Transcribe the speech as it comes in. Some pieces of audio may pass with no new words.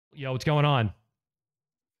Yo, what's going on?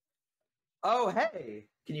 Oh, hey.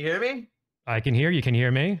 Can you hear me? I can hear you. Can you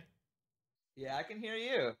hear me? Yeah, I can hear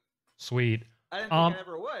you. Sweet. I didn't think I Um,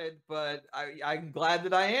 ever would, but I'm glad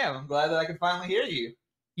that I am. I'm glad that I can finally hear you.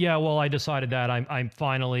 yeah, well, I decided that I'm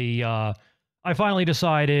finally I finally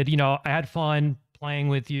decided, I had fun playing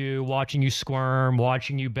with you, watching you squirm,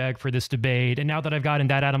 watching you beg for this debate, and now that I've gotten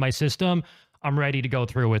that out of my system, I'm ready to go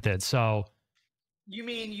through with it. So, You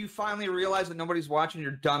mean you finally realize that nobody's watching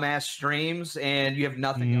your dumbass streams and you have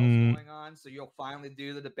nothing else mm, going on, so you'll finally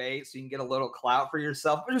do the debate so you can get a little clout for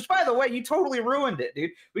yourself? Which, by the way, you totally ruined it,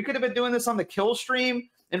 dude. We could have been doing this on the kill stream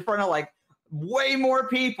in front of like way more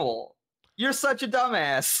people. You're such a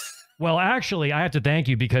dumbass. well, actually, I have to thank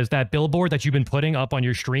you because that billboard that you've been putting up on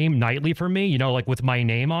your stream nightly for me, like with my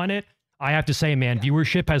name on it, I have to say, man, Yeah.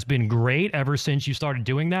 viewership has been great ever since you started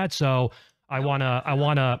doing that. So, I No, wanna, I you're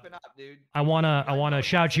wanna, keeping up, dude. I wanna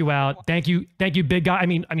shout you out. Thank you, big guy. I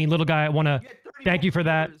mean, little guy. I wanna You had thank 34 you for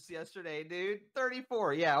that. viewers yesterday, dude.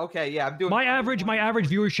 34. Yeah, okay, yeah. I'm doing My I'm doing average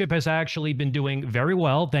wonderful. viewership has actually been doing very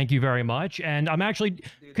well. Thank you very much. And I'm actually Dude,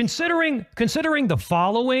 that's considering the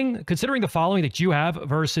following that you have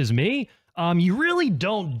versus me. You really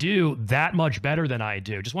don't do that much better than I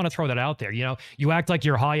do. Just want to throw that out there. You act like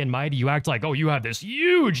you're high and mighty. You act like, oh, you have this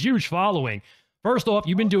huge following. First off,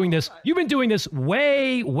 you've been doing this. You've been doing this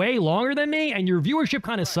way longer than me, and your viewership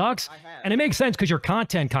kind of sucks. I have. And it makes sense because your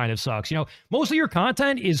content kind of sucks. Most of your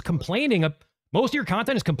content is complaining. Most of your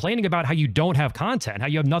content is complaining about how you don't have content, how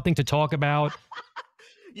you have nothing to talk about.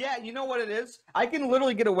 Yeah, you know what it is? I can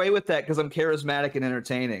literally get away with that because I'm charismatic and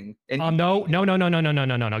entertaining. And No.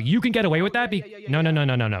 You can get away with that.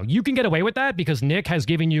 No. You can get away with that because Nick has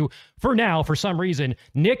given you, for now, for some reason,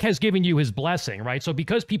 Nick has given you his blessing, right? So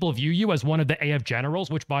because people view you as one of the AF generals,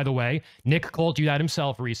 which, by the way, Nick called you that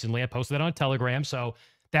himself recently. I posted that on Telegram, so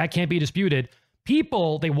that can't be disputed.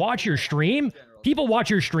 People, they watch your stream. People watch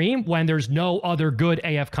your stream when there's no other good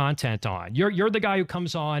AF content on. You're the guy who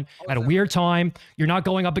comes on at a weird time. You're not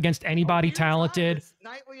going up against anybody talented.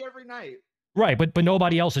 Nightly every night. Right, but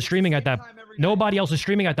nobody else is streaming at that. Same time every night. Nobody else is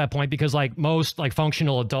streaming at that point because like most like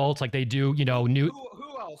functional adults, like they do, new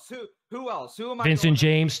Who else? Who else? Who am I? Vincent going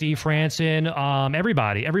James, up Steve against? Franson,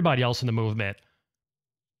 everybody else in the movement.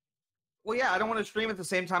 Well, yeah, I don't want to stream at the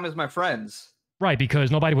same time as my friends. Right, because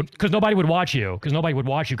nobody would watch you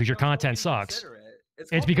because your content sucks.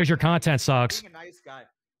 It's because your content sucks. Being a nice guy.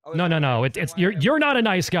 No. It's you're not a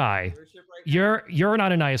nice guy. You're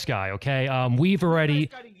not a nice guy, okay? We've already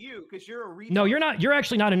No, you're not. You're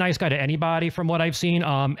actually not a nice guy to anybody from what I've seen.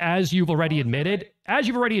 As you've already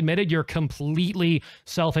admitted, you're completely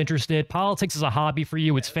self-interested. Politics is a hobby for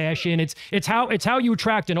you. It's fashion. It's how you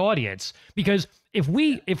attract an audience. Because if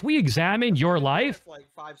we examine your life, like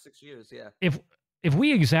 5-6 years, yeah. If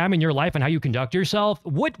we examine your life and how you conduct yourself,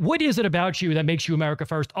 what is it about you that makes you America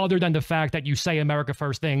first, other than the fact that you say America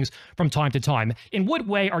first things from time to time? In what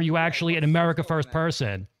way are you actually an America first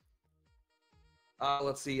person?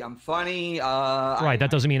 Let's see. I'm funny. Right,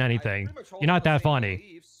 that doesn't mean anything. You're not that funny.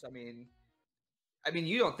 Beliefs. I mean,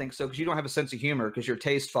 you don't think so because you don't have a sense of humor because your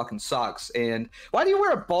taste fucking sucks. And why do you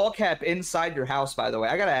wear a ball cap inside your house? By the way,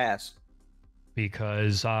 I gotta ask.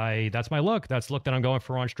 Because that's my look. That's the look that I'm going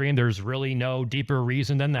for on stream. There's really no deeper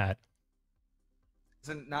reason than that.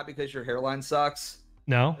 Isn't not because your hairline sucks?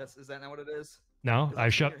 No. Is that not what it is? No,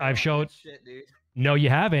 I've showed. Shit, dude. No, you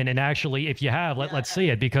haven't. And actually, if you have, let's see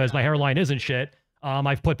it because my hairline isn't shit.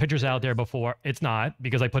 I've put pictures out there before. It's not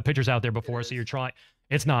because I put pictures out there before. So you're trying.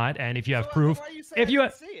 It's not. And if you have proof, why you say if I you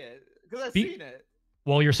didn't have, see it, because I've seen it.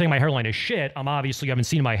 well, you're saying my hairline is shit. Obviously haven't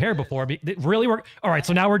seen my hair before. Really, all right.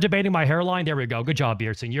 So now we're debating my hairline. There we go. Good job,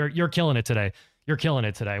 Beardson. You're killing it today. You're killing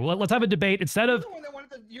it today. Well, let's have a debate instead of.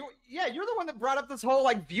 You're the one that brought up this whole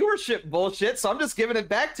like viewership bullshit. So I'm just giving it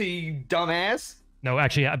back to you, you dumbass. No,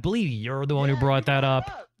 actually, I believe you're the one who brought that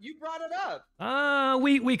up. You brought it up.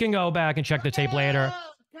 We can go back and check the tape later.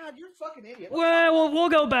 God, you're a fucking idiot. Well, we'll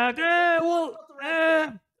go back.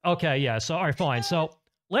 Okay, yeah. So, all right, fine. So,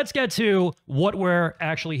 let's get to what we're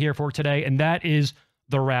actually here for today, and that is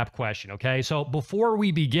the rap question, okay? So, before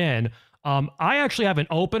we begin, I actually have an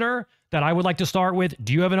opener that I would like to start with.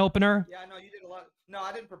 Do you have an opener? Yeah, no, you did a lot. No,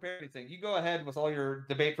 I didn't prepare anything. You go ahead with all your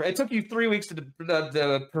debate. It took you 3 weeks to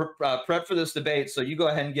prep for this debate, so you go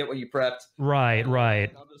ahead and get what you prepped. Right.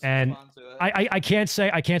 And I can't say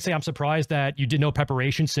I'm surprised that you did no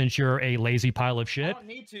preparation since you're a lazy pile of shit. I don't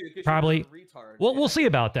need to. Probably. You're a retard. Well, we'll see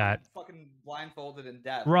about that. Fucking blindfolded and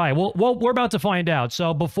deaf. Right. Well, we're about to find out.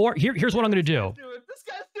 So here's what I'm gonna do. This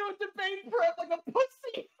guy's doing debate prep like a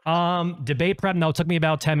pussy. Debate prep. No, it took me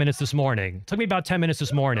about 10 minutes this morning.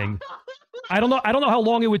 I don't know how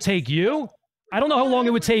long it would take you. I don't know how long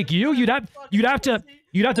it would take you. You'd have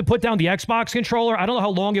to put down the Xbox controller. I don't know how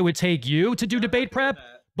long it would take you to do debate prep,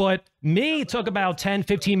 but me, it took about 10,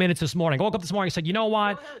 15 minutes this morning. I woke up this morning and said, you know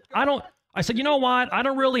what? I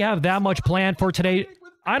don't really have that much planned for today.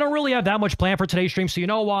 I don't really have that much planned for today's stream. So you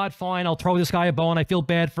know what? Fine. I'll throw this guy a bone. I feel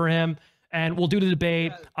bad for him. And we'll do the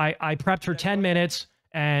debate. I prepped for 10 minutes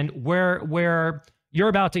and where you're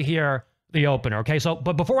about to hear the opener. Okay. So,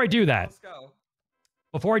 but before I do that, Let's go.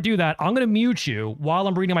 before I do that, I'm going to mute you while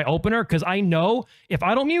I'm reading my opener, because I know if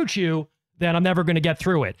I don't mute you, then I'm never going to get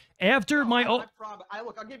through it. After my... Look,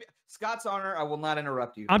 I'll give you Scott's honor. I will not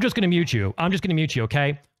interrupt you. I'm just going to mute you. I'm just going to mute you,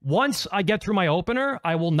 okay? Once I get through my opener,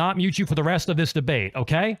 I will not mute you for the rest of this debate,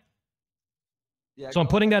 okay? Yeah, So I'm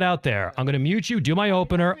putting that out there. I'm going to mute you, do my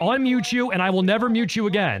opener, unmute you, and I will never mute you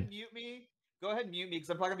again. Mute me. Go ahead and mute me, because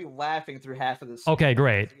I'm probably going to be laughing through half of this. Okay,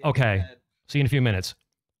 great. Okay. See you in a few minutes.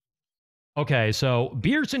 Okay, so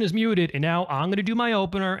Beardson is muted, and now I'm going to do my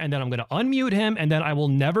opener, and then I'm going to unmute him, and then I will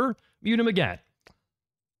never mute him again.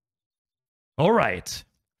 All right.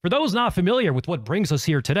 For those not familiar with what brings us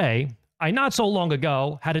here today, I not so long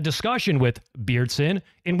ago had a discussion with Beardson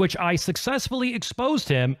in which I successfully exposed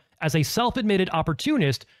him as a self-admitted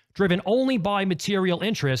opportunist driven only by material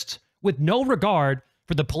interests with no regard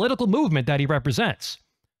for the political movement that he represents.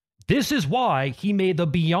 This is why he made the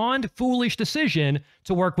beyond foolish decision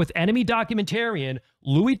to work with enemy documentarian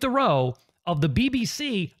Louis Theroux of the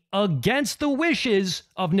BBC against the wishes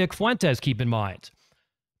of Nick Fuentes, keep in mind.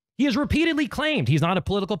 He has repeatedly claimed he's not a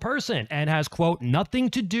political person and has, quote,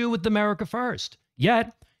 nothing to do with America First.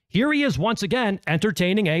 Yet, here he is once again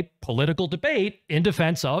entertaining a political debate in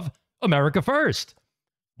defense of America First.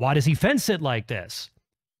 Why does he fence it like this?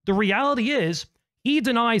 The reality is, he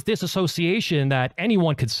denies this association that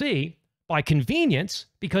anyone could see by convenience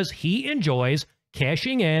because he enjoys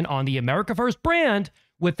cashing in on the America First brand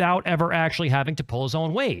without ever actually having to pull his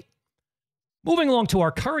own weight. Moving along to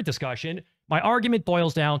our current discussion, my argument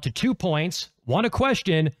boils down to 2 points, one a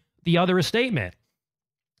question, the other a statement.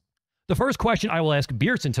 The first question I will ask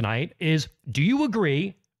Beardson tonight is, do you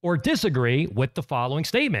agree or disagree with the following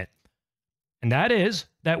statement? And that is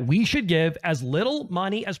that we should give as little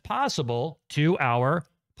money as possible to our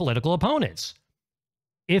political opponents.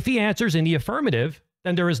 If he answers in the affirmative,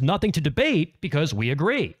 then there is nothing to debate because we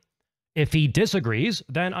agree. If he disagrees,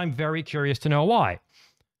 then I'm very curious to know why.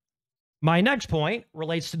 My next point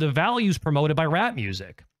relates to the values promoted by rap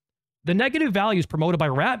music. The negative values promoted by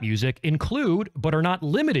rap music include, but are not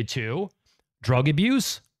limited to, drug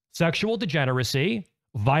abuse, sexual degeneracy,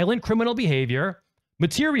 violent criminal behavior,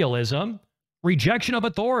 materialism, rejection of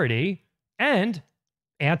authority, and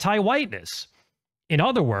anti-whiteness. In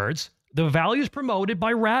other words, the values promoted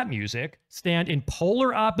by rap music stand in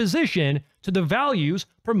polar opposition to the values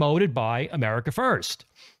promoted by America First.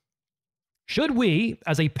 Should we,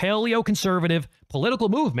 as a paleo-conservative political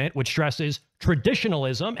movement which stresses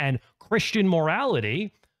traditionalism and Christian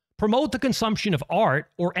morality, promote the consumption of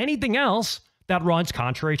art or anything else that runs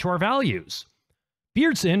contrary to our values?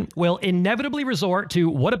 Beardson will inevitably resort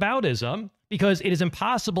to whataboutism because it is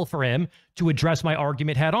impossible for him to address my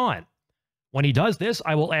argument head on. When he does this,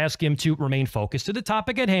 I will ask him to remain focused to the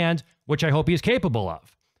topic at hand, which I hope he is capable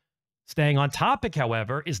of. Staying on topic,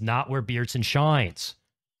 however, is not where Beardson shines.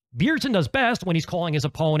 Beardson does best when he's calling his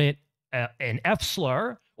opponent an F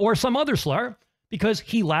slur or some other slur because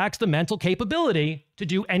he lacks the mental capability to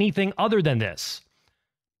do anything other than this.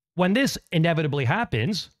 When this inevitably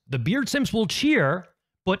happens, the Beardsims will cheer,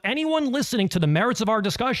 but anyone listening to the merits of our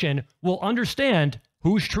discussion will understand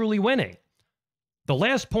who's truly winning. The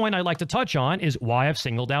last point I'd like to touch on is why I've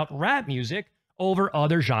singled out rap music over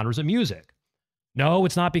other genres of music. No,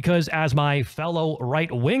 it's not because, as my fellow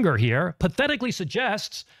right-winger here pathetically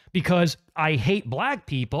suggests, because I hate black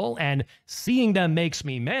people and seeing them makes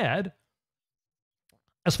me mad.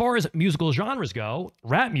 As far as musical genres go,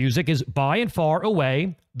 rap music is by and far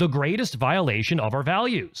away the greatest violation of our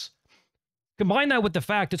values. Combine that with the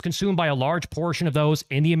fact it's consumed by a large portion of those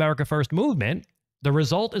in the America First movement, the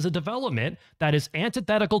result is a development that is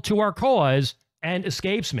antithetical to our cause and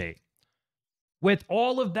escapes me. With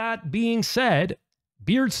all of that being said,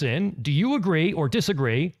 Beardson, do you agree or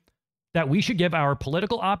disagree that we should give our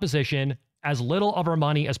political opposition as little of our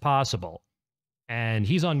money as possible? And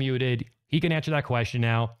he's unmuted. He can answer that question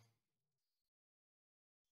now.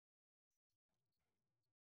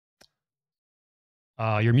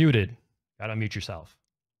 You're muted. Gotta unmute yourself.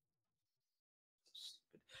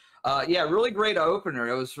 Yeah, really great opener.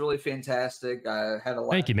 It was really fantastic. I had a lot.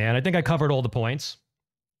 Thank you, man. I think I covered all the points.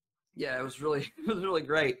 Yeah, it was really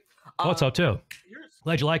great. Thought so too.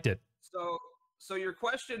 Glad you liked it. So your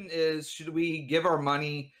question is, should we give our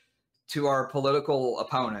money to our political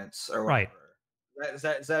opponents or whatever. Right. Is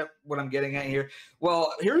that what I'm getting at here?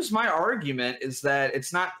 Well, here's my argument: is that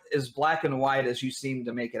it's not as black and white as you seem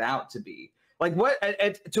to make it out to be. Like,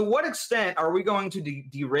 to what extent are we going to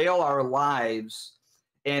derail our lives,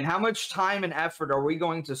 and how much time and effort are we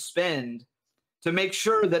going to spend to make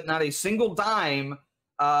sure that not a single dime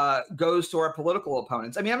goes to our political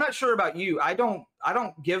opponents? I mean, I'm not sure about you. I don't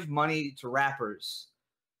give money to rappers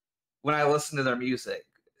when I listen to their music.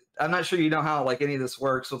 I'm not sure you know how like any of this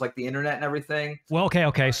works with like the internet and everything. Well,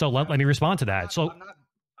 okay. So let me respond to that.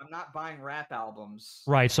 I'm not buying rap albums.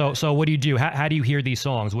 Right. So what do you do? How do you hear these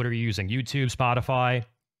songs? What are you using? YouTube, Spotify?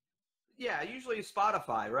 Yeah, usually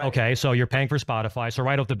Spotify, right? Okay, so you're paying for Spotify. So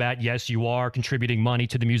right off the bat, yes, you are contributing money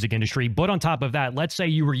to the music industry. But on top of that, let's say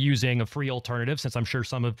you were using a free alternative, since I'm sure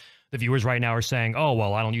some of the viewers right now are saying, oh,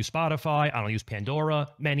 well, I don't use Spotify. I don't use Pandora,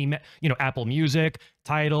 Apple Music,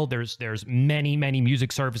 Tidal. There's many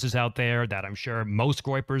music services out there that I'm sure most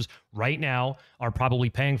groypers right now are probably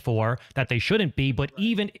paying for that they shouldn't be. But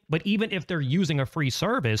even if they're using a free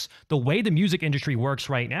service, the way the music industry works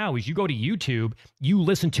right now is you go to YouTube, you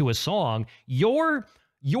listen to a song, your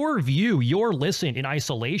view, your listen in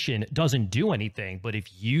isolation doesn't do anything. But if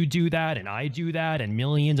you do that and I do that and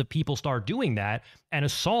millions of people start doing that and a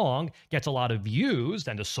song gets a lot of views,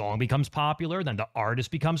 then the song becomes popular, then the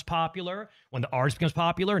artist becomes popular. When the artist becomes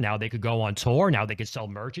popular, now they could go on tour, now they could sell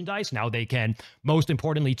merchandise, now they can, most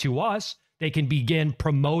importantly to us, they can begin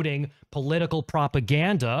promoting political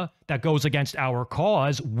propaganda that goes against our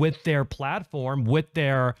cause with their platform, with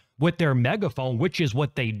their megaphone, which is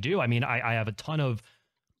what they do. I mean, I have a ton of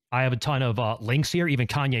links here. Even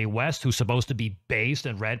Kanye West, who's supposed to be based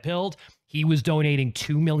and red-pilled, he was donating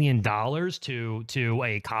 $2 million to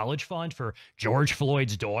a college fund for George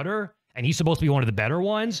Floyd's daughter, and he's supposed to be one of the better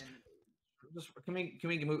ones. Can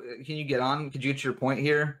you get on? Could you get your point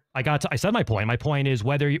here? I said my point. My point is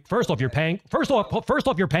whether you, first off you're paying for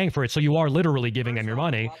it, so you are literally giving them your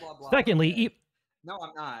money. Blah, blah, blah. Secondly, no,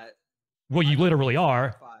 I'm not. Well, you literally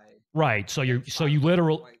are. Right. So you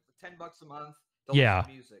literally like $10 a month. To yeah. listen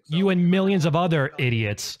to music. So You and millions of other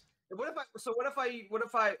idiots. So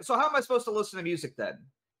how am I supposed to listen to music then?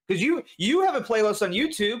 Because you have a playlist on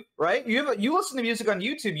YouTube, right? You listen to music on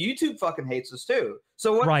YouTube. YouTube fucking hates us too.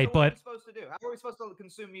 So what are we supposed to do? How are we supposed to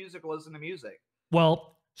consume music or listen to music?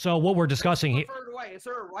 Well, so what we're discussing here. Is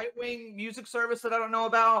there a right-wing music service that I don't know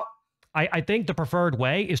about? I think the preferred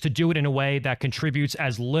way is to do it in a way that contributes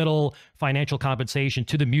as little financial compensation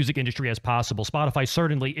to the music industry as possible. Spotify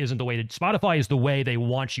certainly isn't the way to. Spotify is the way they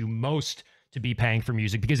want you most to be paying for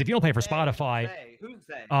music, because if you don't pay for Spotify, who's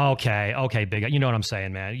they? Okay, big, you know what I'm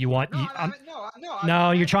saying, man. You want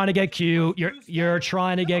No, you're trying to get cute. You're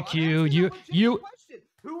trying to get cute. You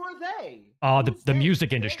Who are they? The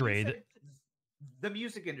music industry. The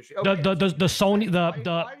music industry. The Sony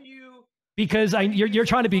Why are you? Because you're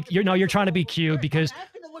trying to be cute because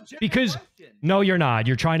no, you're not.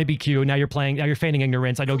 You're trying to be cute. Now you're feigning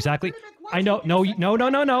ignorance. I know exactly. I know.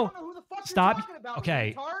 No. Stop.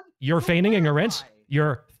 Okay. You're feigning ignorance.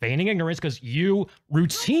 You're feigning ignorance because you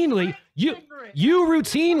routinely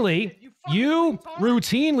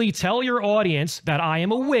tell your audience that I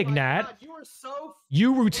am a wignat.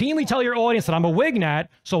 You routinely tell your audience that I'm a wignat.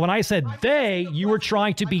 So when I said they, you were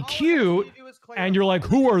trying to be cute. And you're like,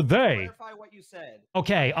 who are they?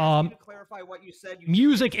 Okay, clarify what you said.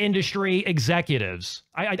 Music industry executives.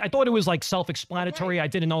 I thought it was like self-explanatory. I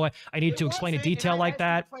didn't know I needed to explain in detail like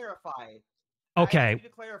that. Okay. To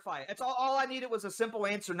clarify. That's all I needed was a simple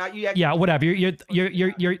answer, not you. Yeah, whatever.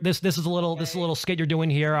 This is a little skit you're doing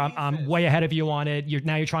here. I'm way ahead of you on it.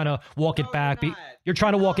 You're trying to walk it back. You're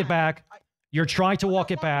trying to walk it back. You're trying to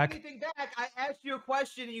walk it back. I asked you a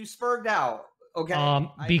question and you spurred out. Okay.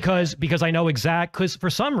 Because I know because for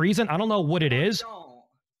some reason, I don't know what it is.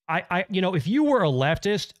 If you were a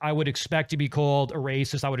leftist, I would expect to be called a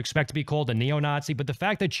racist. I would expect to be called a neo-Nazi. But the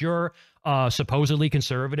fact that you're supposedly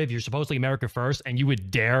conservative, you're supposedly America first, and you would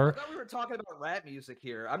dare. I thought we were talking about rap music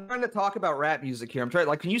here. I'm trying to talk about rap music here. I'm trying.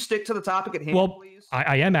 Can you stick to the topic at hand, please?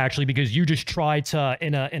 I am actually, because you just tried to,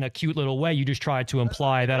 in a cute little way, you just tried to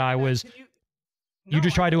imply that I was. You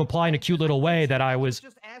just tried to imply in a cute little way that I was.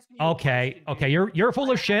 Okay, you're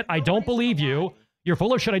full of shit. I don't believe you. You're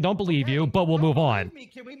full of shit. I don't believe you, but we'll move on.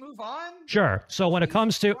 Can we move on? Sure. So when it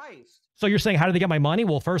comes to. So you're saying, how do they get my money?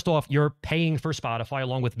 Well, first off, you're paying for Spotify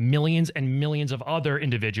along with millions and millions of other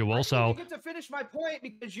individuals. So I get to finish my point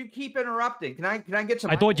because you keep interrupting. Can I get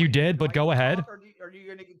to? I thought you did, but go ahead. Are you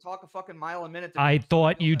going to talk a fucking mile a minute? I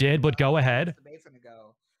thought you did, but go ahead.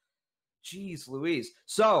 Jeez Louise.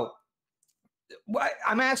 So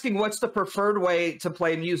I'm asking what's the preferred way to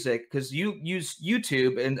play music, because you use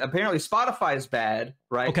YouTube and apparently Spotify is bad,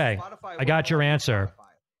 right? Okay, Spotify I got your answer. Spotify.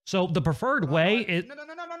 So the preferred way is... No.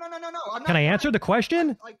 I'm Can not I answer the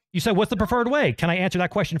question? You said, what's the preferred way? Can I answer that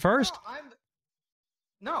question first?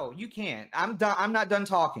 No, you can't. I'm done. I'm not done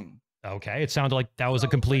talking. Okay, it sounded like that was a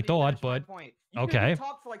complete thought, but okay. You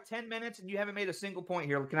talked for like 10 minutes and you haven't made a single point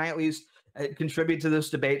here. Can I at least contribute to this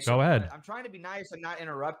debate? Go ahead. I'm trying to be nice and not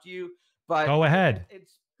interrupt you, but go ahead.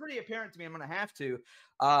 It's pretty apparent to me I'm going to have to.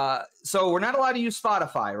 So we're not allowed to use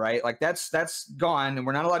Spotify, right? Like that's gone, and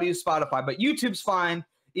we're not allowed to use Spotify. But YouTube's fine,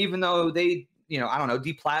 even though they, I don't know,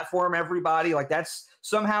 deplatform everybody. Like that's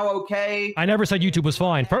somehow okay. I never said YouTube was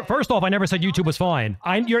fine. First off, I never said YouTube was fine.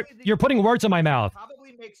 You're putting words in my mouth.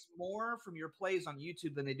 Probably makes more from your plays on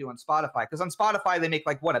YouTube than they do on Spotify, because on Spotify they make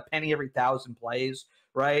like what, a penny every 1,000 plays,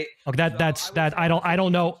 right? Okay, I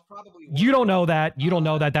don't know. You don't know that. You don't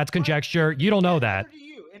know that. That's conjecture. You don't know that.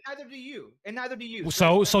 Neither do you.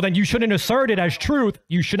 So then you shouldn't assert it as truth.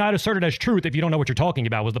 You should not assert it as truth if you don't know what you're talking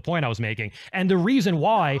about, was the point I was making. And the reason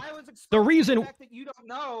why,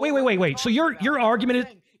 wait. So your argument is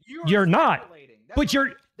you're not, but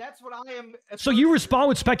you're, that's what I am. So you respond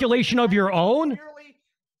with speculation of your own?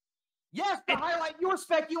 Yes, to highlight your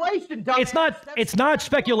speculation, dumbass. It's not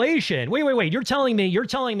speculation. Wait. You're telling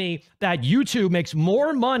me that YouTube makes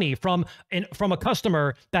more money from a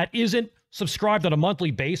customer that isn't subscribed on a monthly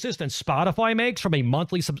basis than Spotify makes from a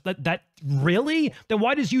monthly that really? Then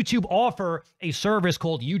why does YouTube offer a service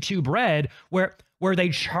called YouTube Red where they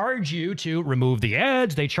charge you to remove the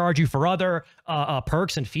ads, they charge you for other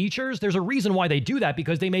perks and features? There's a reason why they do that,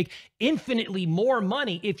 because they make infinitely more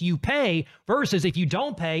money if you pay versus if you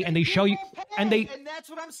don't pay, and they show you and that's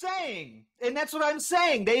what I'm saying.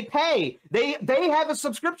 They pay. They have a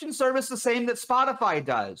subscription service the same that Spotify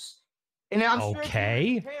does. And I'm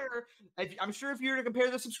sure if you were to compare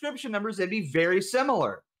the subscription numbers, they'd be very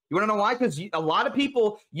similar. You want to know why? Because a lot of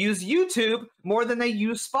people use YouTube more than they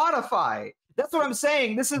use Spotify. That's what I'm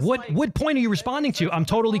saying. This is what point are you responding to? I'm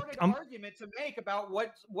argument to make about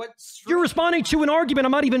what you're responding to an argument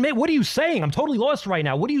I'm not even making. What are you saying? I'm totally lost right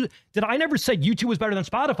now. I never said YouTube was better than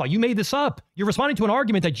Spotify. You made this up. You're responding to an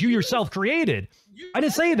argument that you yourself created. I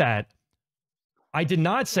didn't say that. I did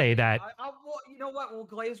not say that. Well, you know what? We'll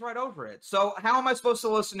glaze right over it. So how am I supposed to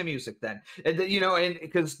listen to music then? And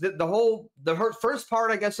because the first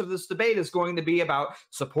part, I guess, of this debate is going to be about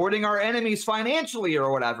supporting our enemies financially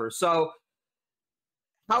or whatever. So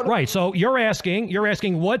so you're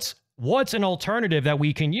asking what's an alternative that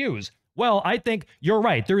we can use? Well, I think you're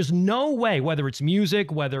right. There's no way, whether it's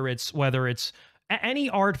music, whether it's any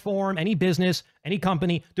art form, any business, any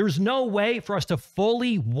company, there's no way for us to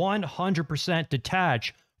fully 100%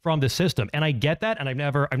 detach from the system. And I get that, and I've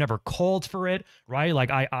never called for it, right?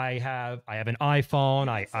 Like I have an iPhone.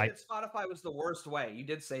 Spotify was the worst way. You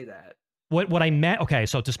did say that. What I meant, okay,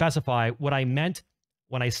 so to specify, what I meant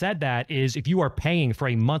when I said that is, if you are paying for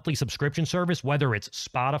a monthly subscription service, whether it's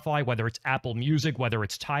Spotify, whether it's Apple Music, whether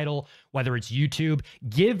it's Tidal, whether it's YouTube,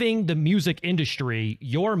 giving the music industry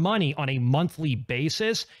your money on a monthly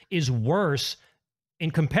basis is worse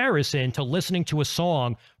in comparison to listening to a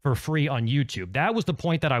song for free on YouTube. That was the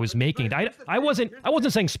point that I was making. I wasn't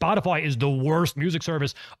saying Spotify is the worst music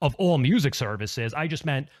service of all music services. I just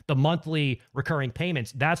meant the monthly recurring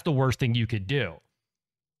payments. That's the worst thing you could do.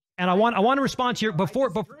 And I want to respond to your I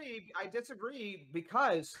disagree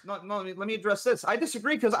because let me address this. I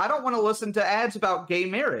disagree because I don't want to listen to ads about gay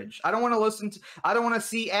marriage. I don't want to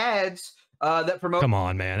see ads that promote. Come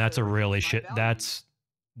on, man, that's a really shit. No, that's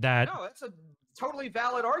a totally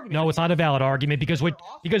valid argument. No, it's not a valid argument because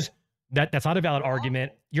that's not a valid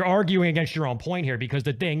argument. You're arguing against your own point here, because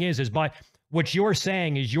the thing is by what you're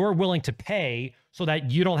saying is you're willing to pay so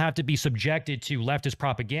that you don't have to be subjected to leftist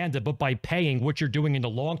propaganda, but by paying, what you're doing in the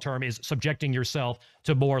long term is subjecting yourself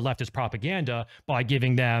to more leftist propaganda by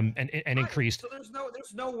giving them an increased. So there's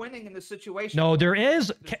no winning in this situation. No, there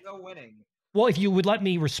is. There's no winning. Well, if you would let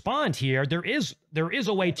me respond here, there is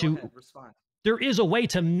a way to respond. There is a way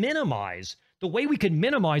to minimize. The way we can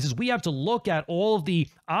minimize is we have to look at all of the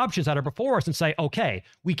options that are before us and say, okay,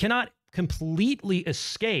 we cannot completely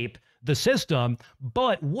escape the system,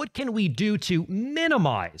 but what can we do to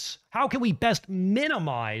minimize? How can we best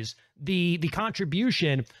minimize the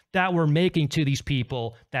contribution that we're making to these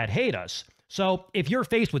people that hate us? So if you're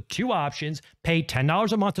faced with two options, pay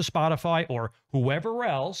 $10 a month to Spotify or whoever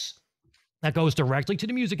else, that goes directly to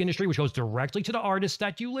the music industry, which goes directly to the artists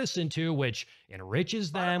that you listen to, which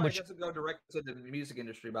enriches them. Which doesn't go direct to the music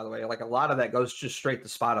industry, by the way. Like a lot of that goes just straight to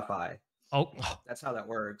Spotify. Oh, that's how that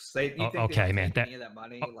works. Okay, man. Any of that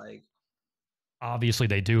money, like. Obviously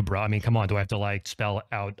they do, bro. I mean, come on. Do I have to like spell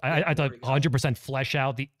out? I thought 100% flesh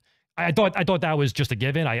out the. I thought that was just a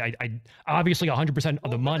given. I obviously 100%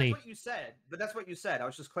 of the money. That's what you said. But that's what you said. I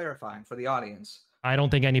was just clarifying for the audience. I don't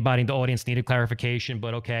think anybody in the audience needed clarification,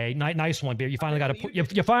 but okay, nice one, Beer. You finally got a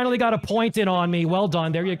you finally got a point in on me. Well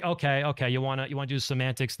done. There you okay. You wanna do the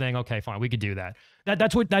semantics thing? Okay, fine. We could do that.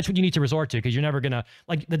 That's what you need to resort to because you're never gonna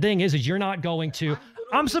like. The thing is you're not going to.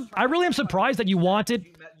 I really am surprised that you wanted.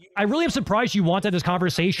 I really am surprised you wanted this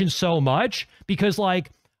conversation so much because like.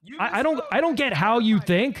 I don't get how you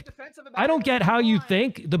think. I don't get how you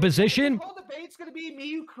think the position. The whole debate's gonna be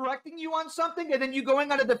me correcting you on something, and then you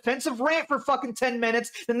going on a defensive rant for fucking 10 minutes.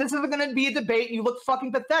 Then this isn't gonna be a debate, and you look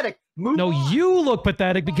fucking pathetic. Move on. You look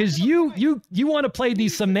pathetic because you want to play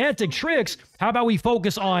these semantic tricks. How about we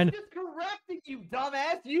focus on? I'm just correcting you,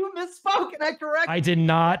 dumbass. You misspoke, and I corrected. I did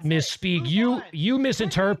not misspeak. You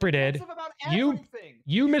misinterpreted.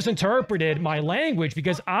 You misinterpreted my language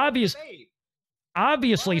because obviously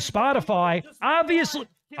Spotify, obviously,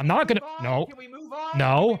 I'm not going to,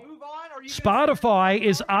 no. Spotify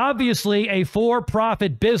is obviously a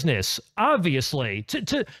for-profit business, obviously.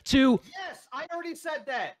 Yes, I already said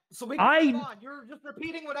that. So we can move on. You're just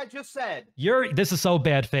repeating what I just said. This is so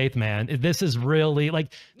bad faith, man. This is really,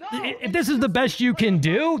 like, if this is the best you can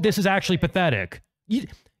do, this is actually pathetic.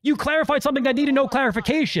 You clarified something that needed no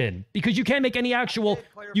clarification because you can't make any actual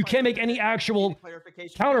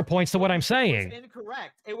counterpoints to what I'm saying.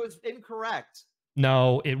 It was incorrect.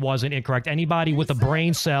 No, it wasn't incorrect. Anybody with a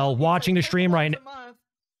brain cell watching the stream right now.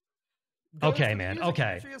 Okay, man.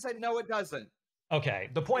 Okay. No, it doesn't. Okay.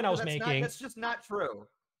 The point I was making. That's just not true.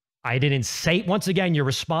 I didn't say. Once again, you're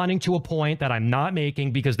responding to a point that I'm not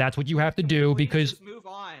making because that's what you have to do. Because move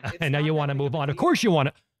on. And now you want to move on. Of course you want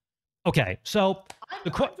to. Okay, so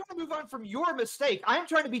I'm trying to move on from your mistake. I'm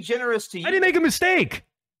trying to be generous to you. I didn't make a mistake.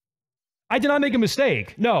 I did not make a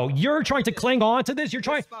mistake. No, you're trying to cling on to this. You're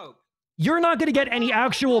not going to get any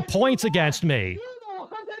actual points against me. You're the one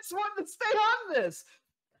that's wanting to stay on this.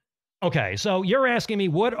 Okay, so you're asking me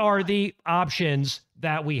what are the options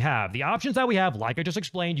that we have? The options that we have, like I just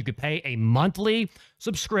explained, you could pay a monthly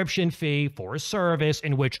subscription fee for a service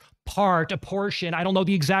in which a portion, I don't know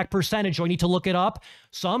the exact percentage, so I need to look it up.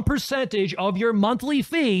 Some percentage of your monthly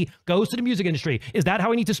fee goes to the music industry. Is that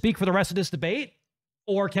how I need to speak for the rest of this debate?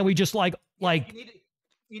 Or can we just like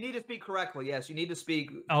you need to speak correctly. Yes, you need to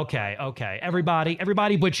speak. Okay.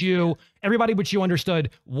 Everybody but you understood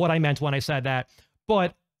what I meant when I said that.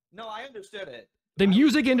 But no, I understood it. The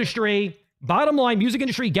music industry, bottom line, music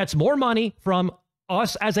industry gets more money from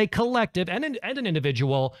us as a collective and an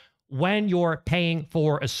individual when you're paying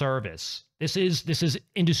for a service. This is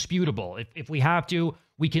indisputable. If we have to,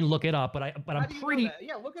 we can look it up. But I'm pretty.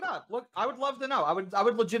 Yeah, look it up. Look, I would love to know. I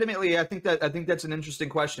would legitimately. I think that's an interesting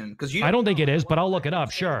question because I don't think it is, but I'll look it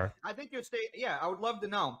up. Sure. I think you're staying. Yeah, I would love to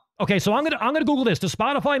know. Okay, so I'm gonna Google this. Does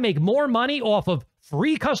Spotify make more money off of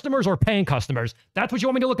free customers or paying customers? That's what you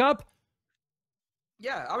want me to look up?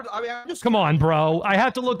 Yeah, I'm just. Come on, bro. I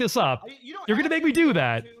have to look this up. You're gonna make me do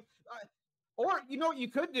that. Or you know what you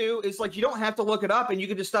could do is like you don't have to look it up and you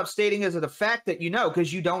can just stop stating as a fact that you know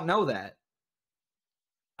because you don't know that.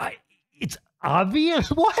 It's obvious.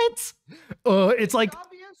 What? It's like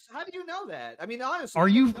obvious. How do you know that? I mean, honestly,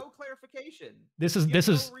 no clarification. This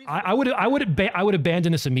is. I would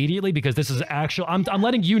abandon this immediately because this is actual. I'm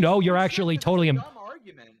letting you know you're actually totally. Dumb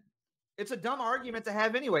argument. It's a dumb argument to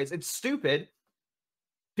have, anyways. It's stupid.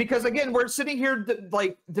 Because again, we're sitting here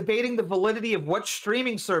debating the validity of what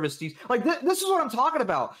streaming service these this is what I'm talking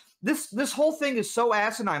about. This whole thing is so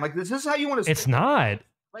asinine. Like this is how you want to. It's not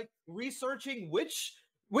like researching which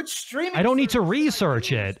streaming. I don't need to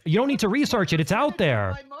research it. You don't need to research it. It's out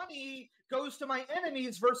there. My money goes to my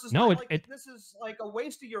enemies versus no. This is like a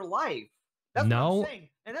waste of your life. That's what I'm saying.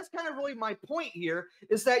 And that's kind of really my point here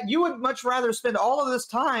is that you would much rather spend all of this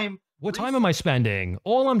time. What time am I spending?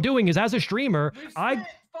 All I'm doing is as a streamer,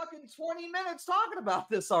 fucking 20 minutes talking about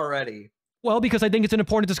this already. Well, because I think it's an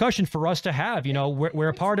important discussion for us to have. You know, we're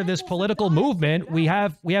a part of this political movement. We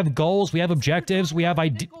have goals, we have objectives, we have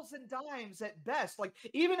ideas. Nickels and dimes at best. Like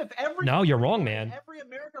even if every No, you're wrong, man. Every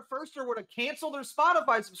America Firster were to cancel their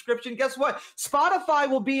Spotify subscription, guess what? Spotify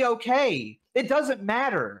will be okay. It doesn't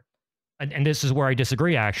matter. And this is where I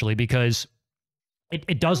disagree, actually, because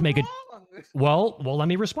it does make it. Well, let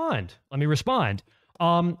me respond.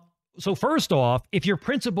 So first off, if your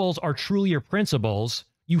principles are truly your principles,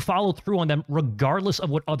 you follow through on them regardless of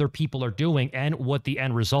what other people are doing and what the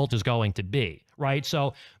end result is going to be, right?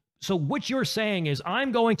 So what you're saying is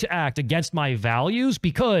I'm going to act against my values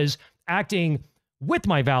because acting with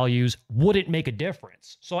my values wouldn't make a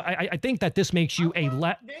difference. So I think that this makes you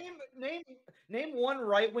Name one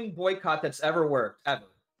right-wing boycott that's ever worked, ever.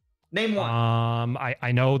 Name one.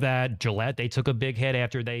 I know that Gillette, they took a big hit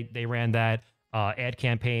after they ran that ad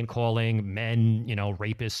campaign calling men, you know,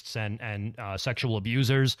 rapists and sexual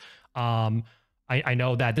abusers. I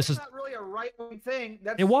know that this is not really a right-wing thing.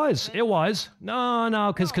 It was.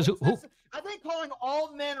 No, because who I think calling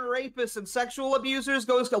all men rapists and sexual abusers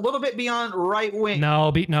goes a little bit beyond right-wing.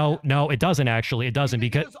 No, it doesn't actually. It doesn't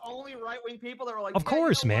because there's only right-wing people that are like, of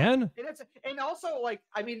course, man. And also, like,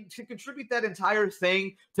 I mean, to contribute that entire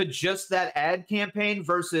thing to just that ad campaign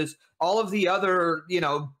versus all of the other, you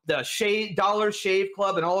know, the Dollar Shave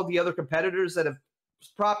Club and all of the other competitors that have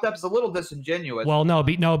propped up is a little disingenuous. Well, no,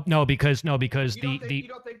 because you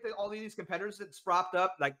don't think that all these competitors that propped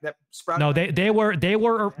up like that sprouted? No, they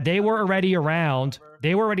were already around.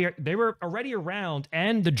 They were already around,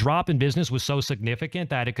 and the drop in business was so significant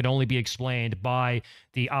that it could only be explained by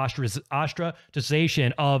the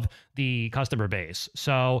ostracization of the customer base.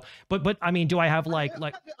 So, but I mean, do I have like I'm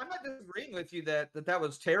not disagreeing with you that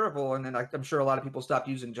was terrible, and then I'm sure a lot of people stopped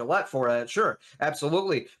using Gillette for it. Sure,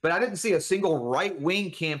 absolutely, but I didn't see a single right-wing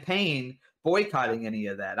campaign boycotting any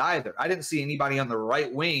of that either. I didn't see anybody on the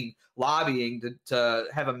right wing lobbying to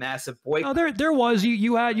have a massive boycott. No, there was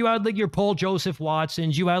you had like your Paul Joseph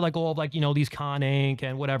Watsons, you had like all of like, you know, these Con Inc.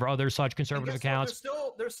 and whatever other such conservative accounts.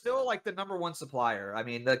 They're still like the #1 supplier. I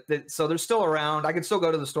mean, so they're still around. I can still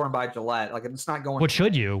go to the store and buy Gillette. Like, it's not going. What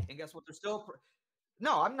should you? And guess what? They're still.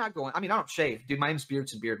 No, I'm not going. I mean, I don't shave, dude. My name's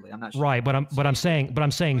Beardson Beardley. I'm not. Right, but I'm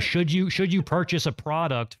saying, should you purchase a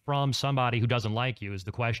product from somebody who doesn't like you? Is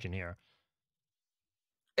the question here.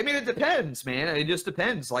 I mean, it depends, man. It just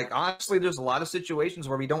depends. Like, honestly, there's a lot of situations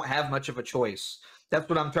where we don't have much of a choice. That's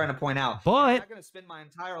what I'm trying to point out. But I'm not going to spend my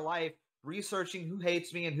entire life researching who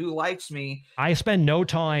hates me and who likes me. I spend no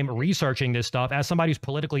time researching this stuff. As somebody who's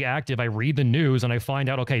politically active, I read the news and I find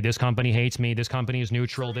out, okay, this company hates me. This company is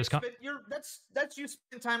neutral. So that's you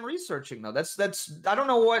spend time researching, though. That's I don't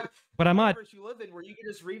know what. But I'm not. You live in where you can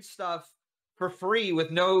just read stuff for free with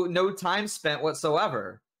no time spent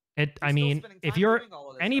whatsoever. I mean, if you're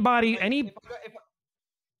anybody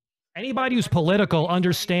who's political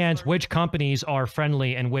understands which companies are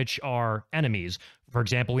friendly and which are enemies. For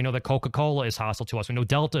example, we know that Coca-Cola is hostile to us. We know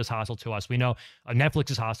Delta is hostile to us. We know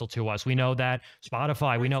Netflix is hostile to us. We know that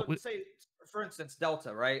Spotify. We know. Say, for instance,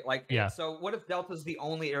 Delta, right? Like, yeah. So what if Delta's the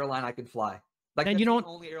only airline I can fly? Like, and that's the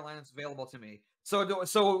only airline that's available to me. So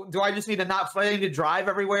do I just need to not fly to drive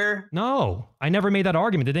everywhere? No, I never made that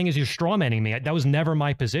argument. The thing is, you're strawmanning me. That was never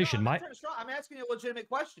my position. No, I'm asking you a legitimate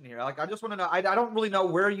question here. Like, I just want to know. I don't really know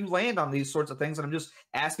where you land on these sorts of things, and I'm just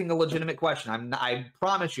asking a legitimate question. I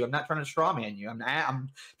promise you, I'm not trying to strawman you. I'm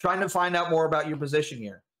trying to find out more about your position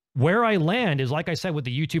here. Where I land is, like I said, with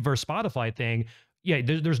the YouTube versus Spotify thing. Yeah,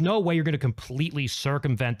 there's no way you're going to completely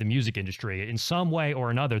circumvent the music industry. In some way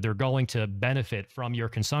or another, they're going to benefit from your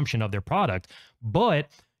consumption of their product. But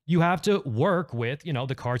you have to work with, you know,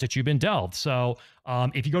 the cards that you've been dealt. So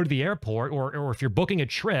if you go to the airport or if you're booking a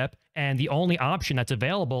trip and the only option that's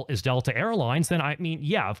available is Delta Airlines, then I mean,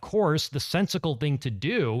 yeah, of course, the sensible thing to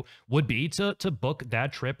do would be to book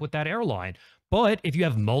that trip with that airline. But if you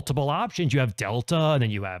have multiple options, you have Delta, and then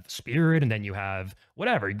you have Spirit, and then you have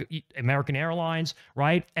whatever, American Airlines,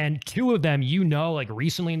 right? And two of them, you know, like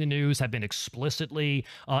recently in the news have been explicitly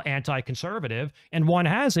anti-conservative, and one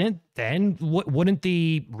hasn't, then wouldn't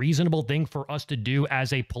the reasonable thing for us to do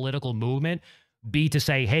as a political movement be to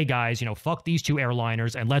say, hey guys, you know, fuck these two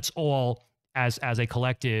airliners, and let's all, as a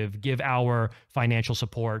collective, give our financial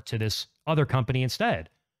support to this other company instead?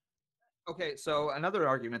 Okay, so another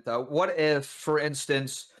argument though, what if, for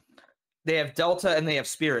instance, they have Delta and they have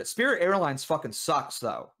Spirit? Spirit Airlines fucking sucks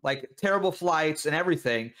though. Like, terrible flights and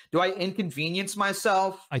everything. Do I inconvenience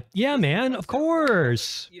myself? Yeah, man, of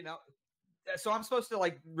course. You know, so I'm supposed to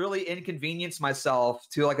like really inconvenience myself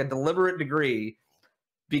to like a deliberate degree.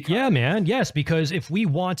 Because yeah, man. Yes, because if we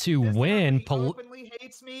want to win, openly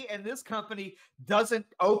hates me, and this company doesn't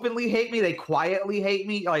openly hate me. They quietly hate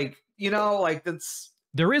me. Like, you know, like that's.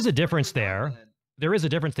 There is a difference there. There is a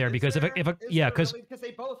difference there because because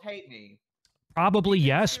they both hate me. Probably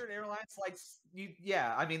yes. Airlines, like,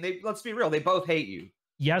 yeah. I mean, let's be real. They both hate you.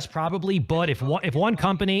 Yes, probably. But if one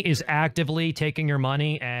company is actively taking your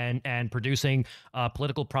money and producing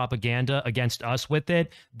political propaganda against us with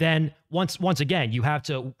it, then once again you have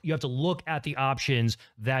to look at the options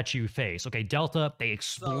that you face. Okay, Delta, they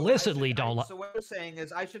explicitly don't. So what you're saying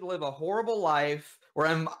is I should live a horrible life where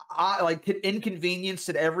I'm like inconvenienced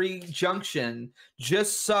at every junction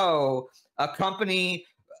just so a company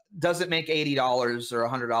doesn't make $80 or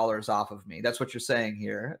 $100 off of me. That's what you're saying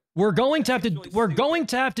here. We're going to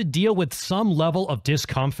have to deal with some level of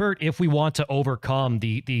discomfort if we want to overcome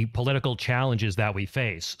the political challenges that we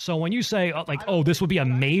face. So when you say like, oh, this would be a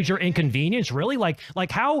major inconvenience, really, like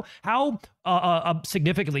how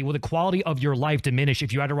significantly will the quality of your life diminish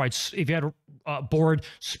if you had to board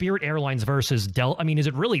Spirit Airlines versus Delta? I mean, is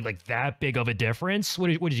it really like that big of a difference? What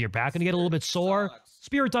is your back going to get a little bit sore?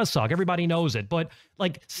 Spirit does suck. Everybody knows it, but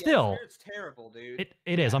like still, Spirit's terrible, dude.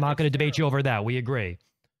 It is. I'm not going to debate you over that. We agree.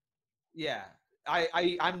 Yeah,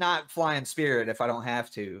 I'm not flying Spirit if I don't have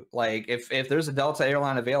to. Like if there's a Delta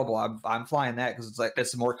airline available, I'm flying that because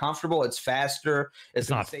it's more comfortable, it's faster, it's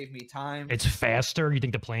gonna save me time. It's faster. You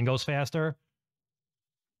think the plane goes faster?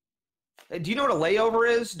 Do you know what a layover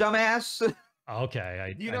is, dumbass? Okay,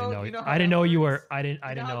 I didn't know you were. I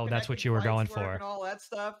didn't know that's what you were going for. And all that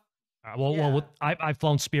stuff. Well, I've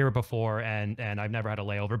flown Spirit before, and I've never had a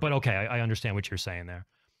layover. But okay, I understand what you're saying there.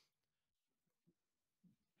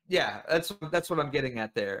 Yeah, that's what I'm getting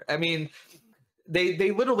at there. I mean,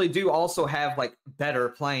 they literally do also have like better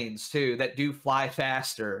planes too that do fly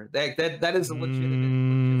faster. That is a legitimate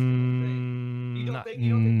thing. You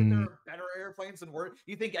don't think that there are better airplanes than worse?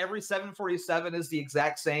 You think every 747 is the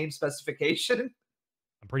exact same specification?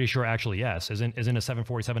 I'm pretty sure, actually, yes. Isn't a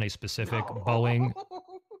 747 a specific Boeing?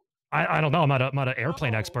 I don't know. I'm not an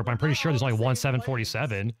airplane expert, but I'm pretty sure there's only one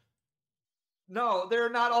 747. No, they're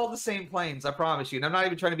not all the same planes. I promise you. And I'm not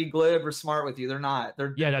even trying to be glib or smart with you. They're not.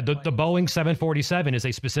 They're the Boeing 747 is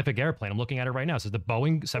a specific airplane. I'm looking at it right now. It says the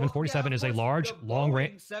Boeing 747 is a large, long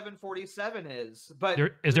range. 747 is, but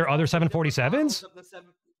is there other 747s?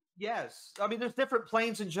 Yes, I mean there's different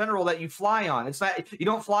planes in general that you fly on. It's not you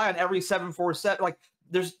don't fly on every 747. Like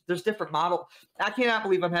there's different model. I cannot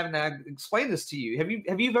believe I'm having to explain this to you. Have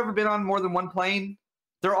you ever been on more than one plane?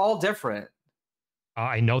 They're all different.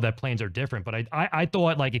 I know that planes are different, but I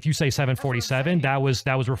thought like if you say 747, that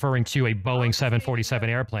was referring to a Boeing 747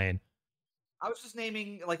 airplane. I was just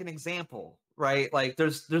naming like an example, right? Like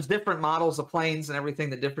there's different models of planes and everything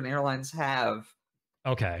that different airlines have.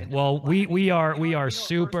 Okay. Well, we are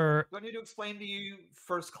super. Do I need to explain to you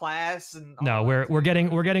first class and? No, we're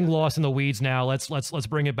getting lost in the weeds now. Let's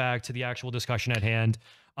bring it back to the actual discussion at hand.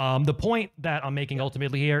 The point that I'm making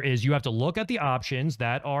ultimately here is you have to look at the options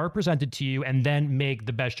that are presented to you and then make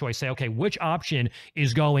the best choice. Say, okay, which option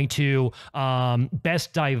is going to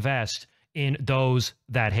best divest in those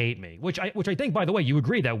that hate me? Which I think, by the way, you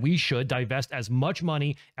agree that we should divest as much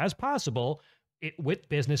money as possible with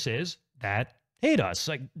businesses that hate us.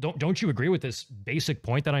 Like, don't you agree with this basic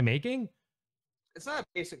point that I'm making? It's not a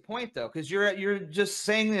basic point though, because you're just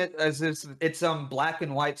saying it as if it's black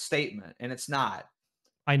and white statement, and it's not.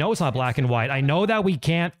 I know it's not black and white. I know that we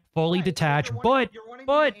can't fully detach, but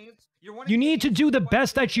you need to do the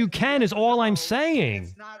best that you can is all I'm saying.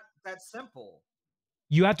 It's not that simple.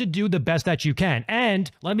 You have to do the best that you can. And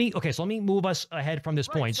let me move us ahead from this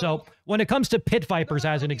point. So when it comes to pit vipers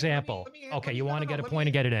as an example, okay, you want to get a point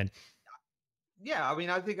and get it in. Yeah, I mean,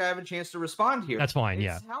 I think I have a chance to respond here. That's fine.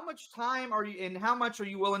 Yeah. How much time are you, and how much are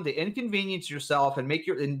you willing to inconvenience yourself and make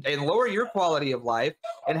and lower your quality of life?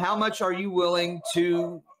 And how much are you willing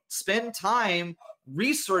to spend time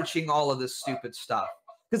researching all of this stupid stuff?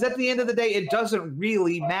 Because at the end of the day, it doesn't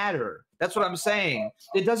really matter. That's what I'm saying.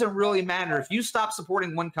 It doesn't really matter if you stop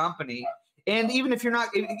supporting one company. And even if you're not,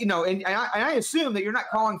 and I assume that you're not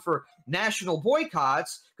calling for national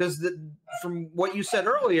boycotts, because from what you said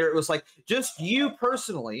earlier, it was like just you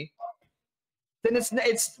personally, then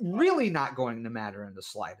it's really not going to matter in the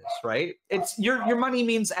slightest, right? It's your money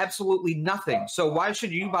means absolutely nothing. So why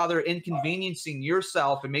should you bother inconveniencing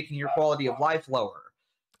yourself and making your quality of life lower?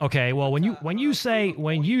 Okay, well, when you say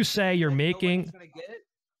you're making.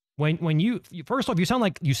 When you first off,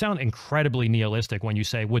 you sound incredibly nihilistic when you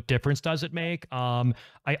say what difference does it make.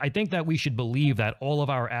 I think that we should believe that all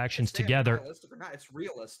of our actions together. Realistic or not, it's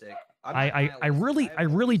realistic. I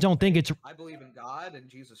really don't think it's. I believe in God and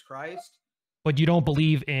Jesus Christ. But you don't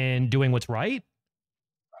believe in doing what's right.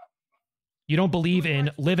 You don't believe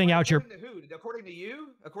in living out your. According to you?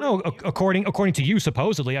 According to you,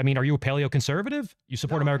 supposedly. I mean, are you a paleoconservative? You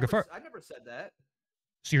support America first. I never said that.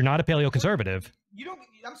 So you're not a paleoconservative. You don't.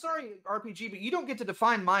 I'm sorry, RPG, but you don't get to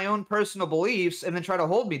define my own personal beliefs and then try to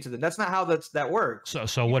hold me to them. That's not how that works.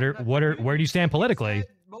 So where do you stand politically?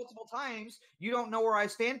 Multiple times, you don't know where I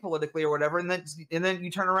stand politically or whatever, and then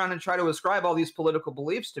you turn around and try to ascribe all these political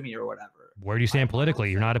beliefs to me or whatever. Where do you stand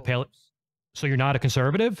politically? You're not a so you're not a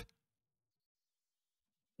conservative?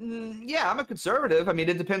 Yeah, I'm a conservative. I mean,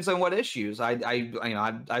 it depends on what issues. I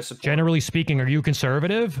support. Generally speaking, are you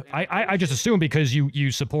conservative? I just assume because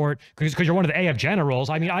you support because you're one of the AF generals.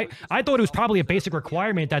 I mean, I thought it was probably a basic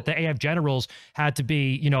requirement that the AF generals had to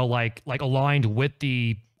be, you know, like aligned with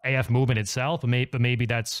the AF movement itself. But maybe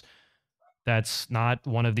that's not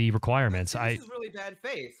one of the requirements. This is really bad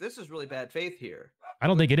faith. This is really bad faith here. I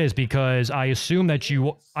don't think it is, because I assume that you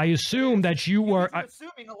were. You're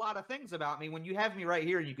assuming a lot of things about me when you have me right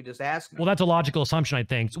here. You could just ask me. Well, that's a logical assumption, I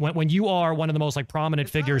think. When you are one of the most like prominent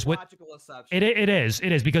figures, with it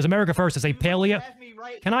is because America First is a paleo.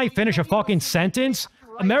 Can I finish a fucking sentence?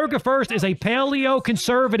 America First is a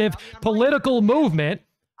paleo-conservative political movement.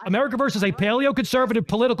 America First is a paleo-conservative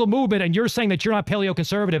political movement, and you're saying that you're not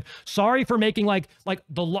paleo-conservative. Sorry for making like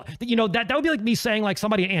the, you know, that would be like me saying like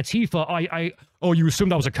somebody in Antifa, oh, you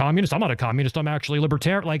assumed I was a communist? I'm not a communist. I'm actually a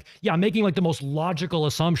libertarian. Like, yeah, I'm making like the most logical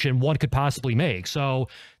assumption one could possibly make. So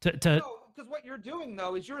because what you're doing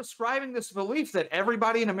though is you're ascribing this belief that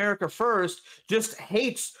everybody in America First just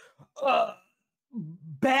hates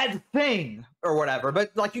bad thing or whatever,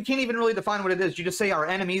 but like you can't even really define what it is. You just say our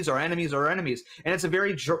enemies, our enemies, our enemies, and it's a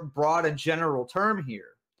very broad and general term here.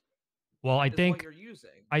 Well, I think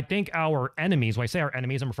our enemies, when I say our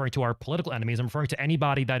enemies, I'm referring to our political enemies. I'm referring to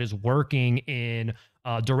anybody that is working in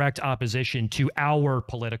direct opposition to our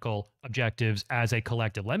political objectives as a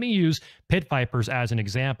collective. Let me use pit vipers as an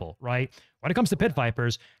example, right? When it comes to pit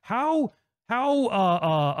vipers, how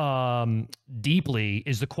deeply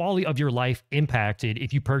is the quality of your life impacted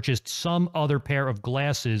if you purchased some other pair of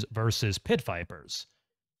glasses versus pit vipers?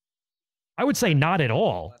 I would say not at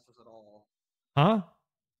all. Huh?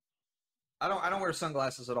 I don't wear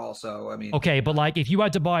sunglasses at all, so I mean. Okay, but like if you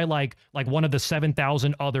had to buy like one of the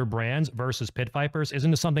 7,000 other brands versus pit vipers,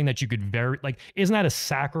 isn't it something that you could isn't that a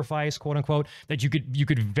sacrifice, quote unquote, that you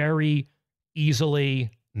could very easily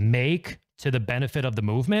make to the benefit of the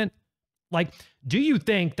movement? Like, do you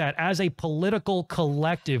think that as a political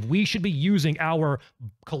collective, we should be using our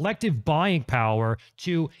collective buying power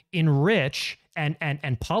to enrich and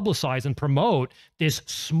publicize and promote this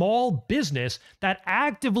small business that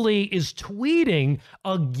actively is tweeting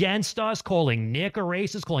against us, calling Nick a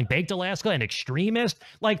racist, calling Baked Alaska an extremist?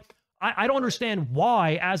 Like, I don't understand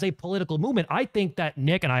why, as a political movement, I think that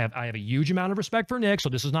Nick, and I have a huge amount of respect for Nick, so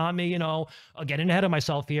this is not me, you know, getting ahead of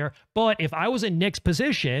myself here, but if I was in Nick's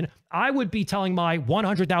position, I would be telling my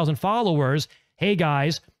 100,000 followers, hey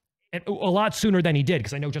guys, and a lot sooner than he did,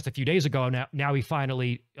 because I know just a few days ago, now he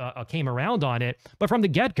finally came around on it, but from the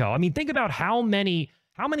get-go, I mean, think about how many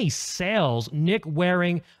sales Nick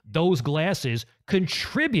wearing those glasses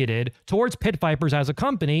contributed towards Pit Vipers as a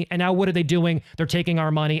company. And now what are they doing? They're taking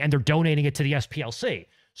our money and they're donating it to the SPLC.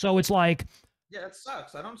 So it's like, yeah, it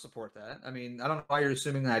sucks. I don't support that. I mean, I don't know why you're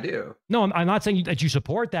assuming that I do. No, I'm not saying that you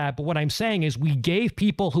support that, but what I'm saying is we gave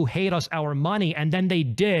people who hate us our money, and then they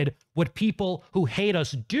did what people who hate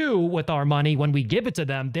us do with our money when we give it to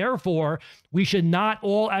them. Therefore, we should not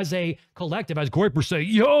all as a collective, as Groyper say,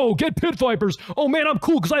 yo, get Pit Vipers. Oh man, I'm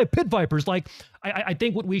cool because I have Pit Vipers. Like, I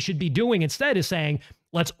think what we should be doing instead is saying,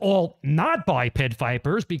 let's all not buy Pit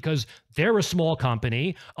Vipers because they're a small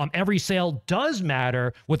company. Every sale does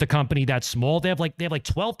matter with a company that's small. They have like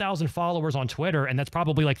 12,000 followers on Twitter, and that's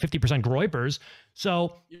probably like 50% Groypers.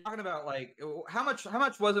 So you're talking about like how much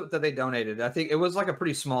was it that they donated? I think it was like a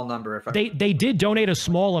pretty small number. If they did donate a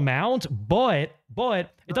small amount, but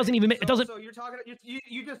it doesn't even it doesn't. So you're talking.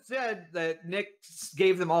 You just said that Nick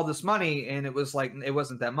gave them all this money, and it was like it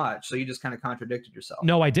wasn't that much. So you just kind of contradicted yourself.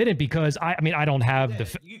 No, I didn't, because I mean I don't have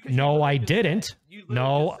the. No, I didn't.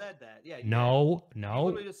 No. Said that. Yeah, no. You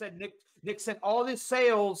literally just said Nick sent all his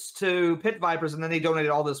sales to Pit Vipers, and then they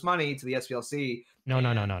donated all this money to the SPLC. No.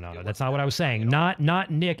 That's not what I was saying.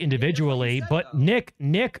 Not Nick individually, but Nick.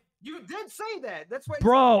 You did say that. That's what.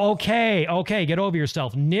 Bro, okay, get over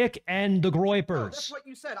yourself. Nick and the Groypers. No, that's what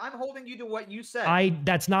you said. I'm holding you to what you said.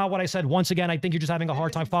 That's not what I said. Once again, I think you're just having a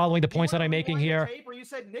hard time following the points that I'm making here. Where you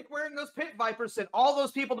said Nick wearing those Pit Vipers sent all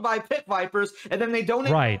those people to buy Pit Vipers, and then they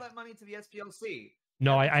donated all that money to the SPLC.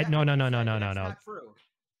 No, no. That's not true.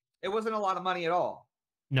 It wasn't a lot of money at all.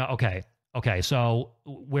 No, okay. So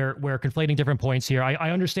we're conflating different points here.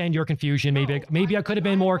 I understand your confusion. Maybe I could have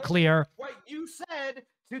been more clear. What you said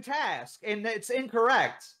to task, and it's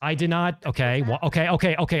incorrect. I did not. Okay. Well, okay. I'll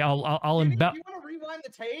If you want to rewind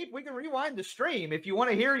the tape, we can rewind the stream. If you want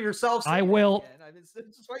to hear yourself say I will. It's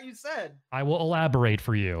just what you said. I will elaborate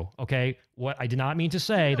for you. Okay. What I did not mean to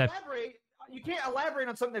say that. You can't elaborate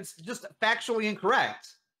on something that's just factually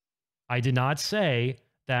incorrect. I did not say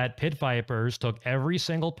that Pit Vipers took every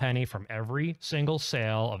single penny from every single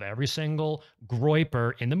sale of every single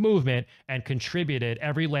groiper in the movement and contributed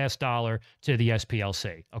every last dollar to the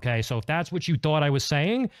SPLC. Okay, so if that's what you thought I was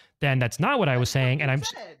saying, then that's not what I was saying. And I'm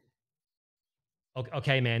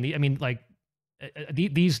okay, man. I mean, like,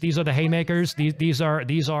 these are the haymakers. These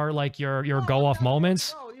are like your go off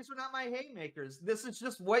moments. No, these are not my haymakers. This is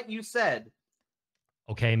just what you said.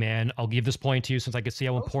 Okay, man, I'll give this point to you since I can see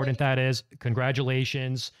how important that is.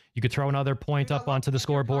 Congratulations. You could throw another point up onto the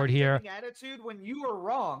scoreboard here. Attitude when you were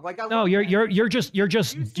wrong. Like, no,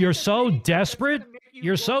 you're so desperate.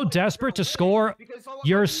 You're so desperate to score.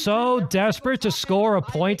 You're so desperate to score a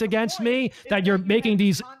point against me that you're making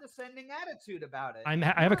these condescending attitude about it. I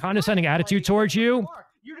have a condescending attitude towards you.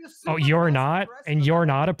 Oh, you're not? And you're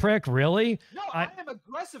not a prick, really? No, I am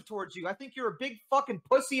aggressive towards you. I think you're a big fucking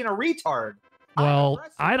pussy and a retard. Well,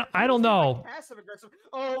 I don't know. Passive aggressive.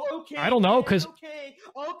 Oh, okay. I don't know, because okay,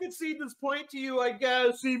 I'll concede this point to you, I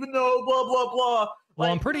guess, even though blah blah blah.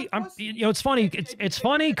 Well, you know, it's funny. It's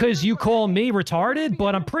funny because you call me retarded,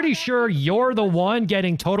 but I'm pretty sure you're the one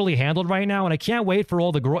getting totally handled right now, and I can't wait for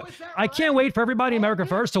all the I can't wait for everybody in America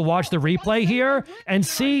First to watch the replay here and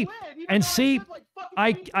see.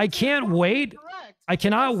 I can't wait. I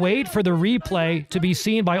cannot wait for the replay to be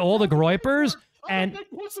seen by all the groipers. And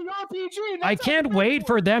I can't wait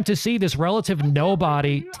for them to see this relative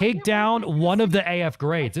nobody take down one of the AF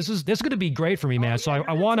grades. This is going to be great for me, man. So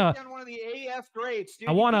I want to. One of the AF grades, dude.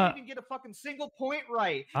 I want to even get a fucking single point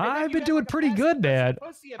right. I've been doing pretty good, man.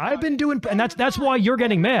 I've been doing, and that's why you're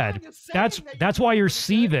getting mad. That's why you're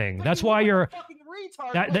seething. That's why you're.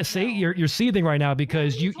 See, you're seething right now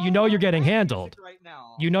because you know you're getting handled.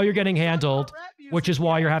 You know you're getting handled, which is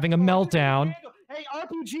why you're having a meltdown. Hey,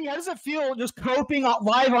 RPG, how does it feel just coping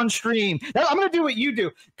live on stream? I'm going to do what you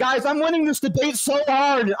do. Guys, I'm winning this debate so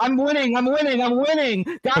hard. I'm winning. Guys,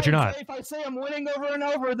 but you're not. If I say I'm winning over and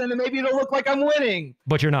over, then maybe it'll look like I'm winning.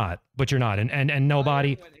 But you're not. And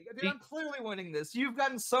nobody... Dude, I'm clearly winning this. You've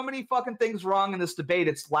gotten so many fucking things wrong in this debate.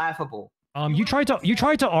 It's laughable. You tried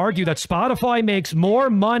to argue that Spotify makes more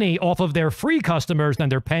money off of their free customers than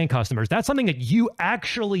their paying customers. That's something that you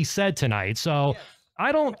actually said tonight. So... Yes.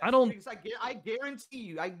 I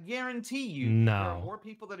guarantee you. No. There are more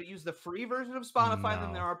people that use the free version of Spotify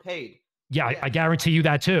than there are paid. Yeah, I guarantee you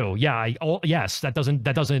that too. Yeah, yes, that doesn't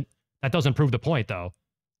prove the point though.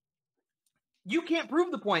 You can't prove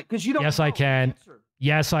the point because you don't. Yes, I can.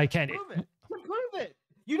 Yes, I can. Prove it.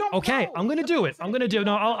 You don't. Okay, know. I'm gonna do it.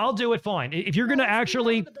 No, I'll do it. Fine. If you're gonna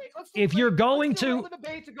actually, if you're going to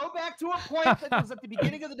go back to a point that was at the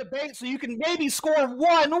beginning of the debate, so you can maybe score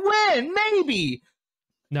one win, maybe.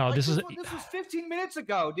 No, like, this was 15 minutes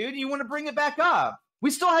ago, dude. You want to bring it back up? We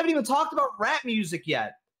still haven't even talked about rap music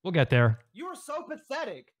yet. We'll get there. You were so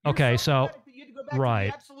pathetic. Okay, so you had to go back to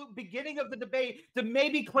the absolute beginning of the debate to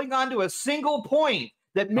maybe cling on to a single point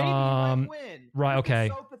that maybe you might win. Right. Okay.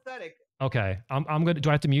 So pathetic. Okay. I'm gonna. Do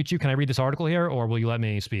I have to mute you? Can I read this article here, or will you let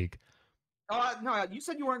me speak? No, you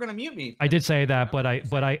said you weren't going to mute me. I did say that, but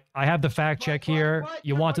I have the fact check here.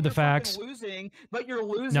 You wanted the facts. But you're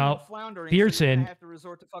losing. No, floundering. Beardson, so you have to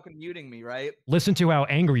resort to fucking muting me, right? Listen to how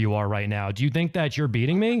angry you are right now. Do you think that you're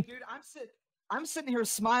beating me? Dude, I'm sitting here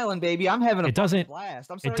smiling, baby. I'm having a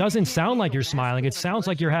blast. It doesn't sound like you're smiling. It sounds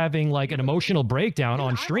like you're having like an emotional breakdown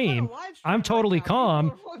on stream. I'm totally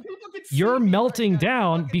calm. You're melting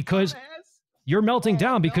down because. You're melting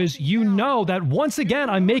down because you know that once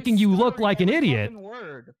again, I'm making you look like an idiot.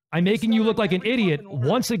 I'm making you look like an idiot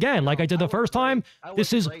once again, like I did the first time.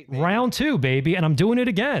 This is round 2, baby, and I'm doing it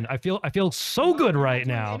again. I feel so good right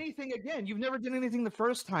now. Anything again? You've never done anything the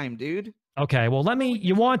first time, dude. Okay, well,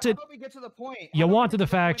 you wanted the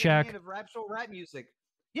fact check. Rap music.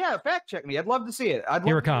 Yeah, fact check me. I'd love to see it.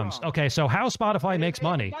 Here it comes. Okay, so how Spotify makes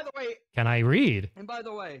money. By the way, can I read? And by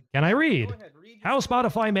the way, can I read? Go ahead, read how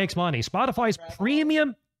Spotify makes money. Spotify's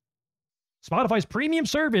premium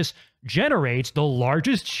service generates the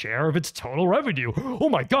largest share of its total revenue. Oh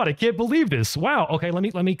my God, I can't believe this. Wow. Okay,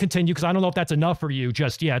 let me continue because I don't know if that's enough for you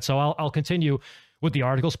just yet. So I'll continue with the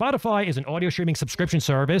article. Spotify is an audio streaming subscription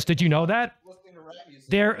service. Did you know that?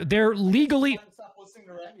 They're legally.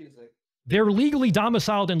 They're legally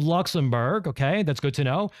domiciled in Luxembourg, okay? That's good to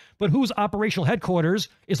know. But whose operational headquarters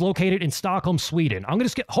is located in Stockholm, Sweden. I'm going to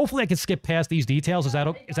skip, hopefully I can skip past these details. Is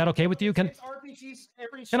that okay with you? Can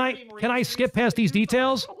I skip past these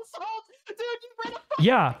details?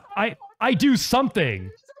 Yeah, I do something.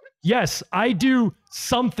 Yes, I do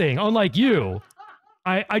something, unlike you.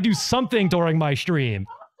 I do something during my stream.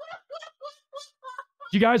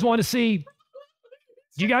 You guys want to see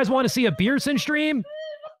a Beardson stream?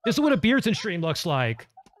 This is what a Beardson stream looks like.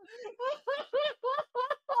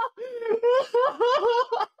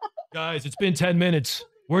 Guys, it's been 10 minutes.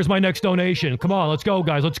 Where's my next donation? Come on, let's go,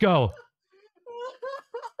 guys. Let's go.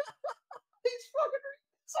 These fucking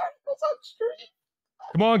articles on stream.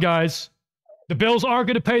 Come on, guys. The bills aren't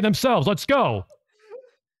going to pay themselves. Let's go.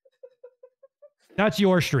 That's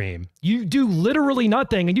your stream. You do literally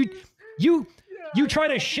nothing, and you try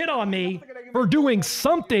to shit on me for doing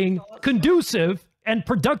something conducive and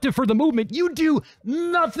productive for the movement. You do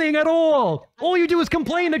nothing at all. All you do is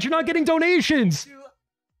complain that you're not getting donations.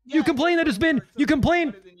 You complain that it's been, you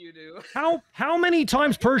complain. How many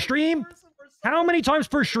times per stream? How many times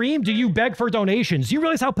per stream do you beg for donations? Do you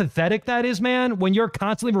realize how pathetic that is, man? When you're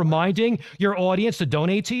constantly reminding your audience to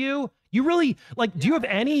donate to you? You really, like, do you have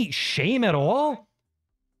any shame at all? Do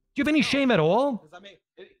you have any shame at all?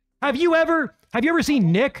 Have you ever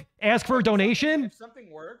seen Nick ask for a donation? If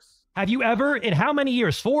something works. Have you ever, in how many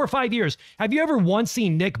years, 4 or 5 years, have you ever once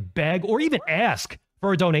seen Nick beg or even ask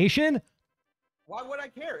for a donation? Why would I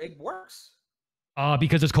care? It works.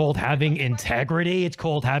 Because it's called having integrity. It's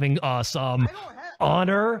called having some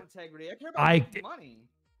honor. Integrity. I care about making money.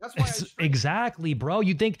 That's why I stream. Exactly, bro.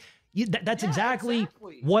 You think that's exactly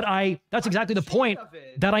what that's exactly the point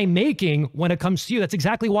that I'm making when it comes to you. That's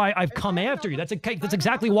exactly why I've come after you. That's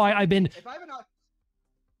exactly why I've been.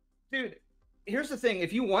 Dude, here's the thing.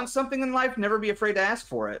 If you want something in life, never be afraid to ask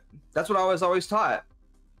for it. That's what I was always taught.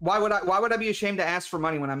 Why would I be ashamed to ask for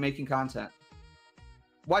money when I'm making content?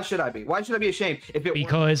 Why should I be? Why should I be ashamed?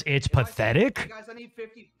 Because it's pathetic. Hey guys, I need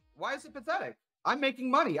 50. Why is it pathetic? I'm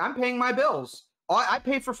making money. I'm paying my bills. I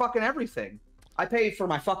pay for fucking everything. I pay for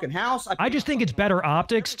my fucking house. I just think it's better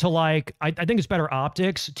optics to like. I think it's better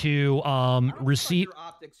optics to receive.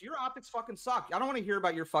 Your optics fucking suck. I don't want to hear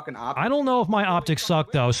about your fucking optics. I don't know if my optics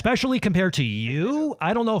suck though, especially compared to you.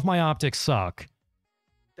 I don't know if my optics suck.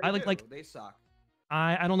 They suck.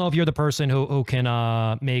 I don't know if you're the person who can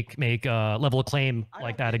make level of claim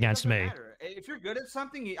like that against me. Matter. If you're good at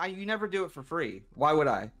something, you never do it for free. Why would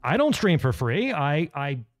I? I don't stream for free.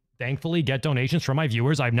 I thankfully get donations from my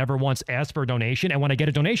viewers. I've never once asked for a donation, and when I get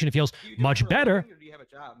a donation, it feels much better. Or do you have a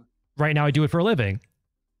job? Right now, I do it for a living.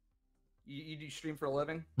 You do stream for a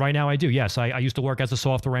living? Right now, I do. Yes, I used to work as a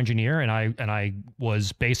software engineer, and I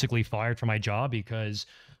was basically fired from my job because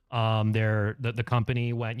the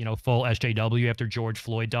company went, full SJW after George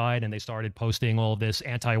Floyd died, and they started posting all this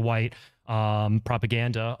anti-white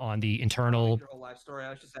propaganda on the internal. Your whole life story.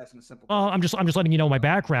 I was just asking a simple. I'm just letting you know what my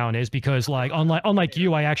background is, because like unlike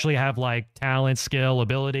you, I actually have like talent, skill,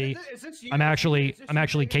 ability. Is this you? I'm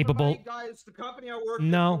actually capable. Guys, the company I worked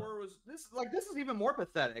for was this is even more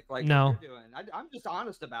pathetic. Like no, what you're doing. I'm just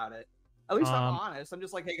honest about it. At least I'm honest. I'm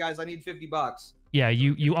just like, hey guys, I need $50. Yeah,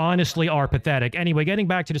 you honestly are pathetic. Anyway, getting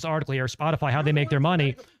back to this article here, Spotify, how they make their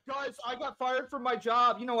money. Guys, I got fired from my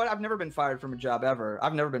job. You know what? I've never been fired from a job ever.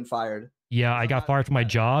 I've never been fired. Yeah, I got fired from my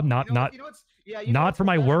job. Not for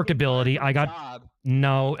my work ability. I got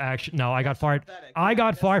I got fired. I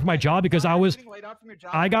got fired from my job because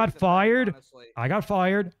I got fired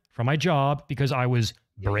from my job because I was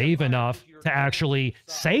brave enough to actually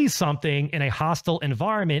say something in a hostile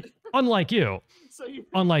environment. Unlike you.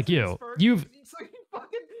 You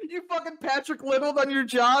fucking Patrick Littled on your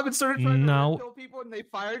job and started trying to kill people and they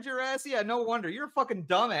fired your ass. Yeah, no wonder. You're a fucking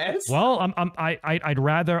dumbass. Well, I'd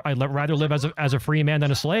rather live as a free man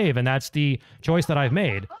than a slave, and that's the choice that I've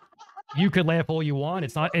made. You could laugh all you want.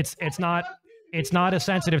 It's not a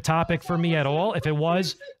sensitive topic for me at all. If it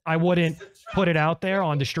was, I wouldn't put it out there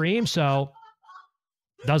on the stream. So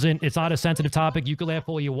it's not a sensitive topic. You could laugh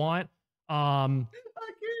all you want.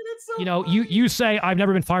 You say I've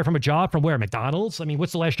never been fired from a job. From where? McDonald's? I mean,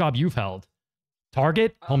 what's the last job you've held?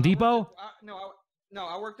 Target? Home Depot? No,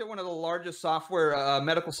 I worked at one of the largest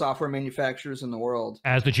medical software manufacturers in the world.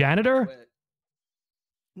 As the janitor?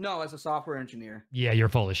 No, as a software engineer. Yeah, you're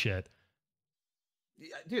full of shit.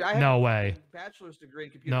 Dude, I have a bachelor's degree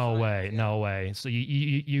in computer science. No way. So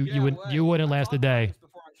you wouldn't last a day.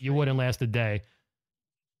 You wouldn't last a day.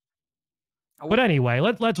 But anyway,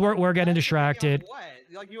 we're getting distracted. What?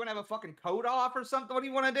 Like, you want to have a fucking coat off or something? What do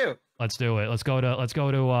you want to do? Let's do it. Let's go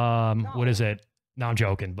to what is it? No, I'm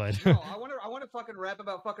joking, but no, I want to fucking rap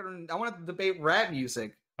about fucking. I want to debate rap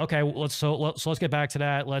music. Okay, let's get back to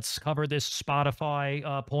that. Let's cover this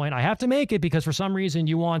Spotify point. I have to make it because for some reason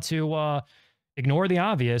you want to ignore the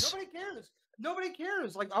obvious. Nobody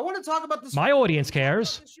cares. Like, I want to talk about this. My audience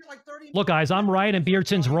cares. Look, guys, I'm right and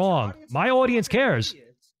Beardson's wrong. My audience cares.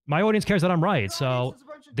 My audience cares that I'm right. So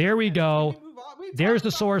there we go. There's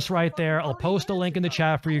the source right there. I'll post a link in the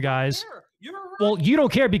chat for you guys. Well, you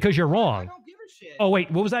don't care because you're wrong. Oh,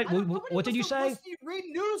 wait. What was that? What did you say? You read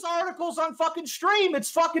news articles on fucking stream.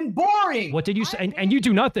 It's fucking boring. What did you say? And you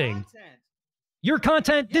do nothing. Your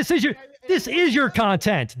content, this is your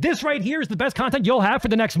content. This right here is the best content you'll have for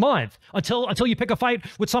the next month until you pick a fight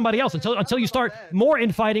with somebody else, until you start more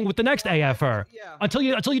infighting with the next AFer, until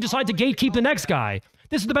you decide to gatekeep the next guy.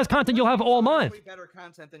 This is the best content you'll have all month. Better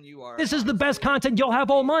content than you are. This is the best content you'll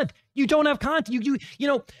have all month. You don't have content. You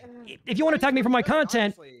know, if you want to tag me for my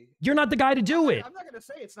content, you're not the guy to do it. I'm not gonna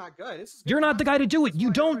say it's not good. You're not the guy to do it.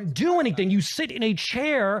 You don't do anything. You sit in a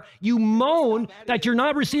chair. You moan that you're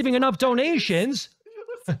not receiving enough donations.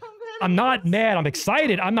 I'm not mad. I'm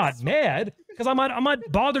excited. I'm not mad because I'm not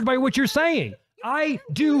bothered by what you're saying. I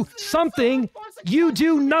do something. You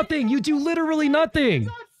do nothing. You do literally nothing.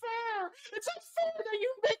 It's unfair that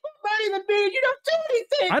you make more money than me and you don't do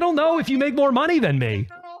anything. I don't know if you make more money than me.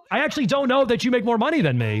 I actually don't know that you make more money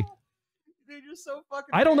than me. Dude, you're so fucking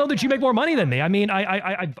I don't know that you make more money than me. I mean,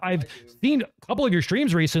 I've seen a couple of your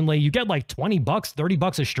streams recently. You get like $20,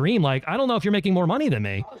 $30 a stream. Like, I don't know if you're making more money than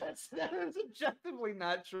me. Oh, that is objectively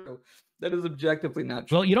not true. That is objectively not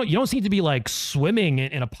true. Well, you don't seem to be like swimming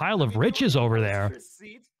in a pile of riches over there.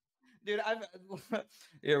 Dude,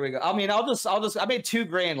 here we go. I mean, I made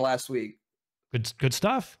 $2,000 last week. Good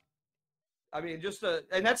stuff. I mean,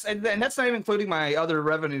 and that's not even including my other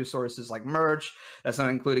revenue sources like merch. That's not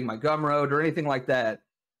including my Gumroad or anything like that.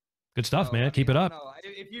 Good stuff, man. Keep it up.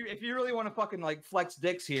 If you really want to fucking like flex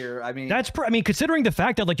dicks here, I mean, I mean, considering the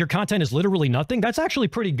fact that like your content is literally nothing, that's actually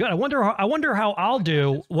pretty good. I wonder how I'll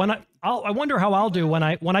do when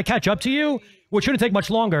I catch up to you, which shouldn't take much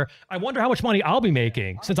longer. I wonder how much money I'll be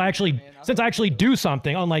making since I actually do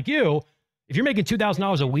something. Unlike you, if you're making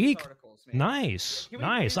 $2,000 a week. Nice.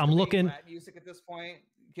 I'm looking. Music at this point.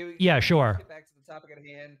 Yeah, sure. Get back to the topic at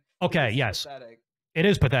hand. Okay, yes. It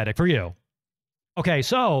is pathetic for you. Okay,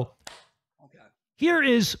 so here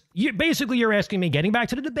is you're asking me, getting back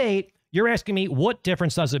to the debate, you're asking me what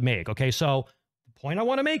difference does it make? Okay, so the point I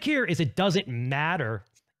want to make here is it doesn't matter.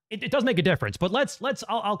 It does make a difference, but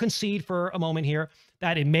I'll concede for a moment here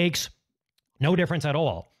that it makes no difference at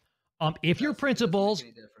all. If your principles,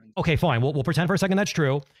 okay, fine, we'll pretend for a second that's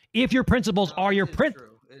true. If your principles are your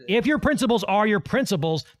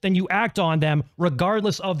principles, then you act on them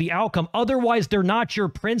regardless of the outcome. Otherwise, they're not your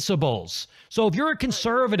principles. So if you're a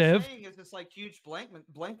conservative, is this like huge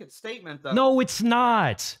blanket statement though? No, it's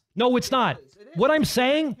not. No, it's not. What I'm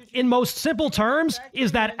saying in most simple terms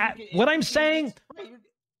is that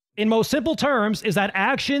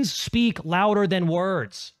actions speak louder than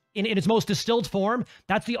words. In its most distilled form,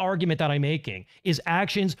 that's the argument that I'm making, is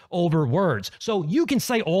actions over words. So you can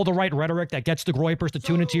say all the right rhetoric that gets the groypers to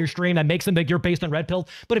tune into your stream, that makes them think you're based on red pilled.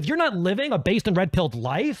 But if you're not living a based on red pilled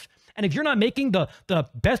life, and if you're not making the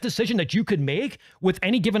best decision that you could make with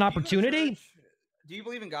any given opportunity. Do you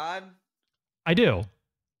believe in God? I do.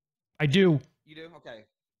 I do. You do? Okay.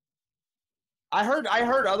 I heard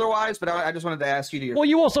otherwise, but I just wanted to ask you to. Well,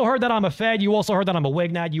 you also heard that I'm a Fed. You also heard that I'm a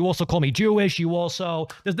Wignat. You also call me Jewish. You also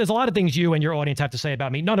there's a lot of things you and your audience have to say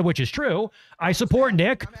about me, none of which is true. I support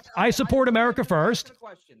Nick. I support America first.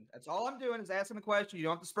 That's all I'm doing is asking the question. You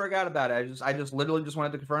don't have to spurg out about it. I just literally just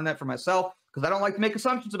wanted to confirm that for myself because I don't like to make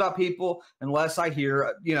assumptions about people unless I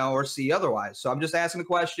hear or see otherwise. So I'm just asking the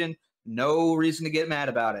question. No reason to get mad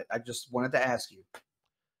about it. I just wanted to ask you.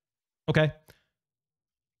 Okay.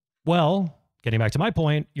 Well, getting back to my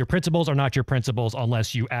point, your principles are not your principles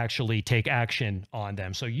unless you actually take action on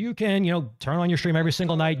them. So you can, turn on your stream every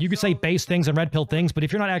single night. You can say base things and red pill things, but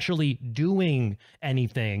if you're not actually doing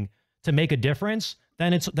anything to make a difference,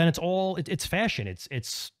 then it's fashion.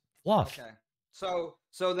 It's fluff. Okay.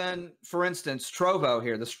 So then, for instance, Trovo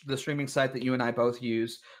here, the streaming site that you and I both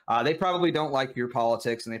use, they probably don't like your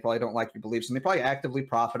politics and they probably don't like your beliefs and they probably actively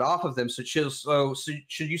profit off of them. So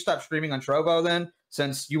should you stop streaming on Trovo then,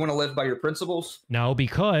 since you want to live by your principles? No,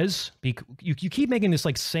 because you keep making this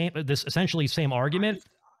essentially same argument.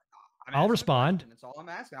 I'll respond. That's all I'm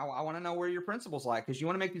asking. I want to know where your principles lie because you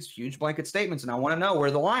want to make these huge blanket statements and I want to know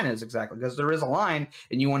where the line is exactly because there is a line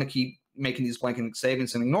and you want to keep making these blanket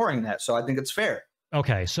statements and ignoring that. So I think it's fair.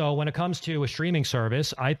 Okay, so when it comes to a streaming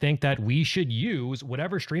service, I think that we should use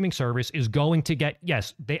whatever streaming service is going to get,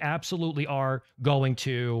 yes, they absolutely are going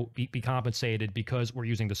to be compensated because we're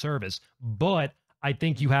using the service. But I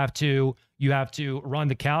think you have to run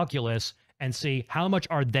the calculus and see how much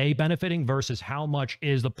are they benefiting versus how much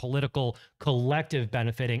is the political collective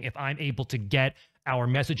benefiting if I'm able to get our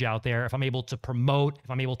message out there, if I'm able to promote, if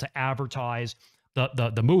I'm able to advertise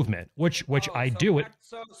the movement, which I do it.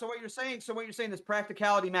 So what you're saying is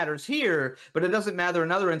practicality matters here, but it doesn't matter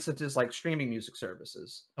in other instances like streaming music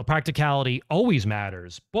services. Practicality always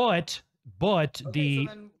matters, but the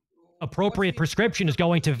appropriate prescription is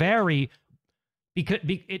going to vary because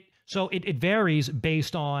So it varies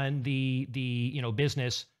based on the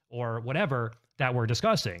business or whatever that we're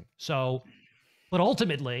discussing. So, but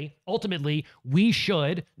ultimately, we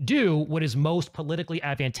should do what is most politically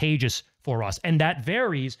advantageous for us, and that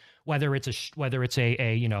varies whether it's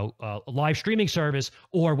a live streaming service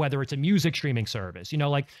or whether it's a music streaming service.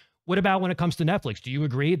 Like, what about when it comes to Netflix? Do you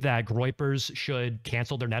agree that groypers should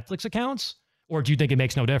cancel their Netflix accounts, or do you think it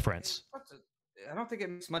makes no difference? I don't think it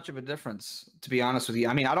makes much of a difference, to be honest with you.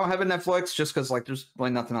 I mean, I don't have a Netflix just because like there's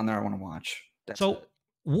really nothing on there I want to watch. So,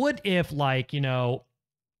 what if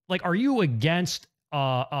are you against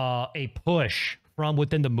a push from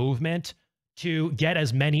within the movement to get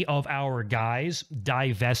as many of our guys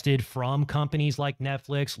divested from companies like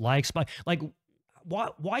Netflix, why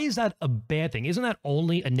is that a bad thing? Isn't that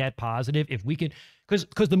only a net positive if we could,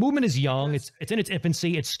 because the movement is young, it's in its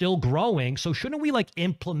infancy, it's still growing. So shouldn't we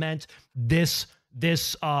implement this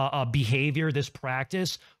behavior, this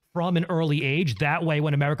practice from an early age? That way,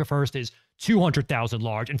 when America First is 200,000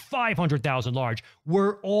 large and 500,000 large,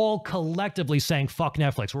 we're all collectively saying fuck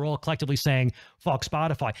Netflix. We're all collectively saying fuck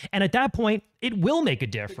Spotify. And at that point, it will make a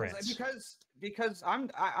difference. Because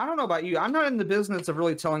I don't know about you. I'm not in the business of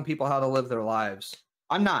really telling people how to live their lives.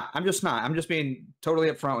 I'm not. I'm just not. I'm just being totally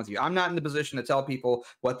upfront with you. I'm not in the position to tell people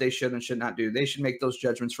what they should and should not do. They should make those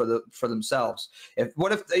judgments for themselves. If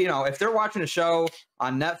they're watching a show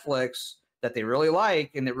on Netflix that they really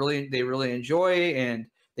like and they really enjoy and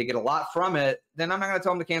they get a lot from it, then I'm not going to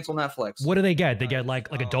tell them to cancel Netflix. What do they get? They get like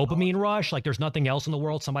a dopamine rush. Like there's nothing else in the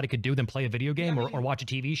world somebody could do than play a video game or watch a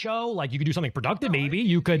TV show. Like you could do something productive. Maybe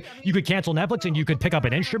you could cancel Netflix and you could pick up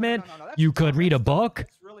an instrument. You could read a book.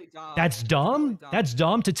 That's really dumb. That's dumb. That's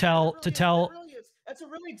dumb to tell. That's a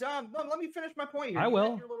really dumb. No, let me finish my point here. I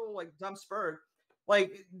will. Your little dumb spur.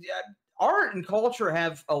 Art and culture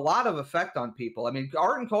have a lot of effect on people. I mean,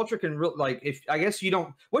 art and culture can really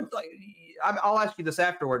I'll ask you this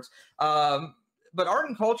afterwards. But art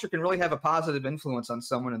and culture can really have a positive influence on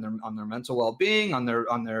someone and on their mental well-being, on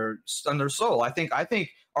their soul. I think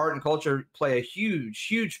art and culture play a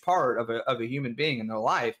huge part of a human being in their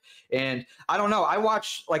life. And I don't know. I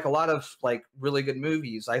watch a lot of really good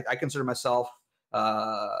movies. I consider myself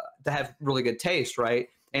to have really good taste, right?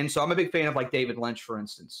 And so I'm a big fan of David Lynch, for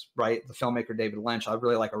instance, right? The filmmaker David Lynch. I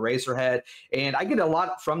really like Eraserhead, and I get a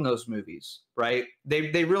lot from those movies, right?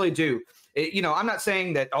 They really do. I'm not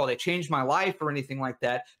saying that, they changed my life or anything like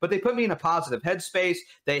that, but they put me in a positive headspace.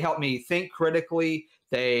 They help me think critically.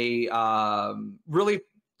 They really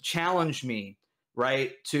challenge me,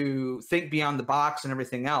 right, to think beyond the box and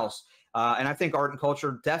everything else. And I think art and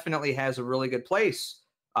culture definitely has a really good place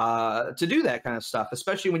to do that kind of stuff,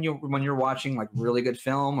 especially when you're watching really good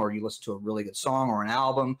film, or you listen to a really good song or an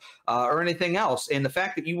album or anything else. And the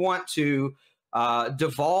fact that you want to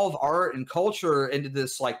devolve art and culture into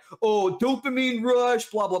this dopamine rush,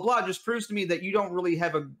 blah blah blah, just proves to me that you don't really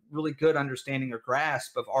have a really good understanding or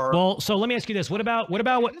grasp of art. Well, so let me ask you this: what about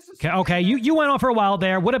okay, you went on for a while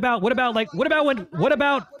there. What about when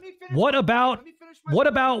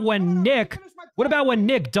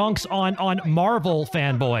Nick dunks on Marvel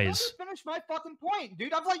fanboys? Finish my fucking point,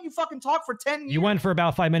 dude. I've let you fucking talk for 10 years. You went for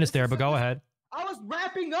about 5 minutes there, but go ahead. I was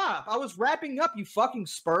wrapping up, you fucking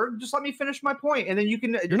spurred. Just let me finish my point, and then you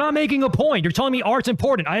can... You're not making a point. You're telling me art's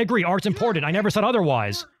important. I agree, art's important. I never said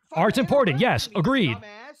otherwise. Art's important. Yes, agreed.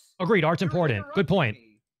 Agreed, art's important. Good point.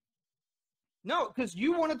 No, because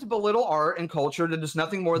you wanted to belittle art and culture that is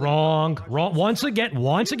nothing more than... Wrong. Once again,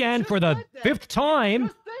 for the 5th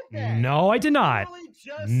time. No, I did not.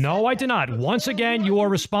 No, I did not. Once again, you are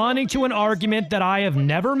responding to an argument that I have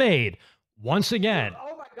never made. Once again.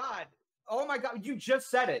 Oh my God. You just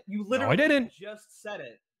said it. You literally no, I didn't. Just said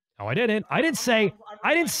it. No, I didn't. I didn't say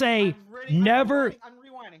never.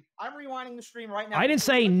 I'm rewinding the stream right now. I didn't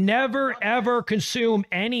say never ever consume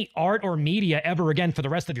any art or media ever again for the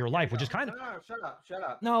rest of your life, which is kind of... No, shut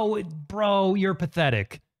up. No, bro, you're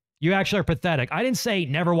pathetic. You actually are pathetic. I didn't say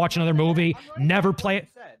never watch another movie, never play it.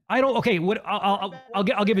 I don't... Okay,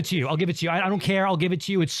 I'll give it to you. I'll give it to you. I don't care. I'll give it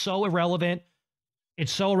to you. It's so irrelevant.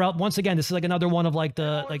 It's so irrelevant. Once again, this is another one of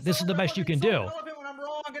this is the best you can do.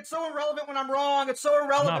 It's so irrelevant when I'm wrong. It's so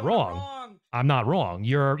irrelevant. I'm not wrong. I'm not wrong.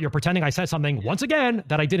 You're pretending I said something once again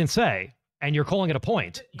that I didn't say, and you're calling it a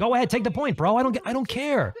point. Go ahead, take the point, bro. I don't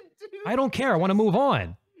care. I don't care. I want to move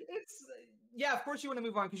on. Yeah, of course you want to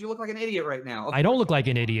move on because you look like an idiot right now. I don't look like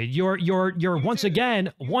an idiot. You're once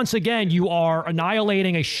again, you are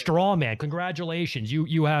annihilating a straw man. Congratulations.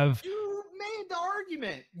 You have... You made the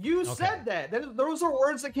argument. You Okay. said that. Those are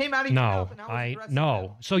words that came out of your No, mouth. And I was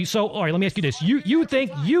no. So all right, let me ask you this. You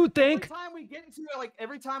think every time we get into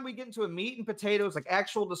every time we get into a meat and potatoes, like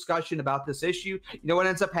actual discussion about this issue, you know what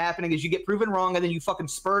ends up happening is you get proven wrong and then you fucking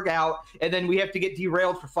spurg out and then we have to get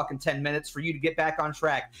derailed for fucking 10 minutes for you to get back on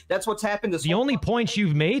track. That's what's happened this The only points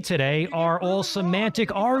you've made today are all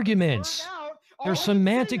semantic arguments. They're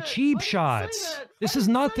semantic cheap shots. This is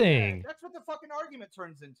nothing. That's what the fucking argument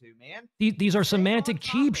turns into, man. These are semantic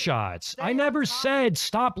cheap shots. I never said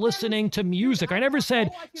stop listening to music. I never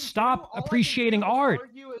said stop appreciating art.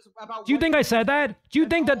 Do you think I said that? Do you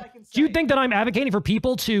think that I'm advocating for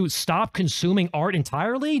people to stop consuming art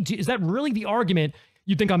entirely? Is that really the argument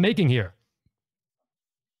you think I'm making here?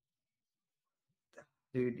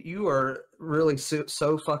 Dude, you are really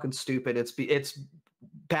so fucking stupid. It's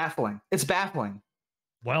baffling. It's baffling.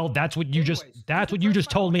 Well, that's what you just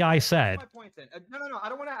told me I said. No. I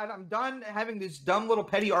don't want to. I'm done having these dumb little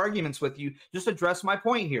petty arguments with you. Just address my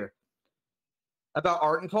point here about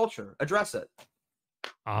art and culture. Address it.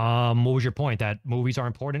 What was your point? That movies are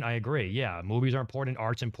important? I agree. Yeah, movies are important.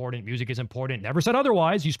 Art's important. Music is important. Never said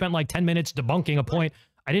otherwise. You spent like 10 minutes debunking a point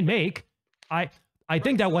I didn't make. I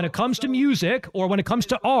think that when it comes to music or when it comes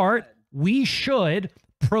to art, we should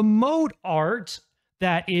promote art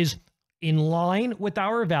that is in line with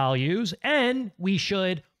our values, and we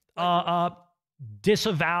should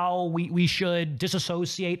disavow, we should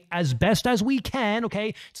disassociate as best as we can,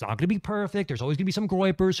 okay? It's not going to be perfect. There's always going to be some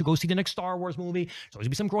groypers who go see the next Star Wars movie. There's always going to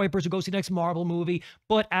be some groypers who go see the next Marvel movie.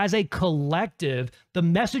 But as a collective, the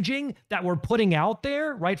messaging that we're putting out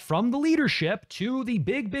there, right, from the leadership to the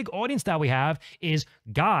big audience that we have is,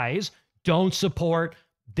 guys, don't support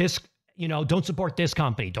this. You know, don't support this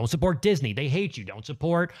company. Don't support Disney. They hate you. Don't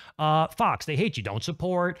support Fox. They hate you. Don't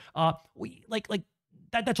support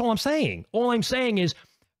that's all I'm saying. All I'm saying is,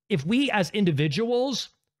 if we as individuals,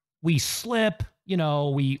 we slip, you know,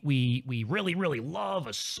 we really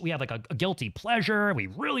love we have like a guilty pleasure. We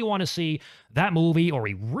really want to see that movie, or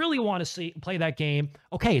we really want to play that game.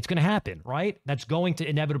 Okay, it's going to happen, right? That's going to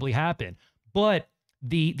inevitably happen. But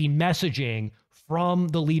the messaging from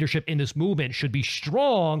the leadership in this movement should be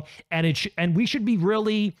strong, and we should be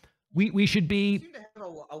really, we should be. You seem to have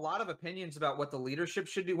a lot of opinions about what the leadership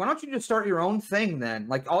should do. Why don't you just start your own thing then?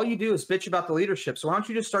 Like, all you do is bitch about the leadership. So why don't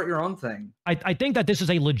you just start your own thing? I think that this is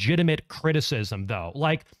a legitimate criticism, though.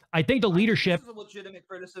 Like, I think the leadership. This is a legitimate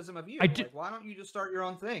criticism of you. Like, why don't you just start your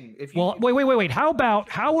own thing? Wait. How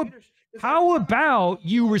about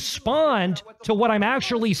you respond to what I'm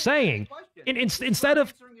actually saying? Instead of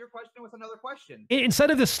answering your question with another question. Instead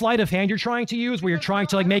of the sleight of hand you're trying to use, where you're trying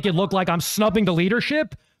to like make it look like I'm snubbing the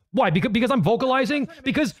leadership. Why? Because I'm vocalizing?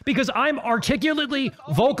 Because I'm articulately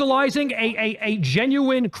vocalizing a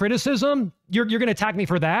genuine criticism. You're going to attack me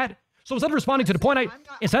for that? So instead of responding to the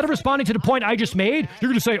point I just made, you're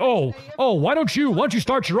going to say, oh, why don't you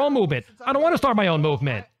start your own movement? I don't want to start my own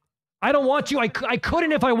movement. I don't want to. I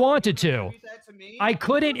couldn't if I wanted to. I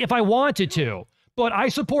couldn't if I wanted to. But I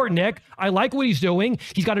support Nick. I like what he's doing.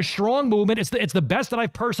 He's got a strong movement. It's the best that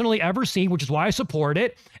I've personally ever seen, which is why I support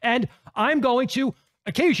it. And I'm going to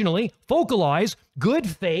occasionally vocalize good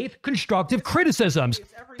faith, constructive criticisms.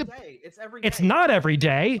 It's every day. It's every day. It's not every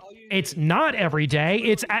day. It's not every day.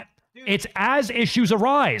 It's as issues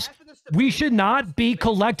arise. We should not be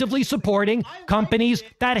collectively supporting companies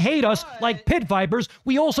that hate us like pit vipers.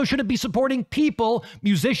 We also shouldn't be supporting people,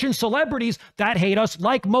 musicians, celebrities that hate us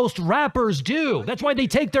like most rappers do. That's why they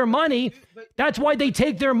take their money. That's why they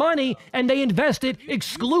take their money and they invest it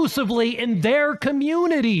exclusively in their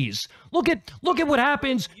communities. Look at what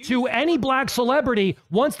happens to any black celebrity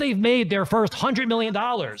once they've made their first $100 million.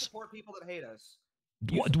 Support people that hate us.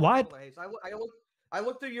 What? I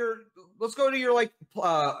looked at your. Let's go to your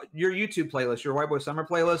your YouTube playlist, your White Boy Summer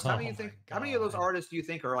playlist. How many of those artists do you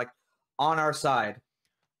think are like on our side?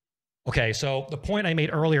 Okay, so the point I made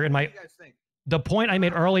earlier in my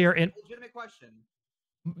legitimate question.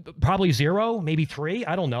 Probably 0, maybe 3.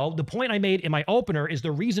 I don't know. The point I made in my opener is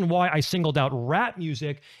the reason why I singled out rap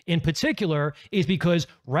music in particular is because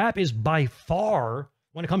rap is by far,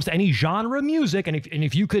 when it comes to any genre of music, and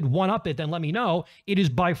if you could one-up it, then let me know, it is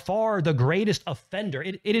by far the greatest offender.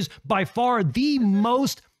 It is by far the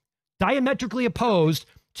most diametrically opposed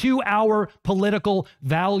to our political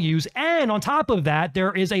values. And on top of that,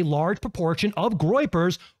 there is a large proportion of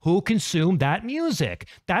groypers who consume that music.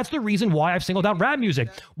 That's the reason why I've singled out rap music.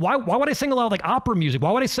 Why would I single out like opera music?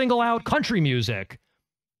 Why would I single out country music?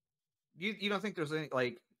 You don't think there's any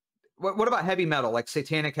like, what about heavy metal, like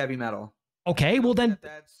satanic heavy metal? Okay, well then,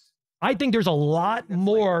 I think there's a lot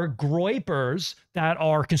more groypers that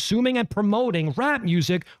are consuming and promoting rap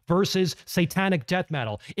music versus satanic death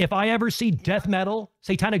metal. If I ever see death metal,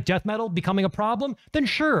 satanic death metal becoming a problem, then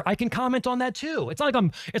sure, I can comment on that too. It's not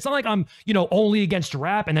like I'm, you know, only against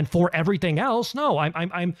rap and then for everything else. No,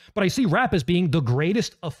 but I see rap as being the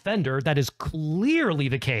greatest offender. That is clearly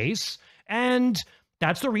the case. And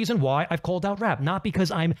that's the reason why I've called out rap, not because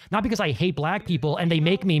I hate black people and they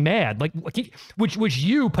make me mad, like which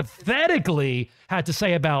you pathetically had to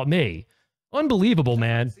say about me. Unbelievable,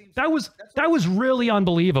 man. That was really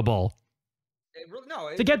unbelievable.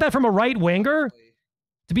 To get that from a right winger,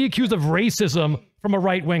 to be accused of racism from a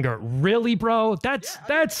right winger, really, bro?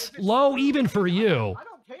 That's low even for you.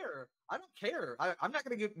 I don't care. I'm not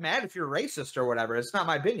going to get mad if you're racist or whatever. It's not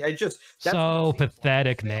my opinion. I just so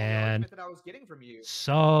pathetic, man. That I was getting from you.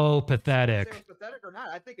 So pathetic. It was pathetic or not?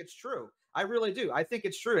 I think it's true. I really do. I think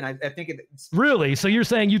it's true, and I think it's really. So you're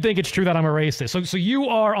saying you think it's true that I'm a racist? So you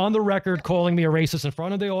are on the record calling me a racist in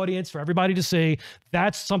front of the audience for everybody to see.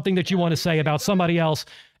 That's something that you want to say about somebody else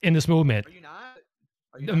in this movement. Are you not?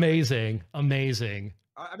 Are you not amazing, amazing.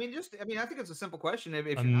 I mean, I think it's a simple question.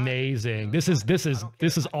 If amazing. This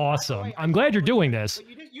is awesome. I'm glad you're doing this.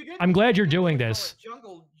 I'm glad you're doing this.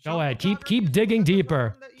 Go ahead. Keep digging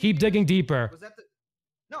deeper. Keep digging deeper.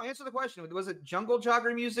 No, answer the question. Was it jungle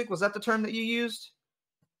jogger music? Was that the term that you used?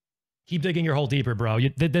 Keep digging your hole deeper, bro.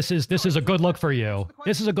 This is a good look for you.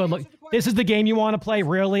 This is a good look. This is the game you want to play,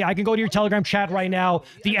 really? I can go to your Telegram chat right now.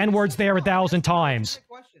 The N-word's there 1,000 times.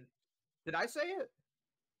 Did I say it?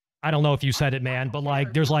 I don't know if you said it, man, but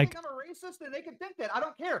like, there's like... I'm a racist and they can think that. I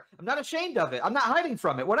don't care. I'm not ashamed of it. I'm not hiding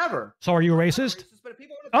from it. Whatever. So are you a racist?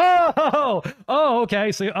 Oh,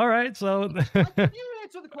 okay. So, all right. So... Why can't you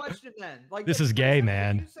answer the question then? Like, this is gay,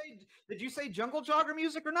 man. Did you say jungle jogger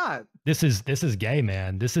music or not? This is gay,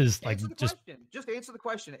 man. This is like just answer the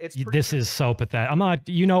question. This is so pathetic. I'm not.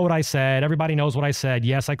 You know what I said. Everybody knows what I said.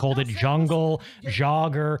 Yes, I called it jungle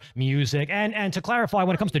jogger music. And to clarify,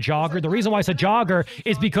 when it comes to jogger, the reason why I said jogger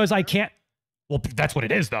is because I can't. Well, that's what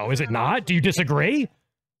it is, though. Is it not? Do you disagree?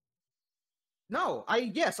 No, I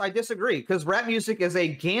disagree, because rap music is a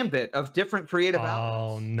gambit of different creative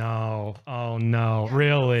outlets. Oh no, yeah,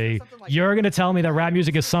 really? You're gonna tell me that rap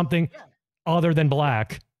music is something other than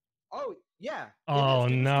black? Oh yeah. Oh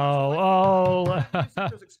no. Oh.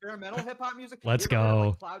 There's experimental hip hop music. Let's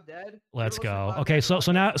go. Cloud Dead? Let's go. Okay, so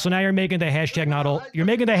now you're making the hashtag not all. You're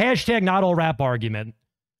making the hashtag not all rap argument.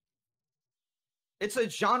 It's a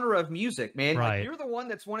genre of music, man. Right. Like, you're the one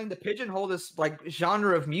that's wanting to pigeonhole this like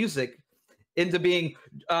genre of music into being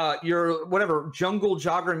your whatever jungle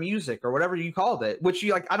jogger music or whatever you called it, which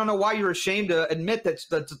you like. I don't know why you're ashamed to admit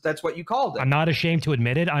that's what you called it. I'm not ashamed to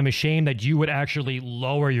admit it. I'm ashamed that you would actually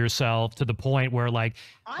lower yourself to the point where like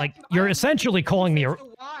you're essentially calling me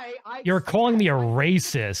you're calling me a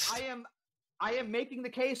racist. I am making the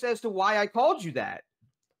case as to why I called you that,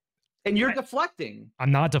 and you're deflecting.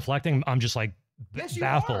 I'm not deflecting. I'm just like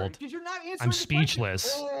baffled. I'm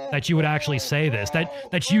speechless that you would actually say this.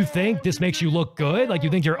 That you think this makes you look good? Like you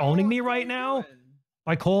think you're owning me right now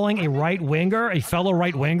by calling a right winger, a fellow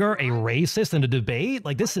right winger, a racist in a debate?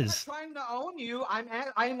 Like this is. I'm not trying to own you.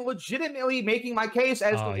 I'm legitimately making my case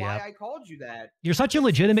as to why I called you that. You're such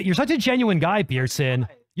a genuine guy, Beardson.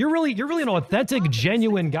 You're really an authentic,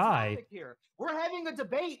 genuine guy. We're having a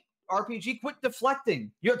debate. RPG, quit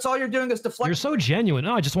deflecting. That's all you're doing is deflecting. You're so genuine.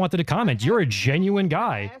 No, I just wanted to comment. You're a genuine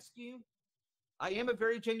guy. I am a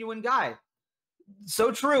very genuine guy.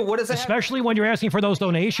 So true. What does that Especially when you're asking for those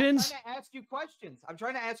donations? I'm trying to ask you questions. I'm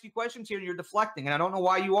trying to ask you questions here, and you're deflecting, and I don't know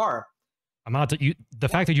why you are. I'm not. The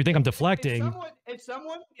fact that you think I'm deflecting. If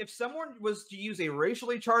someone was to use a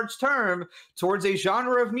racially charged term towards a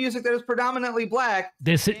genre of music that is predominantly black,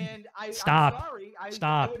 stop.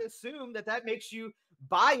 I would assume that makes you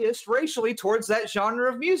biased racially towards that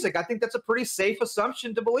genre of music. I think that's a pretty safe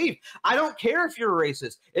assumption to believe. I don't care if you're a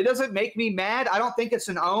racist. It doesn't make me mad. I don't think it's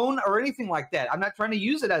an own or anything like that. I'm not trying to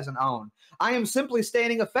use it as an own. I am simply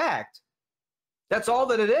stating a fact. That's all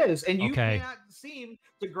that it is. And you cannot seem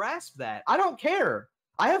to grasp that. I don't care.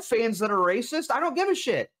 I have fans that are racist. I don't give a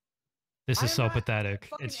shit. This is so pathetic.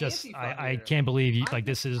 It's just, I can't believe you, like,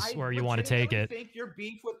 this is where you want to take it. I think your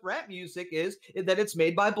beef with rap music is that it's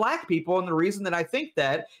made by black people. And the reason that I think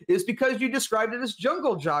that is because you described it as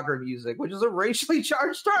jungle jogger music, which is a racially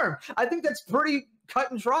charged term. I think that's pretty cut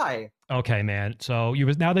and dry. Okay, man. So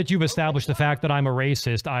now that you've established the fact that I'm a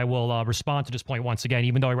racist, I will respond to this point once again,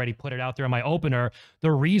 even though I already put it out there in my opener.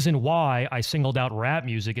 The reason why I singled out rap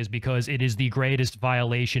music is because it is the greatest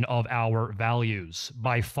violation of our values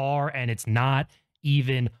by far, and it's not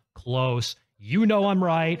even close. You know I'm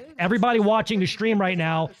right. Everybody watching the stream right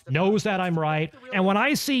now knows that I'm right. And when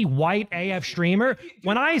I see white AF streamer,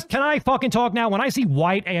 can I fucking talk now? When I see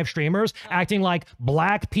white AF streamers acting like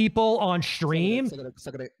black people on stream,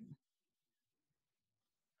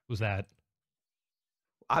 who's that?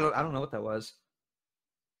 I don't know what that was.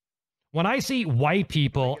 When I see white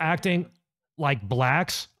people acting like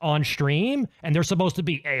blacks on stream, and they're supposed to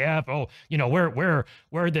be AF, oh, you know,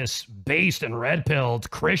 we're this based and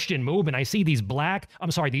red-pilled Christian movement. I see these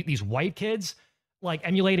these white kids like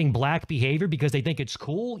emulating black behavior because they think it's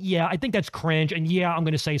cool. Yeah, I think that's cringe, and yeah, I'm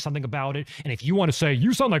going to say something about it. And if you want to say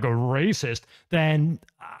you sound like a racist, then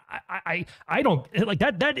I don't like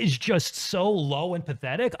that. That is just so low and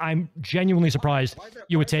pathetic. I'm genuinely surprised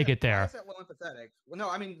you would take it there. Why is that low and pathetic? Well,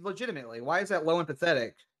 no, I mean legitimately. Why is that low and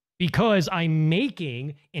pathetic? Because I'm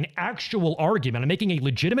making an actual argument. I'm making a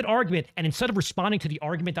legitimate argument, and instead of responding to the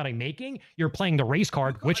argument that I'm making, you're playing the race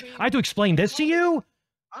card, which I have to explain this to you.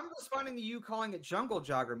 I'm responding to you calling it jungle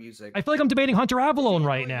jogger music. I feel like I'm debating Hunter Avalone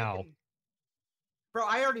right now. Bro,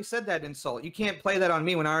 I already said that insult. You can't play that on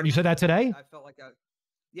me when I already... You said that today? I felt like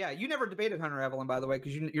yeah, you never debated Hunter Avalone, by the way,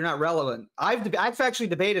 because you're not relevant. I've actually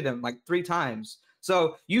debated him like 3 times.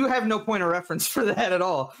 So you have no point of reference for that at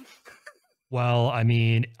all. Well, I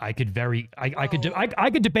mean, I could debate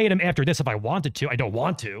him after this if I wanted to. I don't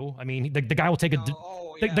want to. I mean, the guy will take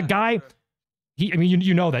the guy. I mean,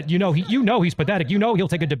 you know that. You know he's pathetic. You know he'll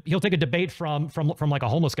take a debate from like a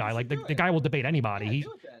homeless guy. Like the guy will debate anybody.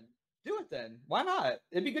 Yeah, do it then. Why not?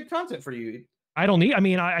 It'd be good content for you. I don't need. I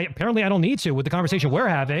mean, apparently I don't need to with the conversation we're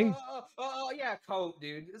having. Oh yeah, cope,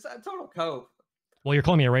 dude. It's a total cope. Well, you're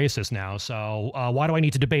calling me a racist now. So why do I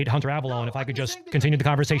need to debate Hunter Avalone if I could just continue the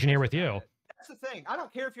conversation here with you? That's the thing. I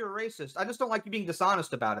don't care if you're a racist. I just don't like you being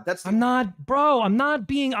dishonest about it. I'm not, bro. I'm not.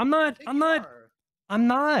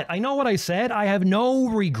 I know what I said. I have no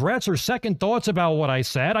regrets or second thoughts about what I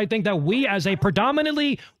said. I think that we, as a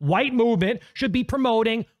predominantly white movement, should be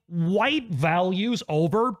promoting white values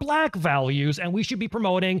over black values, and we should be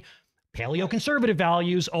promoting paleo-conservative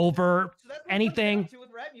values over anything.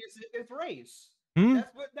 It's race. Hmm?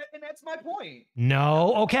 That's my point.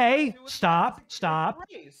 No. Okay. Stop.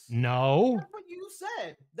 No. That's what you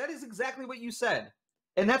said. That is exactly what you said.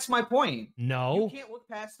 And that's my point. No. You can't look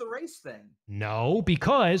past the race thing. No,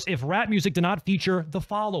 because if rap music did not feature the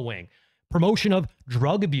following: promotion of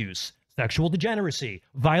drug abuse, sexual degeneracy,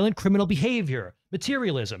 violent criminal behavior,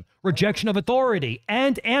 materialism, rejection of authority,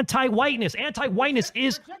 and anti-whiteness. Anti-whiteness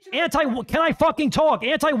is can I fucking talk?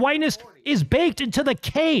 Anti-whiteness is baked into the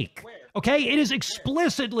cake. Okay? It is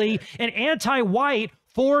explicitly an anti-white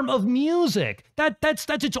form of music. That's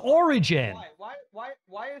its origin.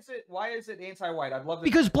 Why is it anti-white? I'd love to.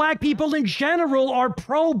 Because black people in general are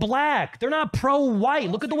pro-black. They're not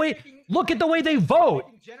pro-white. Look at the way they vote.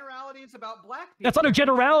 Generalities about black people. That's not a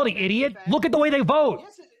generality, idiot. Look at the way they vote.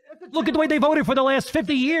 Look at the way they voted for the last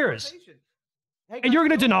 50 years. And you're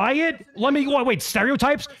going to deny it? Wait,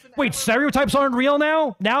 stereotypes? Wait, stereotypes aren't real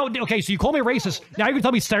now? Okay, so you call me racist. Now you're going to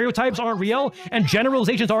tell me stereotypes aren't real and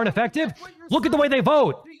generalizations aren't effective? Look at the way they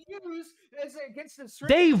vote.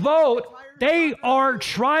 They vote. They are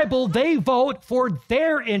tribal. They vote for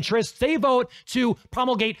their interests. They vote to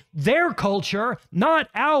promulgate their culture, not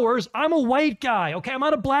ours. I'm a white guy, okay? I'm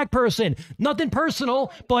not a black person. Nothing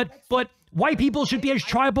personal, but white people should be as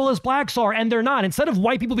tribal as blacks are, and they're not. Instead of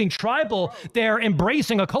white people being tribal, they're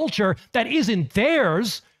embracing a culture that isn't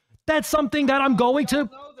theirs. That's something that I'm going to...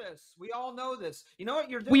 We all know this. You know what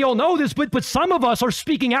you're doing? We all know this, but some of us are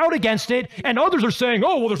speaking out against it, and others are saying,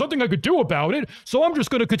 oh, well, there's nothing I could do about it, so I'm just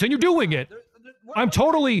going to continue doing it. I'm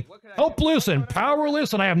totally helpless and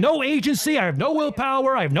powerless, and I have no agency, I have no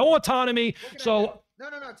willpower, I have no autonomy, so... No.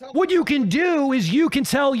 What you can do is you can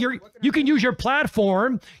use your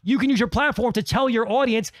platform to tell your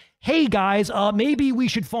audience, hey guys, maybe we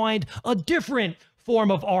should find a different form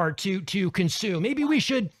of art to consume. Maybe we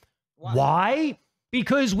should... Why?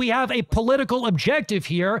 Because we have a political objective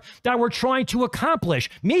here that we're trying to accomplish.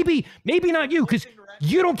 Maybe not you, because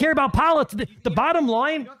you don't care about politics. The bottom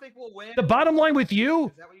line with you,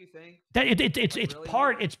 is that what you think? That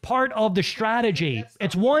it's part of the strategy.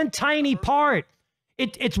 It's one tiny part.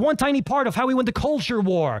 It's one tiny part of how we win the culture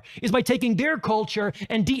war, is by taking their culture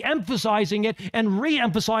and de-emphasizing it and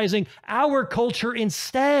re-emphasizing our culture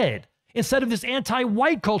instead of this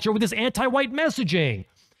anti-white culture with this anti-white messaging.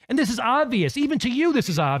 And this is obvious. Even to you, this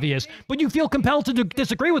is obvious. But you feel compelled to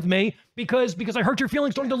disagree with me because I hurt your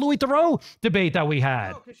feelings during the Louis Theroux debate that we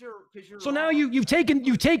had. So now you've taken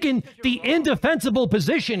the indefensible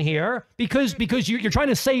position here because you're trying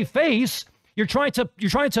to save face. You're trying to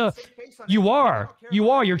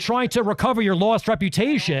recover your lost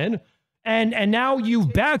reputation. And now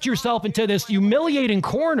you've backed yourself into this humiliating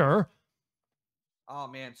corner. Oh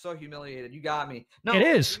man, so humiliated. You got me. No, It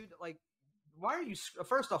is. dude, like, why are you?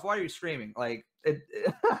 First off, why are you screaming? Like, I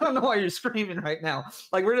don't know why you're screaming right now.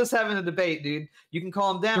 Like, we're just having a debate, dude. You can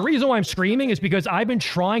calm down. The reason why I'm screaming is because I've been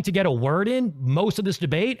trying to get a word in most of this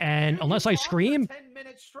debate, and Dude, unless I scream, 10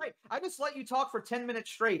 minutes straight. I just let you talk for 10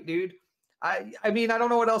 minutes straight, dude. I mean, I don't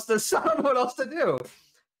know what else to I don't know what else to do.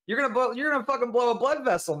 You're gonna fucking blow a blood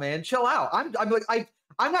vessel, man. Chill out.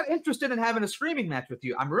 I'm not interested in having a screaming match with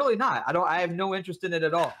you. I'm really not. I have no interest in it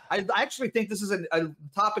at all. I actually think this is a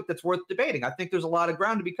topic that's worth debating. I think there's a lot of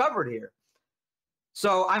ground to be covered here.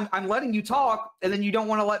 So I'm letting you talk, and then you don't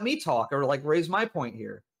want to let me talk or like raise my point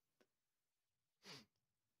here.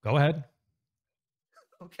 go ahead.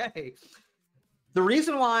 Okay. The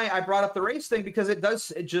reason why I brought up the race thing, because it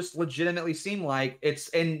just legitimately seem like it's,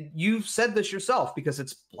 and you've said this yourself, because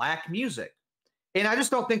it's black music. And I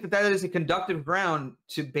just don't think that is a conductive ground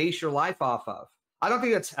to base your life off of. I don't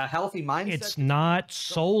think that's a healthy mindset. It's not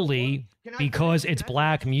solely because it's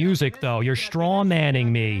black music, though. You're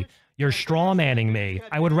straw-manning me. You're straw-manning me.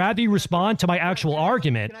 I would rather you respond to my actual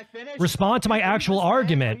argument. Respond to my actual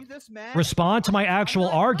argument. Respond to my actual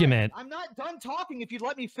argument. I'm not done talking if you'd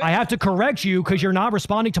let me finish. I have to correct you because you're not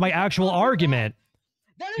responding to my actual argument.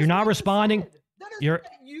 You're not responding. What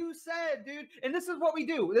you said, dude. And this is what we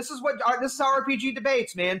do. This is how RPG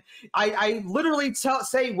debates, man. I literally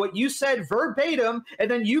say what you said verbatim, and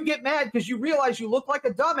then you get mad because you realize you look like a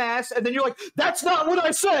dumbass, and then you're like, that's not what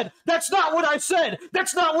I said. That's not what I said.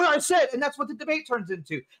 That's not what I said. And that's what the debate turns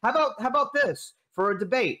into. How about this for a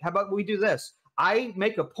debate? How about we do this? I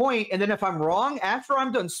make a point, and then if I'm wrong, after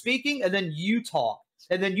I'm done speaking, and then you talk.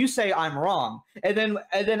 And then you say I'm wrong, and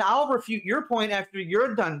then I'll refute your point after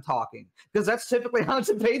you're done talking, because that's typically how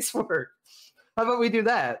debates work. How about we do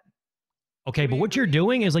that? Okay, but what you're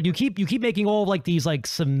doing is like you keep making all of like these like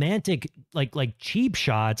semantic like cheap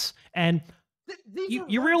shots, and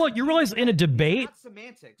you realize in a debate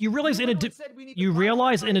you realize in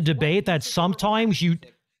a debate that sometimes you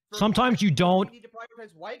don't. We need to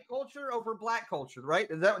prioritize white culture over black culture, right?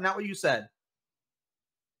 Is that not what you said?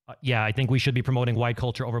 Yeah, I think we should be promoting white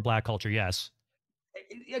culture over black culture. Yes,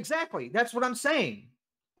 exactly. That's what I'm saying.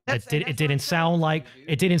 It didn't sound like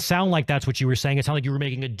that's what you were saying. It sounded like you were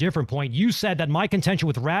making a different point. You said that my contention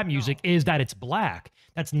with rap music is that it's black.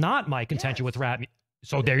 That's not my contention with rap.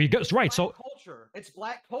 So there you go. Right. So culture. It's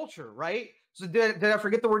black culture, right? So did I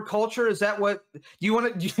forget the word culture? Is that what you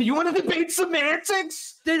want to debate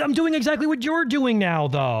semantics? I'm doing exactly what you're doing now,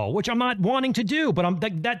 though, which I'm not wanting to do. But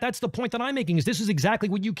that's the point that I'm making. Is this is exactly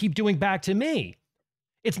what you keep doing back to me.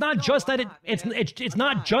 It's not just that it's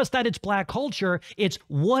not just that it's black culture. It's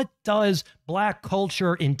what does black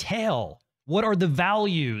culture entail? What are the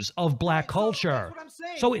values of black culture?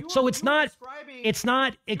 So it's not.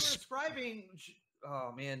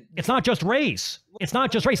 Oh man, it's not just race. It's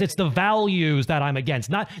not just race. It's the values that I'm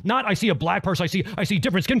against. Not I see a black person. I see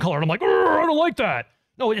different skin color, and I'm like, I don't like that.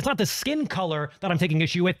 No, it's not the skin color that I'm taking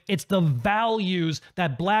issue with. It's the values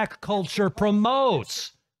that black culture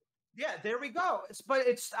promotes. Yeah, there we go.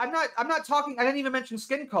 I'm not talking. I didn't even mention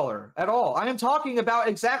skin color at all. I am talking about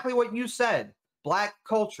exactly what you said. Black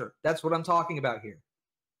culture. That's what I'm talking about here.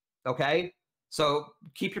 Okay, so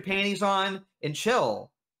keep your panties on and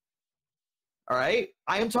chill. All right.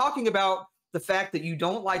 I am talking about the fact that you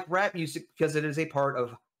don't like rap music because it is a part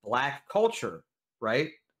of black culture,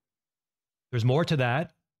 right? There's more to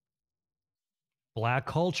that. Black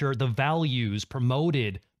culture, the values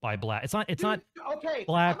promoted by black. It's not okay.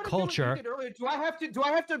 Black culture. Do I have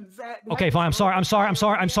to? Okay, fine. I'm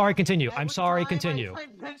sorry. Continue. I'm sorry. Continue. I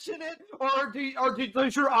mention it, or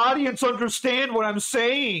does your audience understand what I'm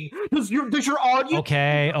saying? Does your audience?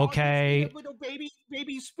 Okay. Little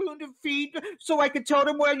baby spoon to feed, so I can tell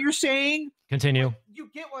them what you're saying. Continue. Like, you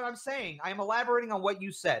get what I'm saying. I am elaborating on what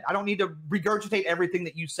you said. I don't need to regurgitate everything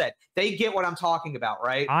that you said. They get what I'm talking about,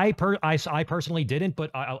 right? I personally didn't, but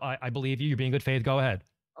I believe you. You're being good faith. Go ahead.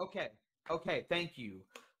 Okay, thank you.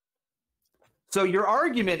 So your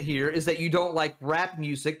argument here is that you don't like rap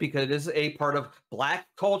music because it is a part of black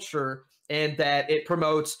culture and that it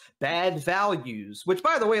promotes bad values, which,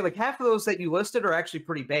 by the way, like half of those that you listed are actually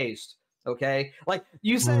pretty based. Okay, like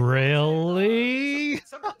you said, really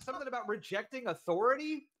something about rejecting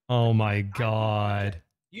authority. Oh my God!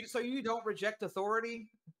 So you don't reject authority?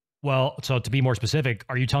 Well, so to be more specific,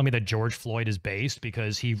 are you telling me that George Floyd is based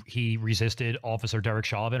because he resisted Officer Derek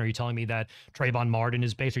Chauvin? Are you telling me that Trayvon Martin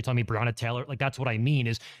is based? Are you telling me Breonna Taylor? Like, that's what I mean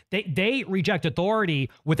is they reject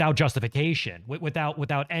authority without justification,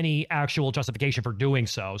 without any actual justification for doing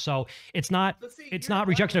so. So it's not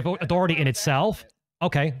rejection of authority in itself.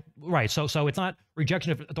 Okay, right. So it's not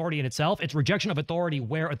rejection of authority in itself. It's rejection of authority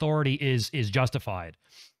where authority is justified.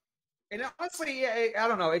 And honestly, yeah, I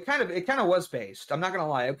don't know. It kind of was based. I'm not gonna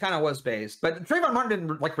lie, it kind of was based. But Trayvon Martin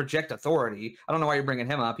didn't like reject authority. I don't know why you're bringing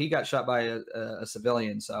him up. He got shot by a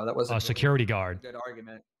civilian, so that wasn't A security guard. a good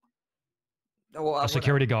argument. Well, A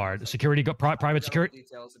security guard. Private security.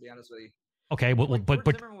 Details, to be honest with you. Okay, well, Like, but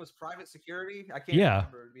Zimmerman was private security. I can't yeah,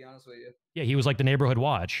 remember, to be honest with you. yeah, he was like the neighborhood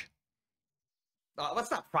watch.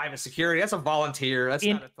 That's not private security. That's a volunteer. That's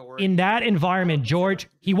not authority. In that environment, George,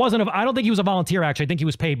 he wasn't. I don't think he was a volunteer. Actually, I think he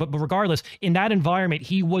was paid. But regardless, in that environment,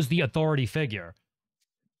 he was the authority figure.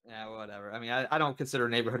 Yeah, whatever. I mean, I don't consider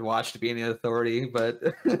Neighborhood Watch to be any authority, but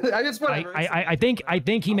I just whatever. I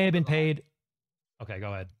think he may have been paid. Okay,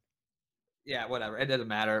 go ahead. Yeah, whatever. It doesn't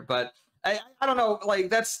matter. But I don't know.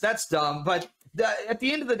 Like that's dumb. But at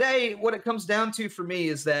the end of the day, what it comes down to for me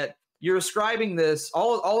is that you're ascribing this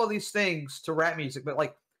all of these things to rap music, but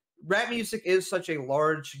like rap music is such a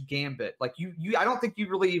large gambit. Like you I don't think you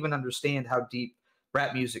really even understand how deep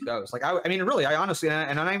rap music goes. Like I mean, really, I honestly,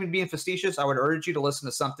 and I'm not even being facetious, I would urge you to listen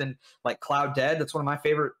to something like Cloud Dead. That's one of my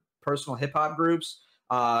favorite personal hip hop groups.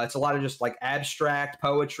 It's a lot of just like abstract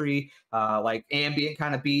poetry, like ambient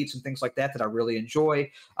kind of beats and things like that I really enjoy.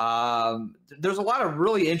 There's a lot of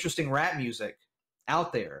really interesting rap music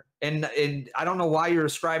out there, and I don't know why you're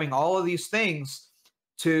ascribing all of these things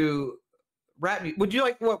to rap music. Would you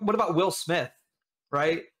like what about Will Smith,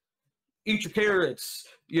 right? Eat your carrots,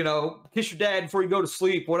 kiss your dad before you go to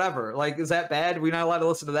sleep, whatever. Like, is that bad? Are we not allowed to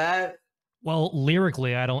listen to that? Well,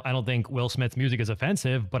 lyrically, I don't think Will Smith's music is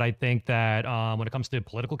offensive, but I think that when it comes to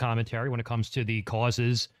political commentary, when it comes to the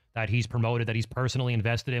causes that he's promoted, that he's personally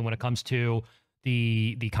invested in, when it comes to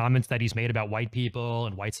the comments that he's made about white people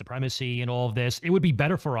and white supremacy and all of this, it would be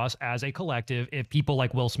better for us as a collective if people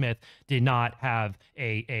like Will Smith did not have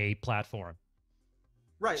a platform.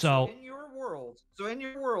 Right. So in your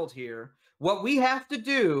world here, what we have to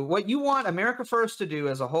do, what you want America First to do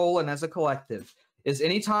as a whole and as a collective, is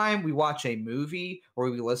anytime we watch a movie or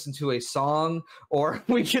we listen to a song or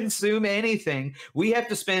we consume anything, we have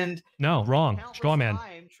to spend straw man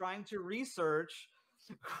time trying to research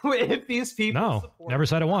if these people. No, never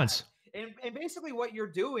said it once. And basically, what you're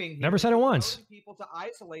doing never said it once. People to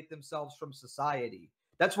isolate themselves from society.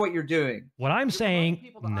 That's what you're doing. What I'm saying,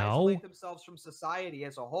 people to isolate themselves from society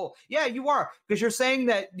as a whole. Yeah, you are, because you're saying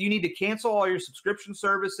that you need to cancel all your subscription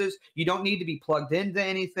services. You don't need to be plugged into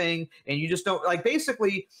anything, and you just don't like.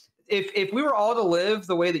 Basically, if we were all to live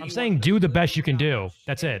the way that I'm saying, do the best you can do.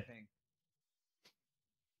 That's it.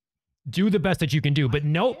 Do the best that you can do, but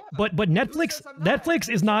but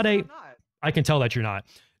Netflix is not a. I can tell that you're not.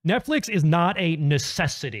 Netflix is not a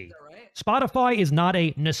necessity. Spotify is not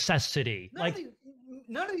a necessity.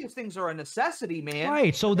 None of these things are a necessity, man.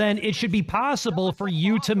 Right. So then it should be possible for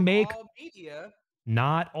you to make.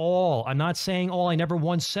 Not all. I'm not saying all. I never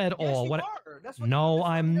once said all. That's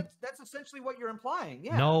essentially what you're implying.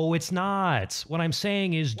 Yeah. No, it's not. What I'm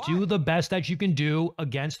saying is do the best that you can do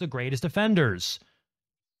against the greatest offenders.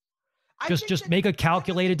 Just make a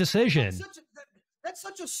calculated decision. That's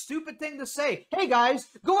such a stupid thing to say. Hey guys,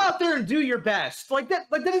 go out there and do your best. Like that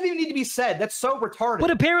doesn't even need to be said. That's so retarded.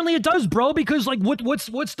 But apparently it does, bro, because like what's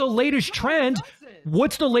the latest trend?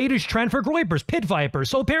 What's the latest trend for groypers? Pit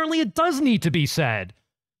vipers. So apparently it does need to be said.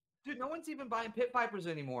 Dude, no one's even buying pit vipers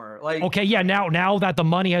anymore. Like, okay, yeah, now that the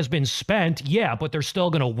money has been spent, yeah, but they're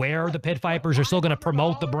still gonna wear the pit vipers, they're still gonna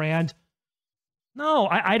promote the brand. No,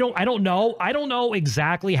 I don't know. I don't know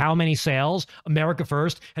exactly how many sales America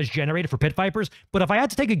First has generated for pit vipers, but if I had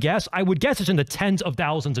to take a guess, I would guess it's in the tens of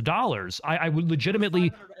thousands of dollars. I would legitimately.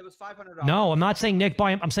 It was $500. No, I'm not saying Nick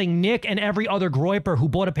buy. I'm saying Nick and every other groyper who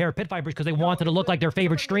bought a pair of pit vipers because they wanted to look like their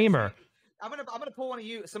favorite streamer. I'm gonna pull one of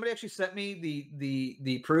you. Somebody actually sent me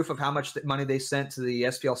the proof of how much money they sent to the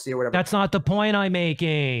SPLC or whatever. That's not the point I'm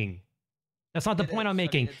making. That's not the point I'm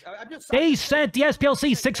making. They sent the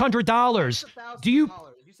SPLC $600. Do you?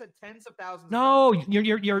 You said tens of thousands. No,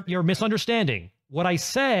 you're misunderstanding. What I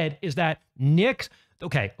said is that Nick.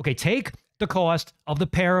 Okay. Take the cost of the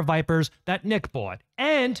pair of Vipers that Nick bought,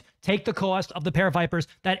 and take the cost of the pair of Vipers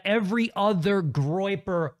that every other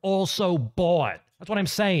groyper also bought. That's what I'm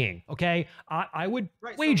saying. Okay, I would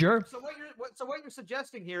wager. So what you're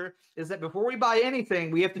suggesting here is that before we buy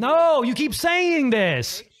anything, we have to. No, you keep saying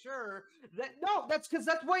this. Make sure that that's because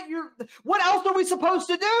that's what you're. What else are we supposed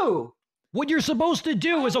to do? What you're supposed to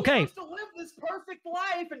do is okay. We're supposed to live this perfect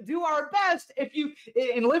life and do our best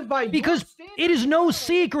and live by. Because it is no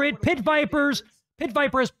secret, Pit Vipers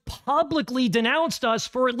publicly denounced us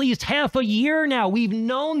for at least half a year now. We've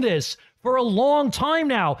known this for a long time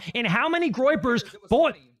now. And how many groypers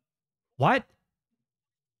bought? What?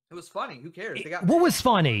 It was funny. Who cares? They got What mad. was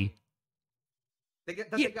funny? They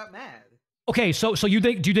got mad. Okay, so do you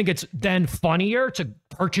think it's then funnier to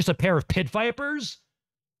purchase a pair of pit vipers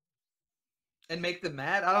and make them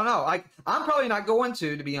mad? I don't know. I'm probably not going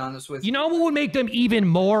to be honest with you. You know what would make them even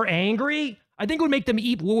more angry? I think what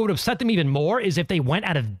would upset them even more is if they went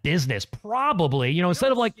out of business. Probably,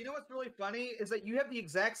 instead of like. You know what's really funny is that you have the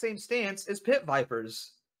exact same stance as pit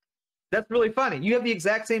vipers. That's really funny. You have the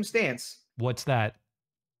exact same stance. What's that?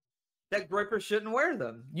 That groypers shouldn't wear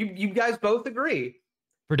them. You guys both agree.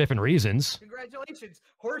 For different reasons. Congratulations.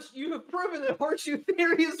 You have proven that horseshoe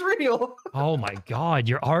theory is real. Oh my God,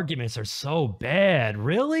 your arguments are so bad.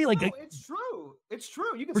 Really? Like, no, it's true. It's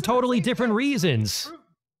true. You can for totally different reasons.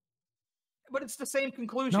 But it's the same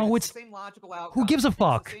conclusion. No, it's the same logical outcome. Who gives a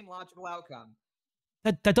fuck? It's the same logical outcome.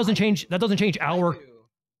 That doesn't change. That doesn't change our. Do.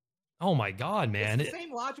 Oh my God, man! It's the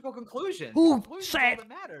same logical conclusion. Who said that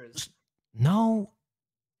matters? No,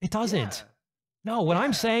 it doesn't. Yeah. No, what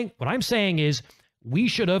I'm saying is we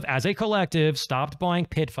should have, as a collective, stopped buying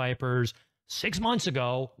pit vipers 6 months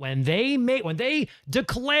ago when they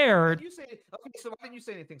declared. Okay, so why didn't you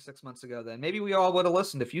say anything 6 months ago then? Maybe we all would have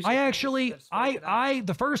listened if you.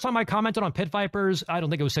 The first time I commented on pit vipers, I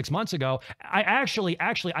don't think it was 6 months ago. I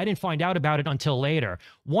didn't find out about it until later.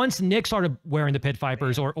 Once Nick started wearing the pit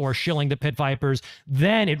vipers or shilling the pit vipers,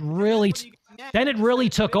 then it really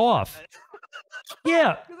took off.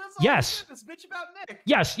 Yeah. Yes.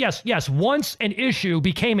 Yes. Once an issue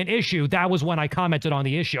became an issue, that was when I commented on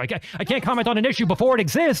the issue. I can't comment on an issue before it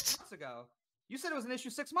exists. You said it was an issue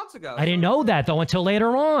 6 months ago. I didn't know that though until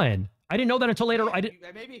later on. I didn't know that until later.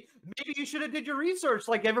 Maybe you should have did your research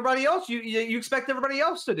like everybody else. You expect everybody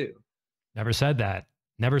else to do. Never said that.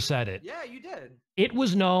 Never said it. Yeah, you did. It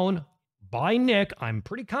was known by Nick. I'm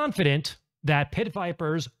pretty confident that pit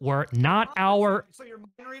vipers were not our. So you're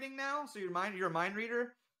mind reading now. So you're a mind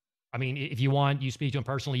reader. I mean, if you want, you speak to him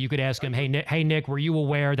personally. You could ask him, "Hey Nick, were you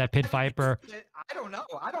aware that pit viper?" I don't know.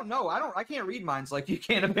 I can't read minds like you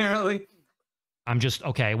can apparently. I'm just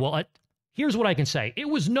okay. Well, here's what I can say. It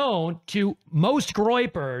was known to most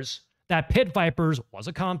groypers that Pit Vipers was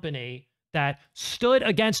a company that stood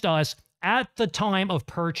against us at the time of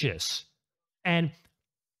purchase, and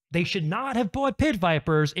they should not have bought Pit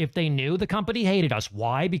Vipers if they knew the company hated us.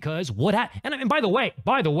 Why? Because and by the way,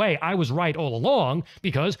 I was right all along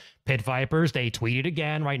because Pit Vipers, they tweeted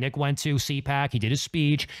again, right? Nick went to CPAC, he did his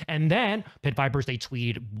speech, and then Pit Vipers, they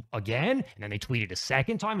tweeted again, and then they tweeted a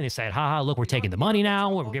second time, and they said, haha, look, we're taking the money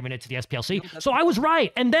now, we're giving it to the SPLC. So I was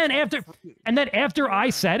right. And then after I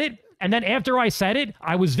said it,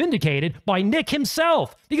 I was vindicated by Nick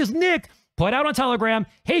himself, because Nick put out on Telegram,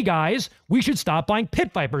 hey guys, we should stop buying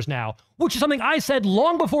Pit Vipers now, which is something I said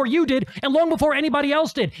long before you did and long before anybody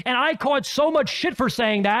else did. And I caught so much shit for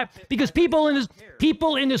saying that because people in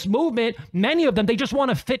this movement, many of them, they just want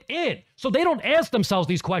to fit in. So they don't ask themselves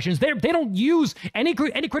these questions. They don't use any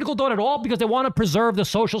critical thought at all because they want to preserve the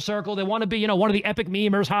social circle. They want to be, one of the epic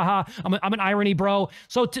memers. Haha, I'm an irony bro.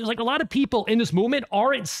 So like a lot of people in this movement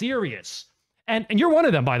aren't serious. And you're one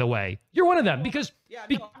of them, by the way. You're one of them because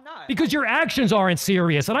your actions aren't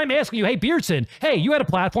serious. And I'm asking you, hey, Beardson, hey, you had a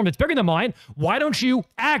platform that's bigger than mine. Why don't you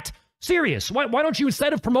act serious? Why don't you,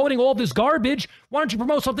 instead of promoting all this garbage, why don't you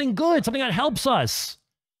promote something good, something that helps us?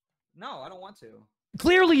 No, I don't want to.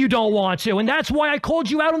 Clearly you don't want to, and that's why I called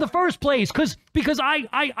you out in the first place, because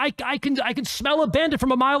I can smell a bandit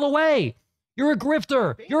from a mile away. You're a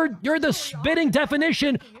grifter. You're the spitting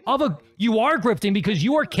definition of you are grifting because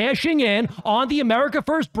you are cashing in on the America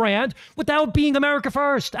First brand without being America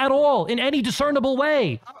First at all in any discernible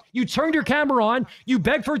way. You turned your camera on. You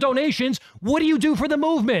begged for donations. What do you do for the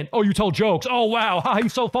movement? Oh, you told jokes. Oh, wow.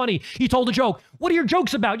 He's so funny. He told a joke. What are your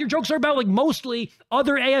jokes about? Your jokes are about like mostly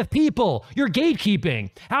other AF people. You're gatekeeping.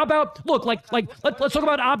 How about, look, let's talk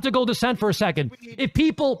about optical dissent for a second. If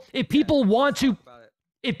people want to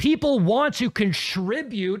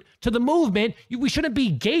contribute to the movement, we shouldn't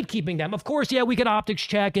be gatekeeping them. Of course, yeah, we could optics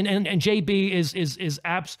check, and JB is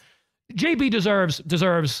apps. JB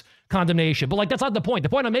deserves condemnation, but like that's not the point. The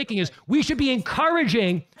point I'm making is we should be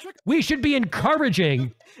encouraging. Are you mad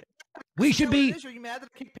that I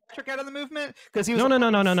kicked Patrick out of the movement? Because he was no.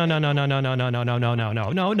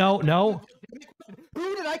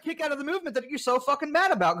 Who did I kick out of the movement that you're so fucking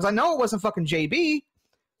mad about? Because I know it wasn't fucking JB.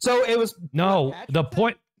 So it was the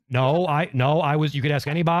point. I was. You could ask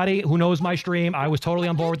anybody who knows my stream. I was totally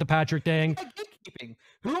on board with the Patrick thing.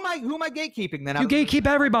 Who am I gatekeeping then? You gatekeep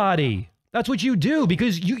everybody. That's what you do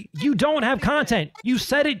because you don't have content. You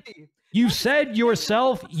said it. You said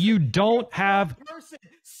yourself you don't have.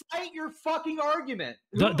 Cite your fucking argument.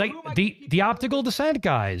 The optical dissent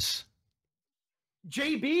guys.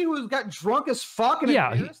 JB, who got drunk as fuck and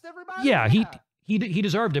embarrassed everybody. Yeah, he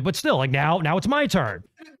deserved it, but still, like now it's my turn.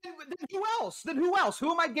 Then who else? Then who else?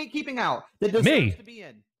 Who am I gatekeeping out that deserves Me. to be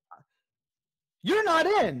in? You're not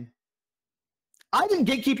in. I didn't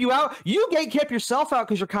gatekeep you out. You gatekeep yourself out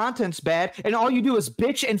because your content's bad, and all you do is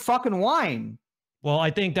bitch and fucking whine. Well,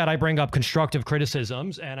 I think that I bring up constructive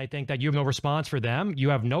criticisms, and I think that you have no response for them. You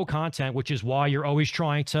have no content, which is why you're always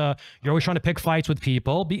trying to pick fights with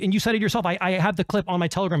people. And you said it yourself. I have the clip on my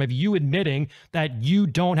Telegram of you admitting that you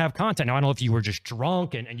don't have content. Now, I don't know if you were just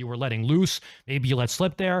drunk and you were letting loose. Maybe you let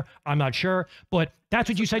slip there. I'm not sure. But that's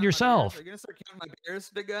what you said yourself. Are you going to start counting my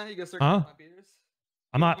beers, big guy? You going to start counting my beers?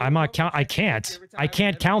 I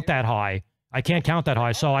can't count that high. I can't count that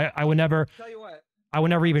high. So I would never. Tell you what. I would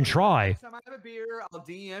never even try. Next time I have a beer, I'll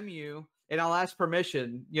DM you and I'll ask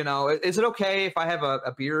permission. You know, is it okay if I have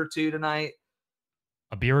a beer or two tonight?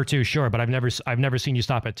 A beer or two, sure, but I've never seen you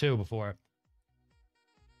stop at 2 before.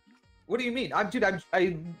 What do you mean?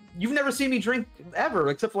 You've never seen me drink ever,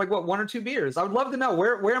 except for like what, 1 or 2 beers. I would love to know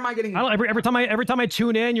where am I getting? I don't, every time I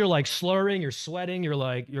tune in, you're like slurring, you're sweating, you're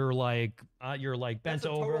like bent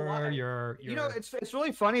over. You're you know, it's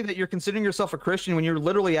really funny that you're considering yourself a Christian when you're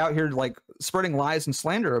literally out here like spreading lies and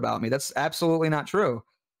slander about me. That's absolutely not true.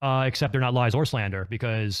 Except they're not lies or slander,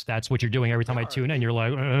 because that's what you're doing every time I tune in. You're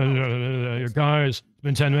like, guys, it's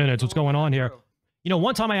been 10 minutes. What's going on here? You know,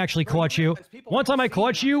 one time I actually caught you. One time I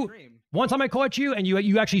caught you, and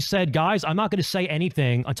you actually said, guys, I'm not going to say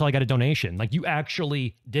anything until I get a donation. Like, you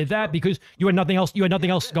actually did that because you had nothing else. You had nothing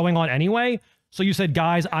else going on anyway. So you said,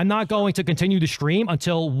 guys, I'm not going to continue the stream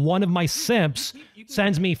until one of my simps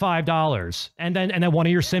sends me $5. And then one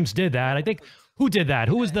of your simps did that. I think, who did that?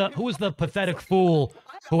 Who was the pathetic fool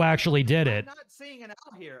who actually did it? I'm not seeing an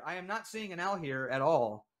out here. I am not seeing an out here at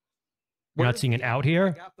all. You're not seeing an out here?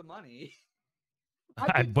 I got the money.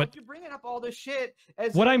 But you're bringing up all this shit.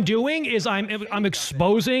 What I'm doing is I'm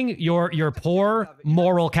exposing your poor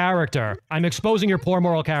moral character. I'm exposing your poor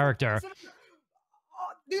moral character.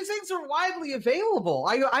 These things are widely available.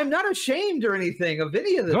 I'm not ashamed or anything of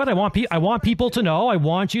any of this. Good. I want people to know. I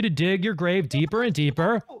want you to dig your grave deeper and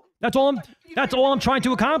deeper. That's all I'm trying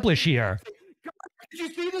to accomplish here. Did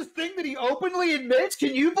you see this thing that he openly admits?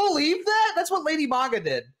 Can you believe that? That's what Lady Maga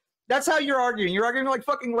did. That's how you're arguing. You're arguing like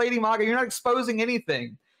fucking Lady Maga. You're not exposing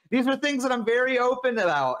anything. These are things that I'm very open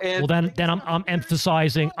about. And well, then I'm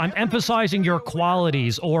emphasizing your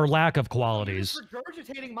qualities or lack of qualities. You're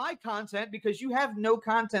regurgitating my content because you have no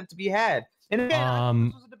content to be had. And again, I know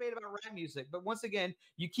this was a debate about rap music, but once again,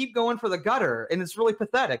 you keep going for the gutter, and it's really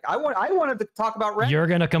pathetic. I wanted to talk about rap. You're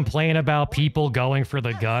gonna complain about people going for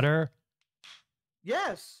the gutter?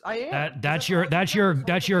 Yes, I am. That's your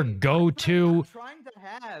go-to. I'm trying to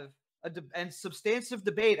have a substantive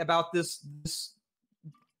debate about this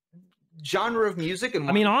genre of music. And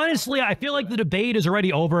I mean, honestly, I feel like the debate is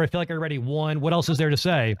already over. I feel like I already won. What else is there to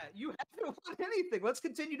say? You haven't won anything. Let's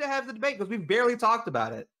continue to have the debate because we've barely talked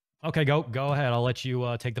about it. Okay, go ahead. I'll let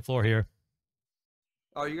you take the floor here.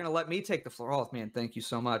 Oh, you're gonna let me take the floor? Oh man, thank you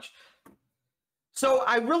so much. So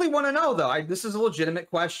I really want to know though. This is a legitimate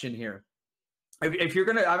question here. If you're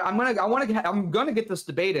gonna, I'm gonna get this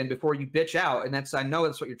debate in before you bitch out, and I know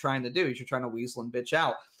that's what you're trying to do. Is you're trying to weasel and bitch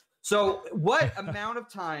out. So, what amount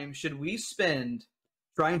of time should we spend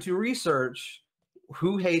trying to research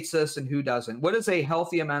who hates us and who doesn't? What is a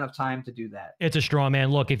healthy amount of time to do that? It's a straw man.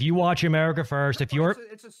 Look, if you watch America First, if you're,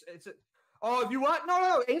 oh, if you want,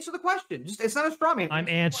 no, answer the question. It's not a straw man. I'm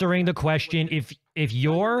answering the question. If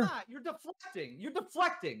you're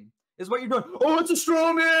deflecting. Is what you're doing. Oh, it's a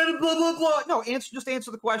straw man, blah, blah, blah. No, just answer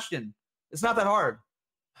the question. It's not that hard.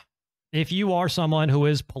 If you are someone who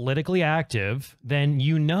is politically active, then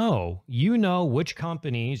you know which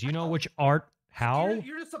companies, you know which art, how.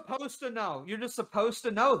 You're just supposed to know. You're just supposed to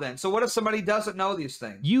know then. So what if somebody doesn't know these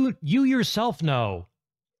things? You yourself know.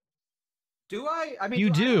 Do I? I mean, you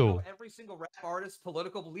do. I don't know every single rap artist's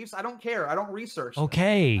political beliefs. I don't care. I don't research them.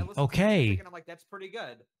 Okay. I listen to music and I'm like, that's pretty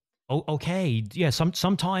good. Oh, okay. Yeah.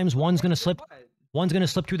 Sometimes one's gonna slip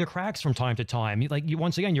through the cracks from time to time.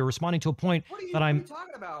 Once again, you're responding to a point that I'm. What are you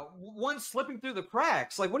talking about? One slipping through the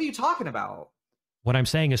cracks. Like, what are you talking about? What I'm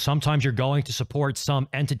saying is sometimes you're going to support some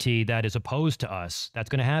entity that is opposed to us. That's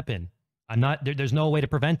going to happen. I'm not. There's no way to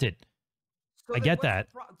prevent it. So I get that.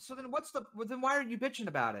 So then then why are you bitching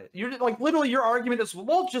about it? You're like literally your argument is,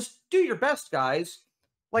 well, just do your best, guys.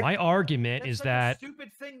 Like, my argument is that a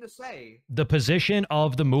stupid thing to say. The position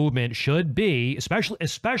of the movement should be,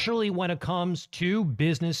 especially when it comes to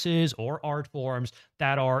businesses or art forms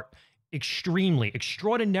that are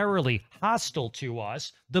extraordinarily hostile to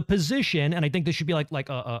us. The position, and I think this should be like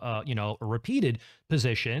a repeated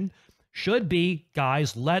position, should be,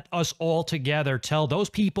 guys, let us all together tell those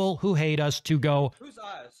people who hate us to go. Who's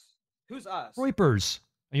us? Who's us? Groypers.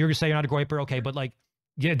 And you're gonna say you're not a groyper, okay? But like,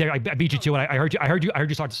 yeah, there, I beat you to it. I heard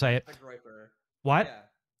you start to say it. A groyper. What? Yeah.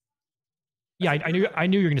 Yeah, I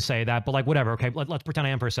knew you were going to say that, but like, whatever. Okay, let's pretend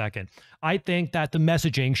I am for a second. I think that the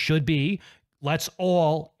messaging should be, let's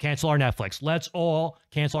all cancel our Netflix. Let's all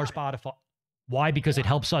cancel our Spotify. Why? Because it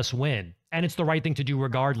helps us win, and it's the right thing to do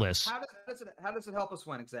regardless. How does it help us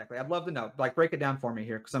win exactly? I'd love to know. Like, break it down for me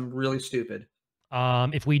here, because I'm really stupid.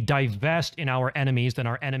 If we divest in our enemies, then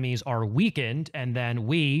our enemies are weakened, and then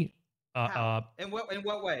we, in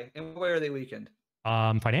what way? In what way are they weakened?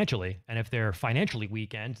 Financially, and if they're financially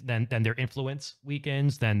weakened, then their influence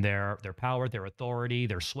weakens, then their power, their authority,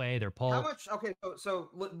 their sway, their pull. How much? Okay, so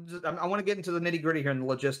I want to get into the nitty gritty here in the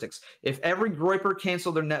logistics. If every groyper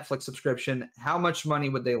canceled their Netflix subscription, how much money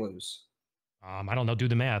would they lose? I don't know. Do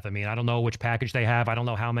the math. I mean, I don't know which package they have. I don't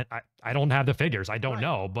know how many. I don't have the figures. I don't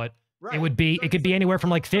know, but it would be. It could be anywhere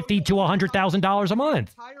from like $50,000 to $100,000 a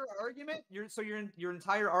month. Entire argument. Your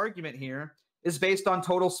entire argument here is based on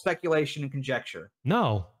total speculation and conjecture.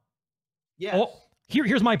 No. Yes. Oh,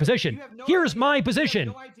 here's my position. Here's my position.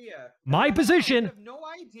 No idea. My position. You have no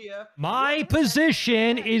idea. My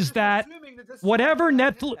position is that whatever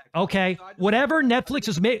Netflix. Okay. Whatever Netflix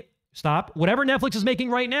is making. Stop. Whatever Netflix is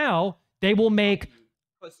making right now, they will make.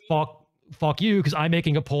 Fuck you, because I'm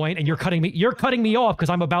making a point and you're cutting me off because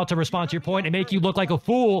I'm about to respond to your point and make you look like a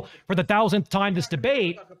fool for the 1,000th time this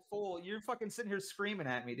debate. Like a fool. You're fucking sitting here screaming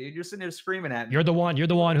at me, dude. You're sitting here screaming at me. You're the one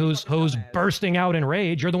who's bursting out in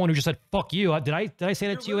rage. You're the one who just said fuck you. Did I say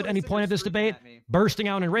that to you at any point of this debate? Bursting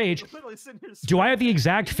out in rage. Do I have the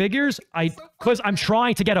exact figures? Because I'm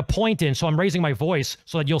trying to get a point in, so I'm raising my voice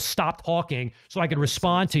so that you'll stop talking so I can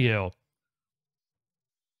respond to you.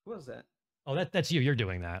 What was that? Oh, that's you. You're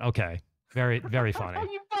doing that. Okay. Very, very funny. Oh,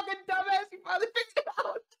 you fucking dumbass. You finally fixed it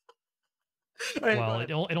out. Right, well,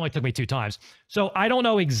 it only took me 2 times. So I don't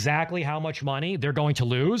know exactly how much money they're going to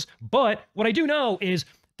lose, but what I do know is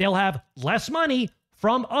they'll have less money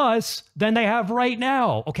from us than they have right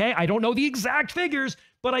now, okay? I don't know the exact figures,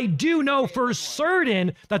 but I do know for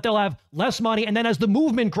certain that they'll have less money, and then as the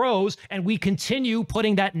movement grows and we continue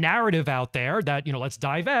putting that narrative out there that, let's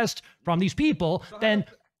divest from these people, then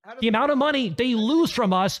the amount of money they lose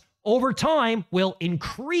from us over time will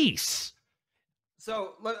increase.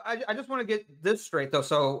 So I just want to get this straight, though.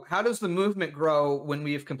 So how does the movement grow when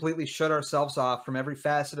we've completely shut ourselves off from every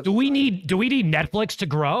facet of? Do we need Netflix to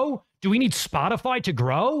grow? Do we need Spotify to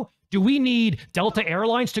grow? Do we need Delta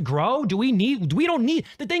Airlines to grow? We don't need.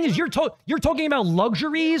 The thing is, you're talking about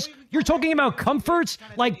luxuries. You're talking about comforts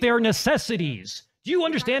like they're necessities. Do you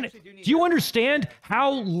understand? Do you understand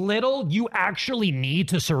how little you actually need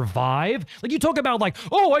to survive? Like, you talk about like,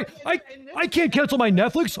 oh, I can't cancel my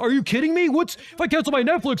Netflix. Are you kidding me? If I cancel my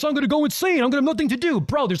Netflix, I'm gonna go insane. I'm gonna have nothing to do.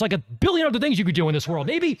 Bro, there's like a billion other things you could do in this world.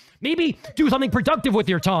 Maybe do something productive with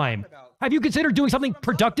your time. Have you considered doing something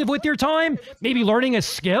productive with your time? Maybe learning a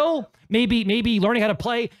skill? Maybe learning how to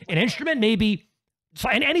play an instrument? Maybe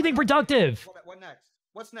anything productive. What next?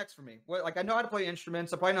 What's next for me? Like, I know how to play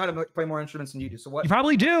instruments. I probably know how to play more instruments than you do. So what? You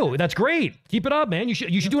probably do. That's great. Keep it up, man. You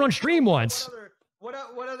should do it on stream once. What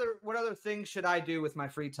other things should I do with my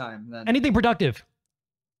free time then? Anything productive.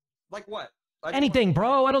 Like what? Anything,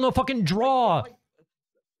 bro. I don't know. Fucking draw.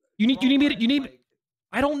 You need.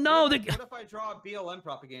 I don't know. What if I draw BLM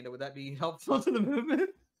propaganda? Would that be helpful to the movement?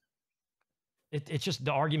 It's just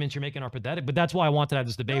the arguments you're making are pathetic, but that's why I want to have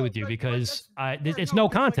this debate with you, because it's no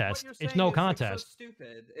contest. It's no contest. It's so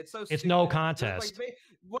stupid. It's so stupid. It's no contest.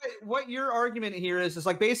 What your argument here is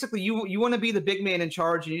like, basically you want to be the big man in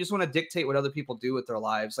charge and you just want to dictate what other people do with their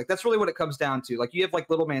lives. Like, that's really what it comes down to. Like, you have like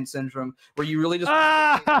little man syndrome where you really just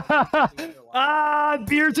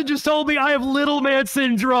Beardson just told me I have little man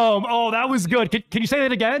syndrome. Oh, that was good. Can you say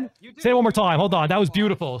that again? Say it one more time. Hold on. That was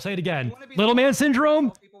beautiful. Say it again. Little man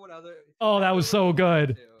syndrome? Oh, that was so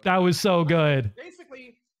good. That was so good.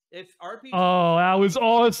 Basically, if RP. Oh, that was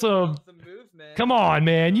awesome. Come on,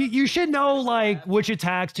 man. You should know like which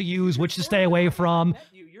attacks to use, which to stay away from.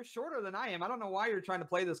 You're shorter than I am. I don't know why you're trying to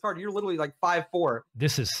play this card. You're literally like 5'4".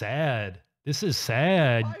 This is sad. This is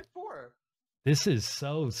sad. 5'4". This is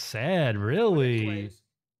so sad, really. Anyways,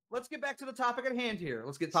 let's get back to the topic at hand here.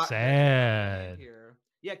 Let's get sad here.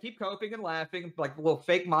 Yeah, keep coping and laughing, like a little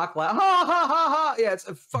fake mock laugh. Ha ha ha ha! Yeah,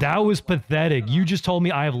 that was pathetic. You just told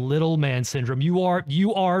me I have little man syndrome. You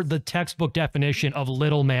are the textbook definition of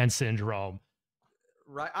little man syndrome.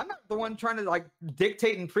 Right. I'm not the one trying to like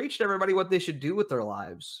dictate and preach to everybody what they should do with their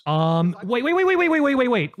lives. Wait.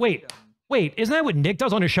 Isn't that what Nick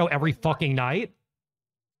does on his show every fucking night?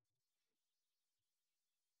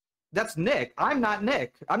 That's Nick. I'm not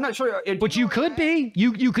Nick. I'm not sure. But you could be.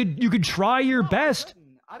 You could try your best.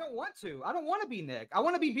 I don't want to. I don't want to be Nick. I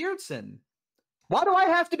want to be Beardson. Why do I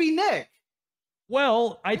have to be Nick?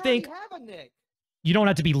 Well, I think have a Nick. You don't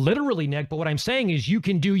have to be literally Nick, but what I'm saying is you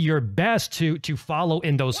can do your best to follow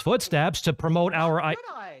in those footsteps to promote our.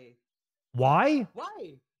 Why?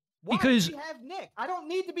 Why? Because do we have Nick. I don't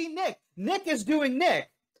need to be Nick. Nick is doing Nick.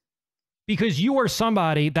 Because you are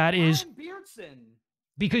somebody that is. I'm Beardson.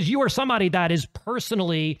 Because you are somebody that is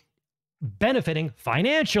personally benefiting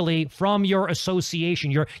financially from your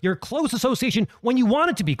association, your close association when you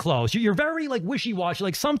want it to be close. You're very like wishy-washy.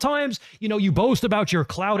 Like sometimes, you know, you boast about your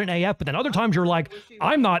clout in AF, but then other times you're like,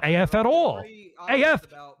 I'm not AF at all.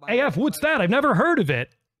 AF, what's that? I've never heard of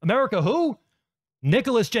it. America who?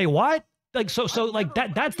 Nicholas J. What? Like so like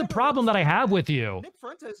that's the problem that I have with you. Nick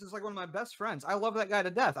Fuentes is like one of my best friends. I love that guy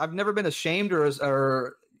to death. I've never been ashamed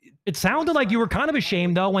or it sounded like you were kind of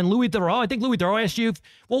ashamed, though, when Louis Theroux, I think Louis Theroux asked you,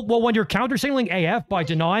 well, when you're counter-signaling AF by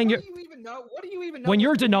denying your... What do you even know? When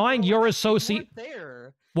you're denying your associate...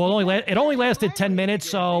 Well, it only lasted 10 minutes,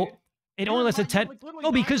 so... It only lasted 10...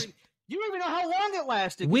 No, because... You don't even know how long it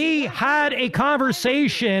lasted. We had a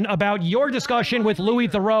conversation about your discussion with Louis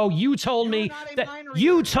Theroux. You told me that...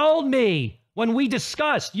 You told me... When we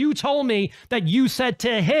discussed, you told me that you said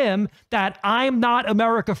to him that I'm not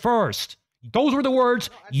America first. Those were the words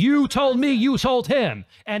you told me, you told him.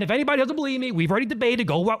 And if anybody doesn't believe me, we've already debated.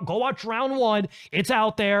 Go watch round 1. It's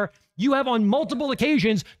out there. You have on multiple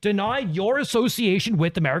occasions denied your association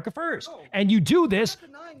with America First. And you do this.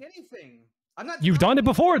 I'm not denying anything. You've done it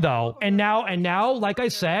before, though. And now, like I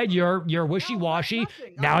said, you're wishy-washy.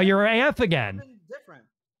 Now you're AF again.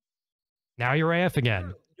 Now you're AF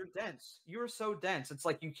again. You're dense. You're so dense. It's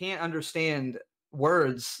like you can't understand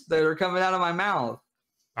words that are coming out of my mouth.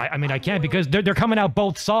 I mean, I can't because they're coming out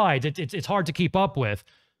both sides. It's hard to keep up with.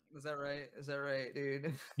 Is that right? Is that right,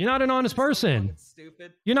 dude? You're not an honest person.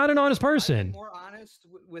 Stupid. You're not an honest person. I'm more honest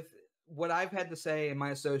with what I've had to say in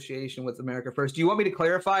my association with America First. Do you want me to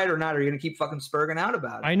clarify it or not? Or are you going to keep fucking spurging out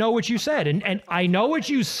about it? I know what you said, and I know what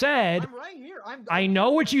you said. I'm right here. I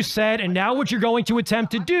know what you said, and now what you're going to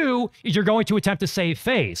attempt to do is you're going to attempt to save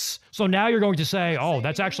face. So now you're going to say, oh,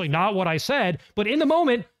 that's actually not what I said. But in the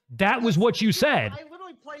moment, that was what you said.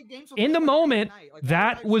 In the moment,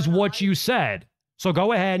 that was what you said. So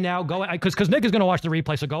go ahead now. Go ahead, because Nick is going to watch the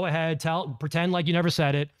replay. So go ahead, pretend like you never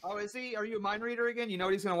said it. Oh, is he? Are you a mind reader again? You know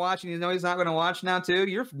what he's going to watch, and you know he's not going to watch now too.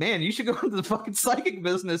 You should go into the fucking psychic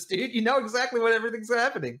business, dude. You know exactly what everything's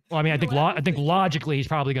happening. Well, I mean, I think logically he's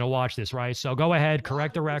probably going to watch this, right? So go ahead,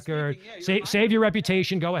 correct the record, save your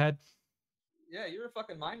reputation. Go ahead. Yeah, you're a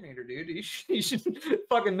fucking mind reader, dude. You should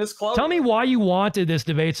fucking misclose. Tell me why you wanted this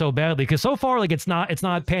debate so badly, because so far, like, it's not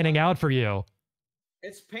panning out for you.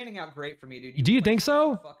 It's panning out great for me, dude. Do you think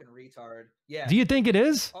so? Fucking retard. Yeah. Do you think it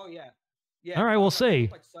is? Oh yeah. Yeah. All right, we'll see.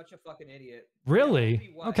 Like such a fucking idiot.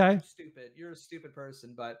 Really? Okay. You're stupid. You're a stupid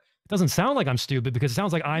person, but it doesn't sound like I'm stupid because it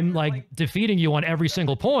sounds like I'm like defeating you on every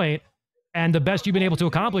single point, and the best you've been able to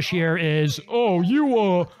accomplish here is, oh, you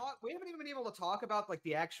We haven't even been able to talk about like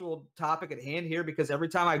the actual topic at hand here because every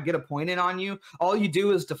time I get a point in on you, all you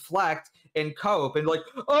do is deflect and cope and like,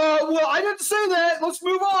 oh, well, I didn't say that. Let's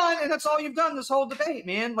move on. And that's all you've done this whole debate,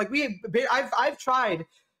 man. Like I've tried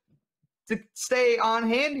to stay on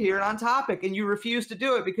hand here and on topic, and you refuse to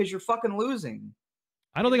do it because you're fucking losing.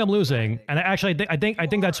 I don't think I'm losing, and actually, I think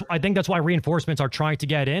that's why reinforcements are trying to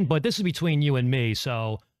get in. But this is between you and me,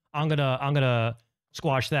 so I'm gonna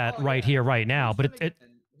squash that here, right now. But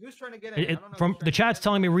who's trying to get in? From the chat's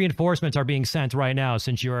telling me reinforcements are being sent right now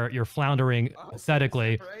since you're floundering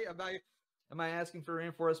pathetically. Am I asking for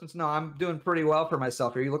reinforcements? No, I'm doing pretty well for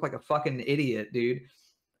myself here. You look like a fucking idiot, dude.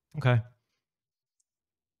 Okay.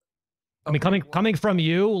 I mean, coming from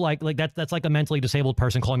you, like that's like a mentally disabled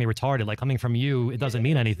person calling me retarded. Like coming from you, it doesn't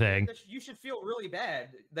mean anything. You should feel really bad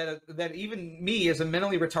that even me as a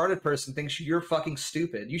mentally retarded person thinks you're fucking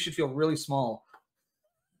stupid. You should feel really small.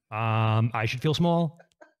 I should feel small.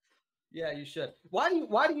 Yeah, you should. Why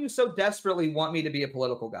do you so desperately want me to be a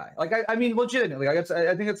political guy? Like, I mean, legitimately, I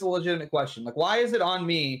think it's a legitimate question. Like, why is it on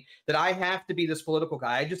me that I have to be this political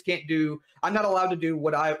guy? I just can't I'm not allowed to do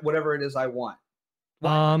whatever it is I want.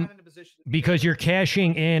 Because you're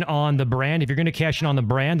cashing in on the brand. If you're going to cash in on the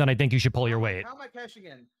brand, then I think you should pull your weight. How am I cashing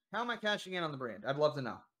in? How am I cashing in on the brand? I'd love to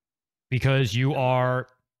know. Because you are,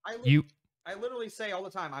 I literally say all the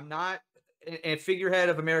time, I'm not a figurehead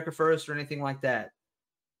of America First or anything like that.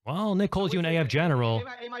 Well, Nick calls you an AF general.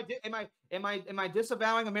 Am I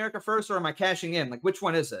disavowing America First or am I cashing in? Like, which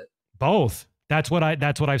one is it? Both. That's what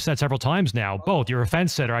I've said several times now. Both. You're a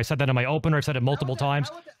fence sitter. I said that in my opener. I've said it multiple times.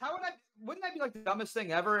 wouldn't that be like the dumbest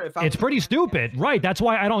thing ever? If It's pretty stupid, right? That's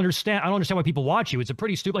why I don't understand. I don't understand why people watch you. It's a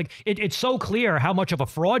pretty stupid. Like it's so clear how much of a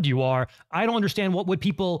fraud you are. I don't understand what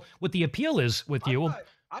the appeal is with you.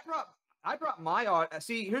 I brought my audience.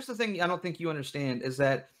 See, here's the thing. I don't think you understand is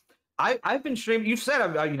that I've been streaming. You said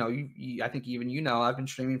I think even I've been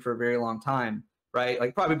streaming for a very long time, right?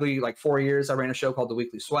 Like probably like 4 years. I ran a show called The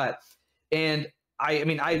Weekly Sweat, and I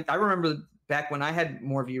remember back when I had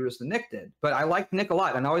more viewers than Nick did, but I liked Nick a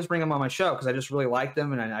lot, and I always bring him on my show because I just really liked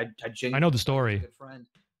him, and I genuinely know the story. Good friend.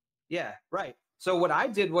 Yeah, right. So what I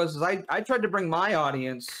did was I tried to bring my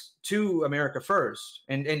audience to America First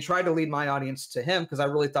and tried to lead my audience to him because I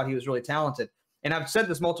really thought he was really talented. And I've said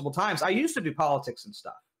this multiple times. I used to do politics and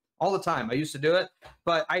stuff all the time. I used to do it,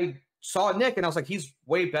 but I saw Nick and I was like, he's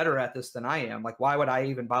way better at this than I am. Like, why would I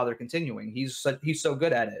even bother continuing? He's so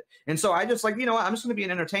good at it. And so I just like, I'm just going to be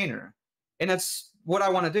an entertainer. And that's what I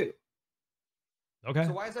want to do. Okay.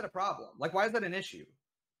 So why is that a problem? Like, why is that an issue?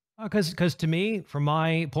 Because to me, from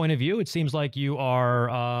my point of view, it seems like you're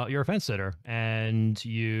a fence sitter, and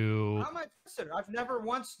you. I'm a fence sitter. I've never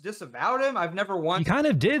once disavowed him. I've never once. You kind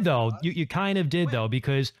of did though. You kind of did though,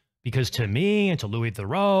 because to me and to Louis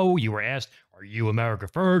Theroux, you were asked, "Are you America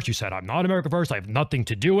First?" You said, "I'm not America First. I have nothing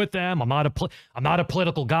to do with them. I'm not a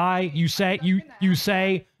political guy." You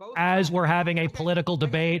say as we're having a political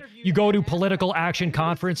debate, you go to political action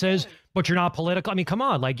conferences, but you're not political. I mean, come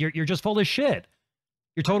on, like you're just full of shit.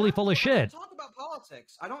 You're totally full of shit. I don't talk about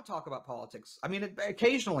politics. I don't talk about politics. I mean,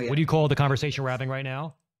 occasionally. What do you call the conversation we're having right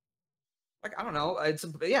now? Like, I don't know. It's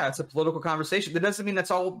a political conversation. That doesn't mean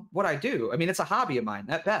that's all what I do. I mean, it's a hobby of mine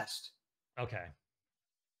at best. Okay.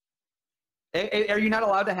 Are you not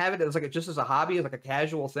allowed to have it as like just as a hobby, as like a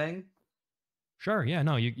casual thing? Sure. Yeah.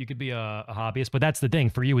 No. You could be a hobbyist, but that's the thing.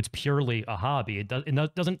 For you, it's purely a hobby. It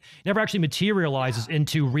never actually materializes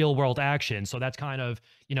into real world action. So that's kind of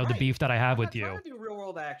the beef that I have with you. I'm not trying to do real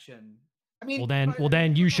world action. I mean, well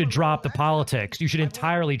then you should drop the politics. You should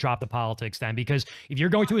entirely drop the politics then, because if you're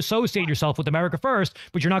going to associate yourself with America First,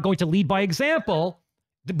 but you're not going to lead by example,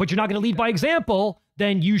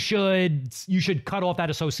 then you should cut off that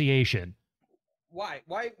association.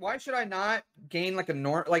 Why should I not gain like a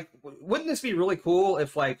norm? Like, wouldn't this be really cool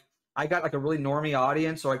if like I got like a really normie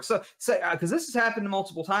audience, or like because this has happened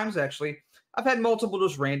multiple times actually. I've had multiple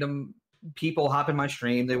just random people hop in my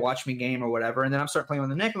stream, they watch me game or whatever, and then I'm start playing with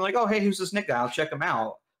the Nick. I'm like, oh hey, who's this Nick guy? I'll check him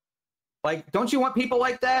out. Like, don't you want people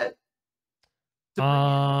like that?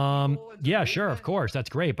 Yeah, sure, of course, that's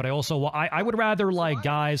great. But I would rather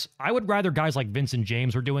guys like Vincent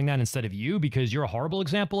James were doing that instead of you, because you're a horrible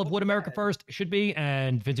example of what America First should be,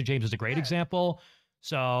 and Vincent James is a great example.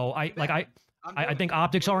 So I think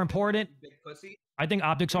optics are important. I think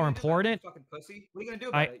optics are important. Fucking pussy. What are you gonna do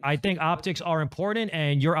about it? I think optics are important,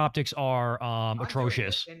 and your optics are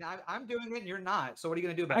atrocious. And I'm doing it, and you're not. So what are you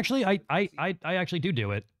gonna do about it? Actually, I actually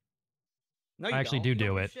do it. No, you I actually don't.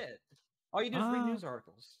 do it. Shit. All you do is read news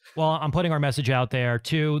articles. Well, I'm putting our message out there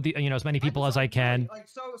to as many people as I can. Like,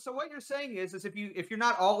 so what you're saying is if you're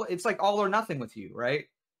not all, it's like all or nothing with you, right?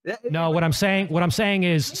 No, what I'm saying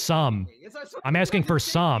is some. I'm asking for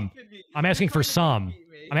some. I'm asking for some.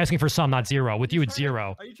 I'm asking for some, not zero. With you, it's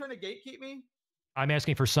zero. Are you trying to gatekeep me? I'm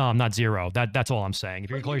asking for some, not zero. That's all I'm saying. If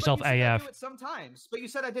you're gonna call yourself AF, I do it sometimes. But you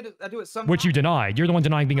said I do it sometimes. Which you denied. You're the one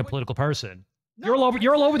denying being a political person. You're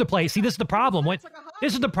all over the place. See, this is the problem.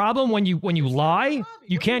 This is the problem when you lie,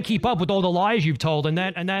 you can't keep up with all the lies you've told, and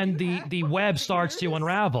then the web starts to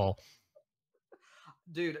unravel.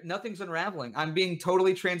 Dude, nothing's unraveling. I'm being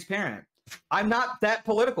totally transparent. I'm not that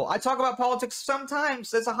political. I talk about politics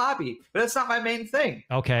sometimes as a hobby, but that's not my main thing.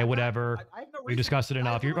 Okay, whatever. We discussed it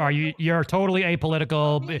enough. You're totally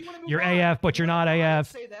apolitical. You're AF, but you're not AF. I didn't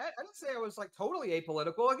say that. I didn't say I was like totally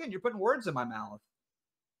apolitical. Again, you're putting words in my mouth.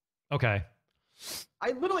 Okay.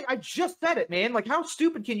 I just said it, man. Like, how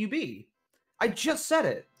stupid can you be? I just said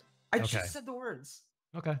it. I just said the words.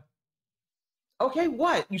 Okay. Okay,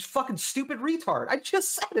 what? You fucking stupid retard. I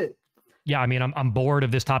just said it. Yeah, I mean, I'm bored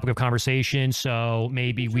of this topic of conversation, so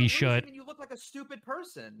maybe we should. You look like a stupid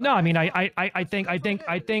person. No, I mean, I think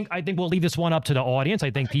we'll leave this one up to the audience. I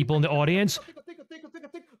think people in the audience.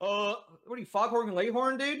 What are you, Foghorn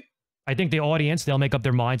Leghorn, dude? I think the audience, they'll make up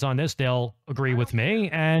their minds on this. They'll agree with me,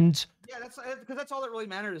 and yeah, because that's all that really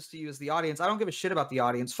matters to you is the audience. I don't give a shit about the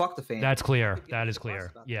audience. Fuck the fans. That's clear. That is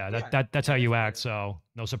clear. Yeah, that's how you act. So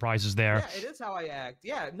no surprises there. Yeah, it is how I act.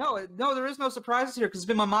 Yeah, no, there is no surprises here because it's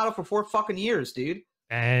been my motto for 4 fucking years, dude.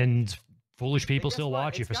 And foolish people still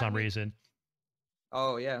watch you for some reason.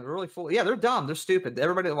 Oh yeah, they're really foolish. Yeah, they're dumb. They're stupid.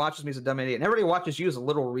 Everybody that watches me is a dumb idiot, and everybody who watches you is a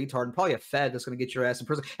little retard and probably a fed that's gonna get your ass in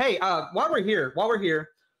prison. Hey, while we're here.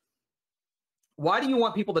 Why do you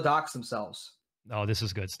want people to dox themselves? Oh, this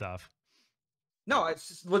is good stuff. No, it's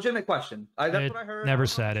just a legitimate question. That's what I heard. Never I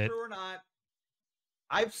said it. True or not?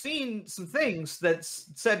 I've seen some things that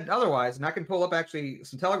said otherwise, and I can pull up actually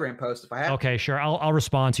some Telegram posts if I have. Okay, sure. I'll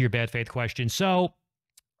respond to your bad faith question. So,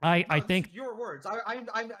 I think your words.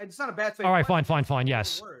 It's not a bad faith. All right, fine.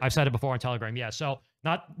 Yes, I've said it before on Telegram. Yeah. So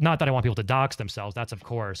not that I want people to dox themselves. That's of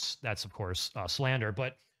course slander.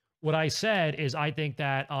 But what I said is I think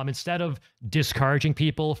that instead of discouraging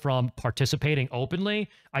people from participating openly,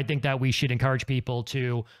 I think that we should encourage people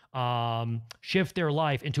to shift their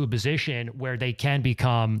life into a position where they can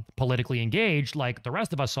become politically engaged like the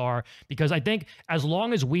rest of us are. Because I think as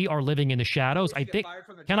long as we are living in the shadows, I think...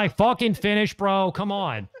 Can I fucking finish, bro? Come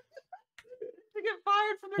on. Get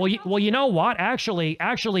fired from their Well, you know what?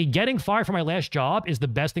 Actually, getting fired from my last job is the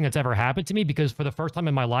best thing that's ever happened to me because for the first time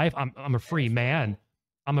in my life, I'm a free man.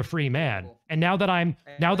 I'm a free man. And now that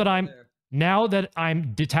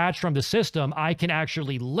I'm detached from the system, I can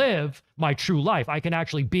actually live my true life. I can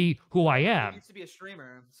actually be who I am. Needs to be a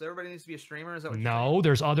streamer. So everybody needs to be a streamer. Is that what No,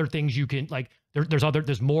 there's other things you can like.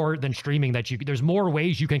 There's more than streaming that you. There's more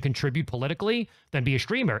ways you can contribute politically than be a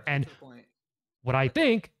streamer. And what I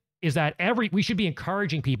think is that we should be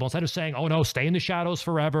encouraging people instead of saying, "Oh no, stay in the shadows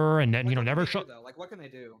forever," and then never show. Like, what can they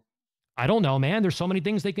do? I don't know, man. There's so many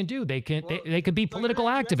things they can do. They could be political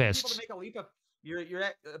activists. You're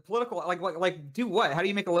political. Like, do what? How do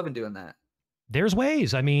you make a living doing that? There's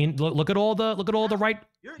ways. I mean, look at all the right.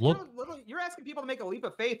 You're asking people to make a leap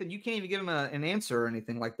of faith, and you can't even give them an answer or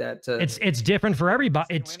anything like that. It's different for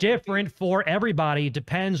everybody. It's different for everybody. It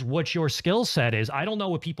depends what your skill set is. I don't know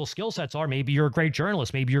what people's skill sets are. Maybe you're a great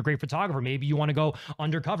journalist. Maybe you're a great photographer. Maybe you want to go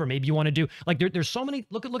undercover. Maybe you want to do like there's so many.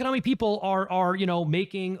 Look at how many people are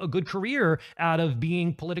making a good career out of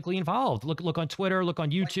being politically involved. Look on Twitter. Look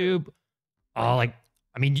on YouTube.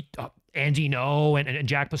 Andy No and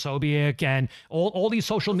Jack Posobiec and all these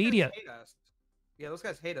social media. Yeah, those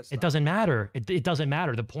guys hate us. It doesn't matter. It doesn't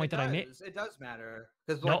matter. The point that I made. It does matter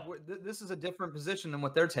because this is a different position than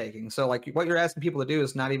what they're taking. So like what you're asking people to do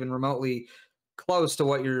is not even remotely close to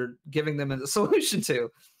what you're giving them as a solution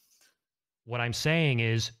to. What I'm saying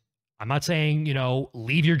is, I'm not saying,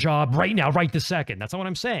 leave your job right now, right this second. That's not what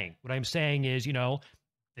I'm saying. What I'm saying is,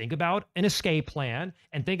 think about an escape plan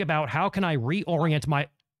and think about how can I reorient my...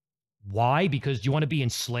 Why? Because you want to be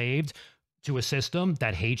enslaved to a system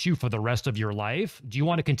that hates you for the rest of your life? Do you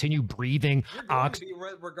want to continue breathing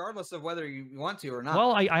regardless of whether you want to or not?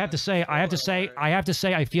 Well, I have to say,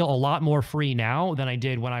 I feel a lot more free now than I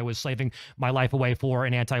did when I was slaving my life away for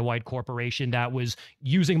an anti-white corporation that was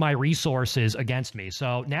using my resources against me.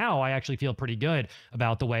 So now I actually feel pretty good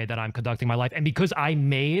about the way that I'm conducting my life. And because I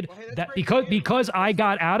made because I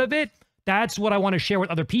got out of it, that's what I want to share with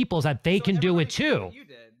other people is that they can do it too.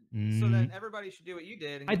 So then everybody should do what you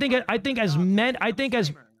did. I'm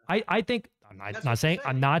not saying,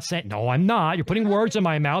 no, I'm not. You're putting words in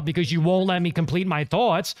my mouth because you won't let me complete my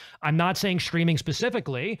thoughts. I'm not saying streaming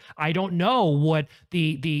specifically. I don't know what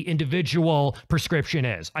the individual prescription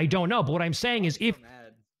is. I don't know. But what I'm saying is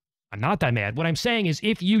I'm not that mad. What I'm saying is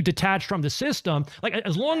if you detach from the system, like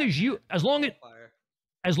as long as you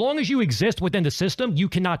exist within the system, you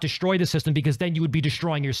cannot destroy the system because then you would be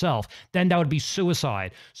destroying yourself. Then that would be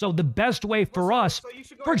suicide. So the best way for us,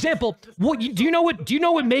 for example, do you know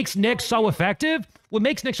what makes Nick so effective? What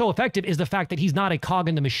makes Nick so effective is the fact that he's not a cog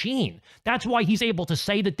in the machine. That's why he's able to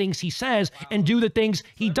say the things he says and do the things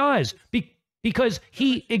he does because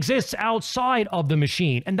he exists outside of the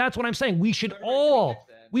machine. And that's what I'm saying.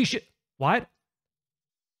 What?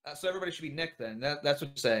 So everybody should be Nick then. That's what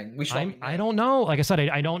you're saying. We should. I don't know. Like I said,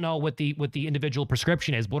 I don't know what the individual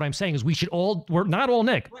prescription is. But what I'm saying is we're not all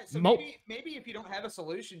Nick. Right, so maybe if you don't have a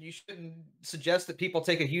solution, you shouldn't suggest that people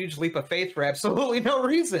take a huge leap of faith for absolutely no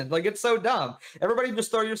reason. Like it's so dumb. Everybody just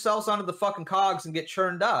throw yourselves onto the fucking cogs and get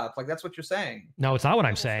churned up. Like that's what you're saying. No, it's not what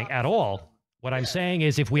I'm saying at all. What I'm saying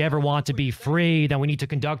is if we ever want to be free, then we need to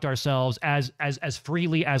conduct ourselves as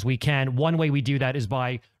freely as we can. One way we do that is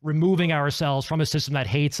by removing ourselves from a system that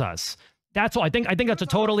hates us. That's all. I think that's a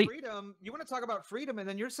totally... Freedom. You want to talk about freedom, and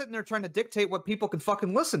then you're sitting there trying to dictate what people can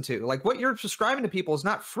fucking listen to. Like what you're prescribing to people is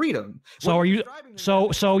not freedom. So are you?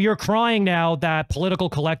 So you're crying now that political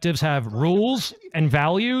collectives have rules and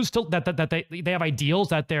values that they have ideals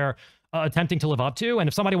that they're attempting to live up to, and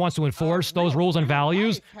if somebody wants to enforce those rules and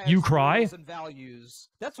values, you cry. Rules and values.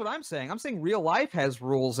 That's what I'm saying. I'm saying real life has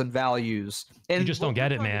rules and values. And you just don't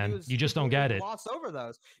get it, man. You just don't get it. Gloss over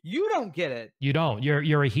those. You don't get it. You don't.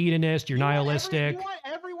 You're a hedonist. You're nihilistic. You want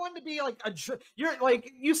everyone wanting to be like you're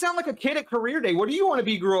like, you sound like a kid at career day. What do you want to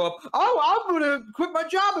be grow up? Oh, I'm gonna quit my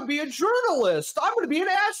job and be a journalist. I'm gonna be an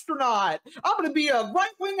astronaut. I'm gonna be a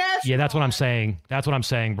right-wing astronaut. Yeah, that's what I'm saying. That's what I'm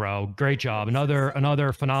saying, bro. Great job.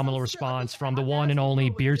 Another phenomenal response from the one and only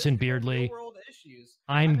Beardson Beardley.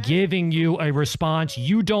 I'm giving you a response.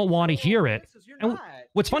 You don't want to hear it. And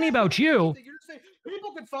what's funny about you?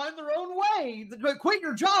 People can find their own way. Quit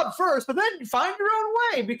your job first, but then find your own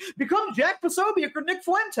way. Become Jack Posobiec or Nick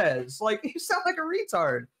Fuentes. Like, you sound like a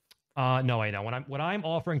retard. No, I know. What I'm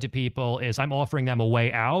offering to people is I'm offering them a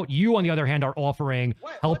way out. You, on the other hand, are offering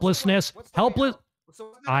helplessness. Helpless.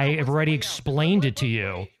 I have already explained it to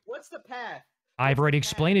you. What's the path? I've already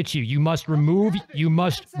explained it to you. You must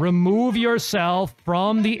remove yourself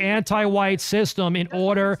from the anti-white system in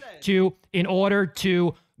order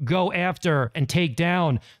to go after and take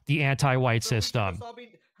down the anti-white system.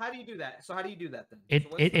 How do you do that? So how do you do that then?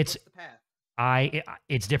 It's the path?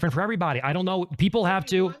 It's different for everybody. I don't know. People have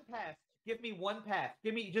to. Give me one path.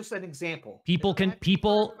 Give me just an example.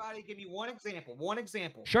 Everybody, give me one example. One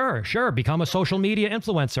example. Sure. Become a social media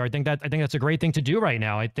influencer. I think that's a great thing to do right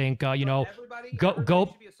now. I think you know, go.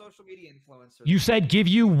 Should be a social media influencer. You said give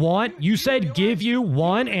you one. You said give you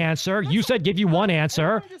one answer. You said give you one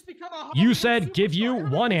answer. You said give you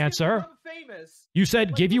one answer. You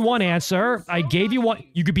said give you one answer. I gave you one.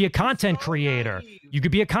 You could be a content creator. You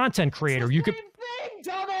could be a content creator. You could.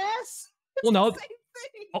 Dumbass. Well, no.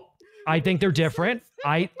 I think they're different.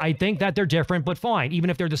 I think that they're different, but fine. Even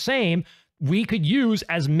if they're the same, we could use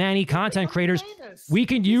as many content creators. We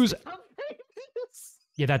could use.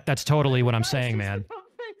 Yeah, that's totally what I'm saying, man.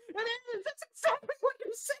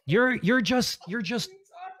 You're just.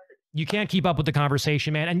 You can't keep up with the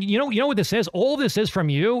conversation, man. And you know what this is? All this is from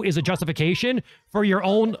you is a justification for your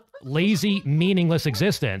own lazy, meaningless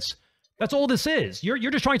existence. That's all this is. You're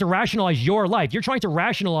just trying to rationalize your life. You're trying to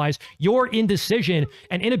rationalize your indecision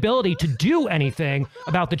and inability to do anything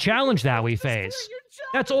about the challenge that we face.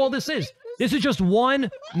 That's all this is. This is just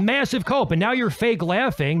one massive cope. And now you're fake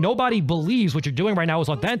laughing. Nobody believes what you're doing right now is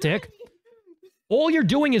authentic. All you're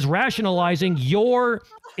doing is rationalizing your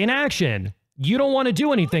inaction. You don't want to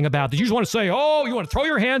do anything about this. You just want to say, oh, you want to throw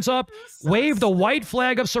your hands up, wave the white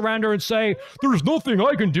flag of surrender and say, there's nothing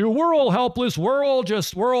I can do. We're all helpless. We're all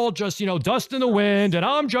just, you know, dust in the wind. And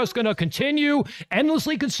I'm just going to continue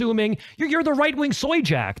endlessly consuming. You're the right-wing soy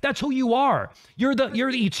jack. That's who you are. You're the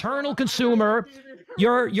eternal consumer.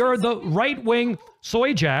 You're the right-wing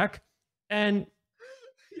soy jack. And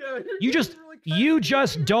you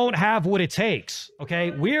just don't have what it takes.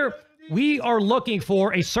 Okay. We are looking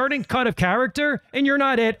for a certain cut of character, and you're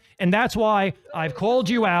not it. And that's why I've called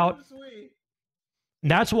you out.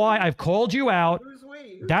 That's why I've called you out.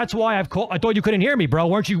 That's why I've called. I thought you couldn't hear me, bro.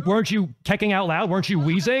 Weren't you kecking out loud? Weren't you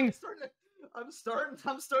wheezing? I'm starting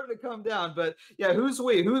to come down, but yeah, who's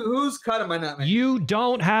we? Who's cut am I not making? You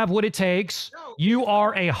don't have what it takes. You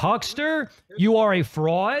are a huckster. You are a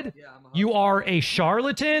fraud. You are a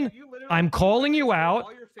charlatan. I'm calling you out.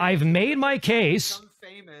 I've made my case.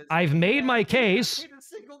 I've made my case.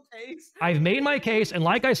 And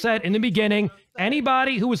like I said in the beginning,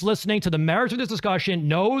 anybody who is listening to the merits of this discussion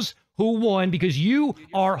knows who won because you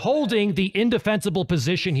are holding the indefensible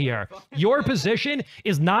position here. Your position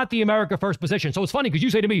is not the America First position. So it's funny because you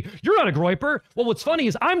say to me, you're not a groiper. Well, what's funny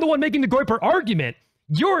is I'm the one making the groiper argument.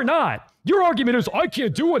 You're not. Your argument is I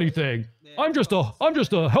can't do anything. I'm just a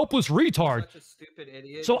helpless retard. Such a stupid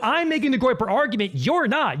idiot. So I'm making the groiper argument. You're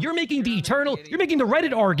not. You're making the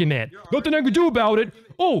Reddit argument. Nothing I can do about it.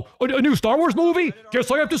 Oh, a new Star Wars movie?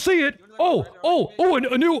 Guess I have to see it.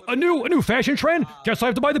 A new fashion trend? Guess I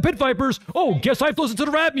have to buy the Pit Vipers. Oh, guess I have to listen to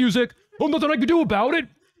the rap music. Oh, nothing I can do about it.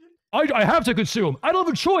 I have to consume. I don't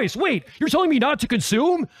have a choice. Wait, you're telling me not to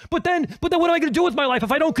consume? But then what am I going to do with my life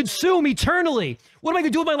if I don't consume eternally? What am I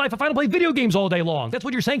going to do with my life if I don't play video games all day long? That's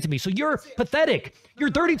what you're saying to me. So you're pathetic. You're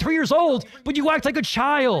 33 years old, but you act like a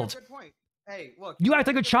child. Good point. Hey, look. You act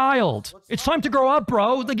like a child. It's time to grow up,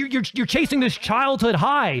 bro. Like you're chasing this childhood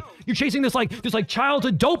high. You're chasing this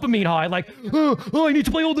childhood dopamine high. Like, oh, I need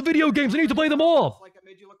to play all the video games. I need to play them all. Like I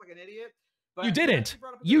made you look like an idiot. You didn't.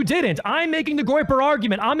 You didn't. I'm making the groiper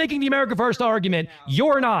argument. I'm making the America First argument.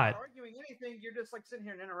 You're not. Arguing anything, you're just like sitting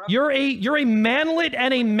here and interrupting. You're a manlet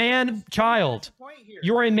and a man child.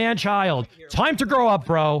 You're a man child. Time to grow up,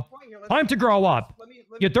 bro. Time to grow up.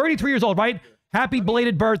 You're 33 years old, right? Happy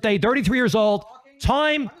belated birthday. 33 years old.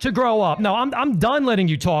 Time to grow up. No, I'm done letting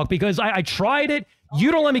you talk because I tried it.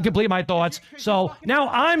 You don't let me complete my thoughts. So now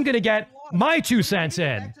I'm going to get my 2 cents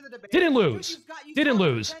in. Didn't lose.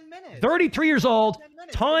 33 years old.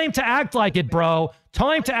 Time to act like it, bro.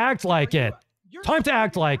 Time to act like it.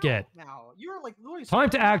 You're like literally Time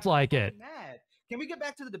to act like it. mad. Can we get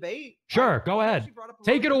back to the debate? Sure, go ahead.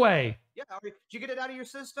 Take it away. Yeah, did you get it out of your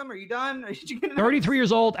system? Are you done? Did you get it 33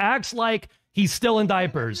 years old, acts like he's still in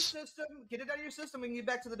diapers. Get it out of your system. We can get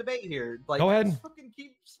back to the debate here. Like, go ahead. Fucking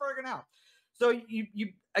keep sparking out. So you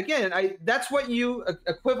again, that's what you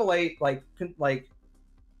equivalate like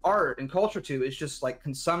art and culture to, is just like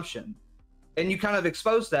consumption, and you kind of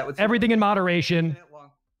expose that with everything in moderation.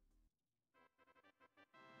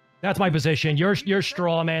 That's my position. You're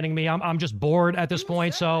straw manning me. I'm just bored at this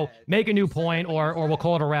point. So make a new point, or we'll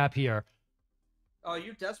call it a wrap here. Oh,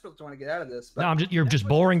 you're desperate to want to get out of this. But no, you're just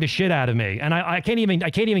boring the shit out of me, and I can't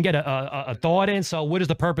even get a thought in. So what is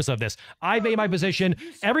the purpose of this? I made my position.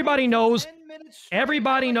 Everybody knows.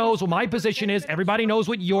 Everybody knows what my position is. Everybody knows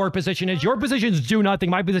what your position is. Your positions do nothing.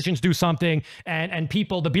 My positions do something. And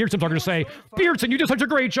people, the Beardsons are going to say, Beardson, you did such a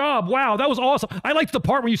great job. Wow, that was awesome. I liked the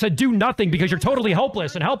part where you said do nothing because you're totally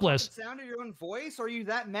hopeless and helpless. The sound of your own voice, or are you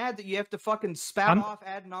that mad that you have to fucking spout off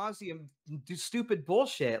ad nauseum, do stupid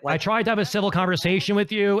bullshit? Like, I tried to have a civil conversation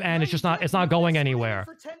with you, and it's not going anywhere.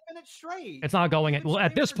 For 10 minutes straight. It's not going. Well,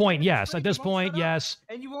 at this point, yes. At this point, yes.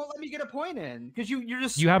 And you won't let me get a point in because you're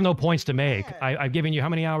just. You have no points to make. I've given you how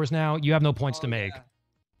many hours now? You have no points to make. Yeah.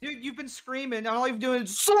 Dude, you've been screaming. All you've doing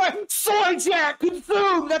is soy jack,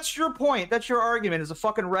 consume. That's your point. That's your argument. Is a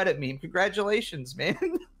fucking Reddit meme. Congratulations,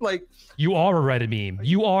 man. Like, you are a Reddit meme.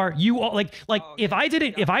 You are like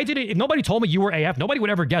if nobody told me you were AF, nobody would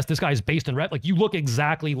ever guess this guy's based in Reddit. Like, you look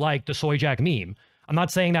exactly like the soy jack meme. I'm not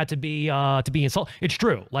saying that to be insult. It's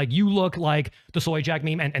true. Like, you look like the soy jack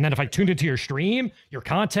meme, and then if I tuned into your stream, your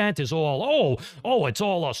content is all it's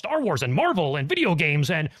all Star Wars and Marvel and video games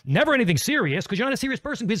and never anything serious, because you're not a serious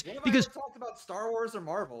person. Because ever talked about Star Wars or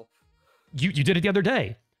Marvel. You did it the other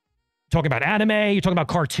day. Talking about anime, you're talking about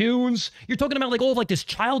cartoons, you're talking about like all of like this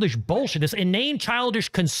childish bullshit, this inane childish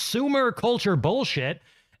consumer culture bullshit,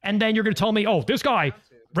 and then you're gonna tell me, oh, this guy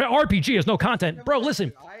RPG has no content. Bro,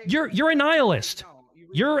 listen, you're a nihilist.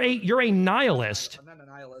 You're a nihilist. I'm not a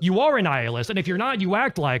nihilist. You are a nihilist, and if you're not, you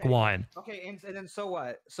act like one. Okay, and then so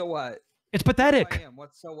what? So what? It's pathetic.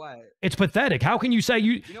 So what? It's pathetic. How can you say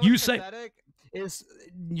you say pathetic is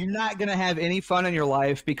you're not gonna have any fun in your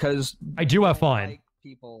life because I do have fun. Like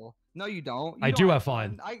people. No, you don't. I do have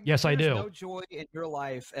fun. Yes, I do. There's no joy in your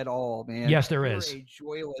life at all, man. Yes, there is. You're a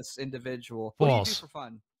joyless individual. False. What do you do for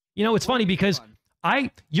fun? You know, it's funny because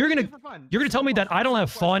you're gonna tell me that I don't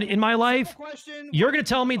have fun in my life. You're gonna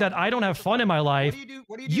tell me that I don't have fun in my life.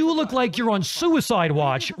 You look like you're on suicide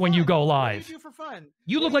watch when you go live.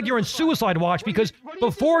 You look like you're on suicide watch because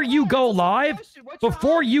before you go live,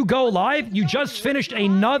 you just finished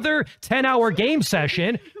another 10-hour game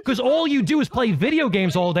session because all you do is play video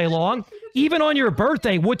games all day long. Even on your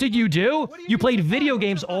birthday, what did you do? You played video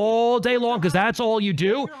games all day long because that's all you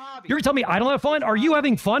do. You're gonna tell me I don't have fun? Are you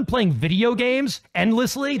having fun playing video games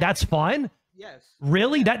endlessly? That's fun? Yes.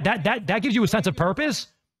 Really? That gives you a sense of purpose?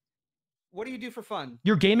 What do you do for fun?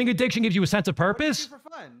 Your gaming addiction gives you a sense of purpose? What do you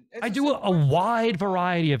do for fun? I do a wide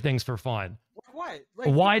variety of things for fun. What? A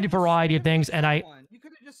wide variety of things, and I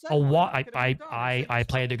I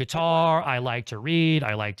play the guitar. I like to read.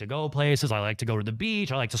 I like to go places. I like to go to the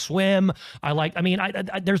beach. I like to swim.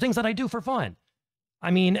 There's things that I do for fun. I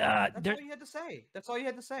mean, that's all you had to say. That's all you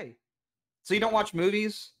had to say. So you don't watch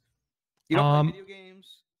movies? You don't play video games?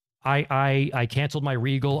 I canceled my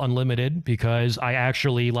Regal Unlimited because I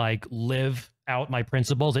actually like live out my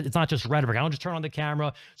principles. It's not just rhetoric. I don't just turn on the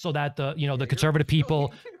camera so that the conservative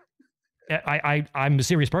people. I'm a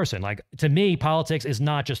serious person. Like, to me, politics is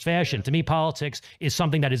not just fashion. To me, politics is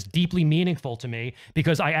something that is deeply meaningful to me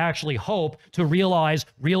because I actually hope to realize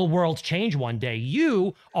real world change one day.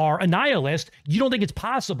 You are a nihilist. You don't think it's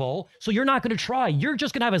possible, so you're not going to try. You're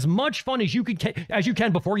just going to have as much fun as you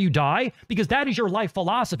can before you die because that is your life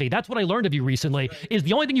philosophy. That's what I learned of you recently, is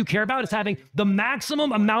the only thing you care about is having the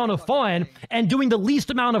maximum amount of fun and doing the least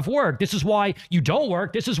amount of work. This is why you don't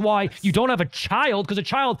work. This is why you don't have a child, because a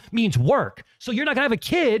child means work. So you're not gonna have a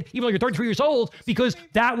kid, even though you're 33 years old, because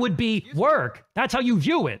that would be work. That's how you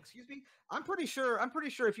view it. Excuse me. I'm pretty sure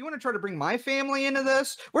if you want to try to bring my family into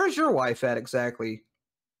this, where's your wife at exactly?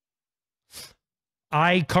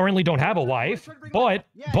 I currently don't have a wife, but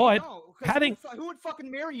having who would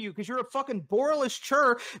fucking marry you? Because you're a fucking boreless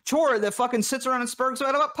chore that fucking sits around and spurgs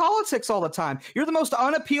about politics all the time. You're the most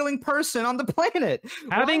unappealing person on the planet.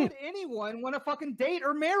 Why would anyone want to fucking date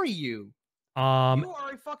or marry you? You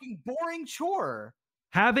are a fucking boring chore.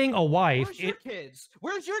 Having a wife.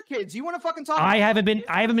 Where's your kids? You want to fucking talk? I haven't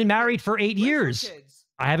been married for 8 years.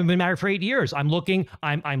 I haven't been married for 8 years. I'm looking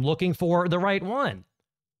for the right one.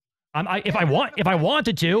 If I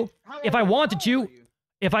wanted to,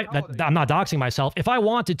 If I, I'm not doxing myself. If I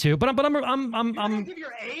wanted to, but I'm. Give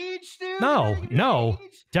your age, dude. No,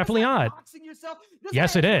 definitely not.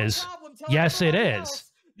 Yes, it is. Yes, it is.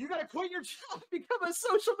 You gotta quit your job, become a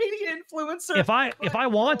social media influencer. If I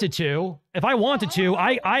wanted to, I'm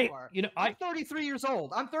 33 years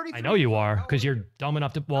old. I'm 33. I know you are, because you're dumb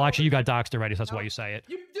enough to. Well, actually, you got doxed already, so that's why you say it.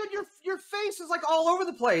 Dude, your face is like all over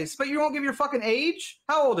the place, but you won't give your fucking age.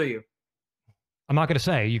 How old are you? I'm not gonna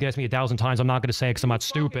say. You asked me 1,000 times. I'm not gonna say because I'm not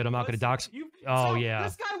stupid. I'm not gonna dox. Oh yeah.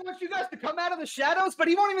 This guy wants you guys to come out of the shadows, but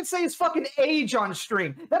he won't even say his fucking age on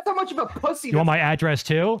stream. That's how much of a pussy. You want my address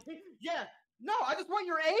too? Yeah. No, I just want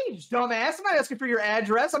your age, dumbass. I'm not asking for your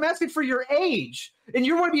address. I'm asking for your age. And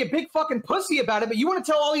you want to be a big fucking pussy about it, but you want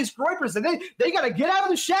to tell all these groypers that they got to get out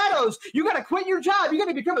of the shadows. You got to quit your job. You got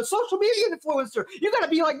to become a social media influencer. You got to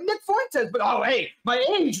be like Nick Fuentes. But, oh, hey, my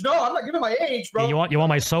age. No, I'm not giving my age, bro. You want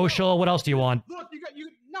my social? What else do you want? Look,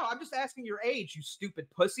 no, I'm just asking your age, you stupid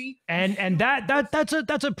pussy. And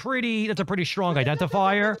that's a pretty strong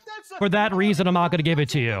identifier. For that reason, I'm not going to give it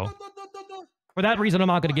to you. For that reason, I'm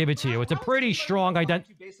not going to give it to you. It's a pretty strong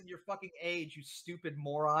identity. Based on your fucking age, you stupid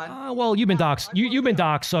moron. Well, you've been doxxed. You've been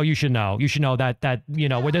doxxed, so you should know. You should know that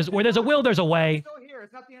where there's a will, there's a way. It's still here.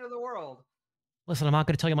 It's not the end of the world. Listen, I'm not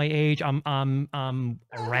going to tell you my age. I'm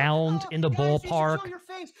around in the ballpark. Show your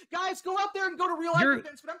face. Guys, go out there and go to real life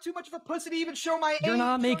events, but I'm too much of a pussy to even show my age. You're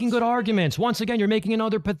not making good arguments. Once again, you're making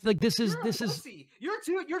another like this is You're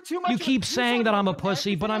too much. You keep saying that I'm a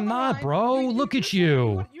pussy, but I'm not, bro. Look at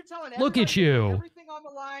you. Look at you. Everything on the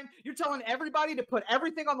line. You're telling everybody to put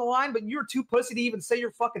everything on the line, but you're too pussy to even say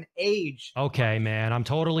your fucking age. Okay, man. I'm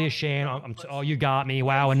totally ashamed. Oh, you got me.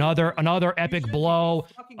 Wow, another epic blow.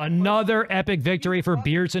 Another epic victory for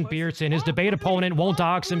Beardson. Beardson, his debate opponent, won't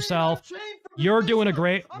dox himself. You're doing a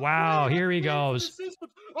great. Wow, here he goes.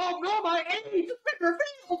 Oh no, my age failed.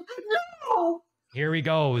 No. Here he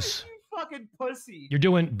goes. Fucking pussy. You're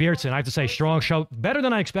doing Beardson. I have to say, strong show. Better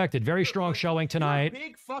than I expected. Very strong showing tonight. You're a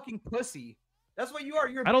big fucking pussy. That's what you are.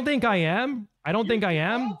 I don't think I am. I don't think I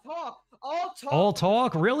am. All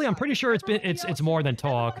talk? Really? I'm pretty sure it's more than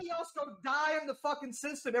talk. Everybody else go die in the fucking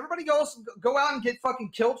system. Everybody else go out and get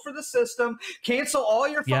fucking killed for the system. Cancel all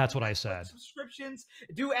your fucking that's what I said. Subscriptions.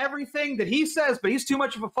 Do everything that he says, but he's too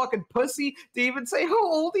much of a fucking pussy to even say how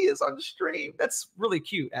old he is on stream. That's really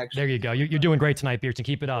cute, actually. There you go. You're doing great tonight, Beardson.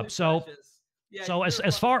 Keep it up. So. Yeah, so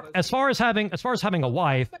as far as having a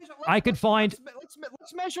wife, I could find.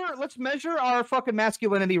 Let's measure our fucking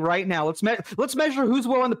masculinity right now. Let's measure who's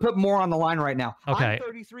willing to put more on the line right now. Okay. I'm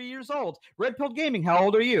 33 years old. Red Pill Gaming. How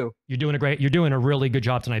old are you? You're doing a really good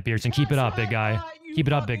job tonight, Beardson. Keep it up, big guy. Keep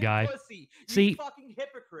it up, big guy. See, fucking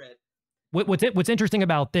hypocrite. What's interesting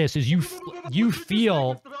about this is you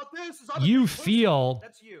feel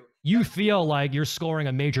like you're scoring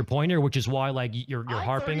a major point here, which is why like you're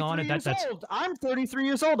harping on it. That's I'm 33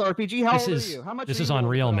 years old. RPG. How old are you? How much? This is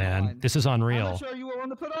unreal, man. This is unreal. How much are you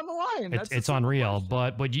willing to put on the line? It's unreal.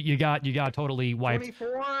 But you got totally wiped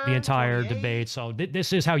the entire debate. So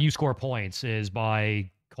this is how you score points, is by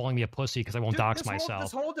calling me a pussy because I won't dox myself.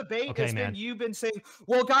 This whole debate has been you've been saying,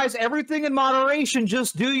 well, guys, everything in moderation.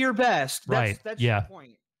 Just do your best. That's your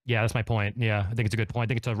point. Yeah, that's my point. Yeah, I think it's a good point. I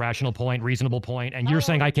think it's a rational point, reasonable point, and you're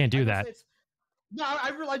saying I can't do that. No,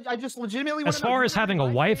 I just legitimately. As far as having a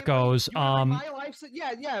wife goes, no.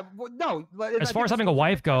 As far as having a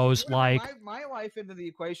wife goes, like my life into the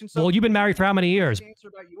equation. So well, you've been married for how many years?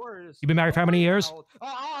 You've been married for how many years?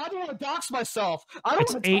 I don't want to dox myself.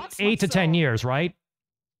 It's 8 to 10 years, right?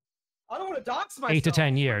 I don't want to dox myself. 8 to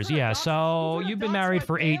 10 years, yeah. So you've been married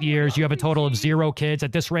for 8 years. You have a total of 0 kids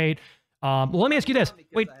at this rate. Well, let me ask you this.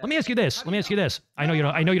 Wait, let me ask you this. I know you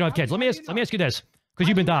don't have kids. Let me ask you this, because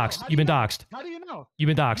you've been doxxed. You've been doxxed. How do you know? You've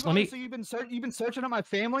been doxxed. So you've been searching up my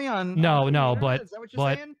family on. No, but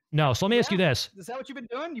no. So let me ask you this. Is that what you've been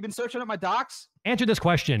doing? You've been searching up my docs? Answer this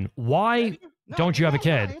question. Why don't you have a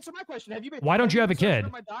kid? Answer my question. Why don't you have a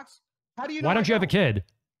kid? How do you know? Why don't you have a kid?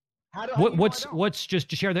 What's just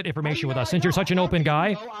to share that information with us? Since you're such an open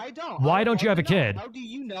guy, why don't you have a kid? How do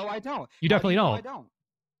you know I don't? You definitely don't. I don't.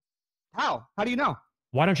 How? How do you know?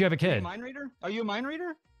 Why don't you have a kid? Are you a mind reader? Are you a mind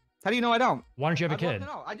reader? How do you know I don't? Why don't you have a kid?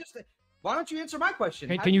 Why don't you answer my question?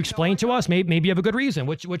 Can you explain to us? Maybe you have a good reason.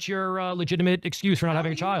 What's your legitimate excuse for not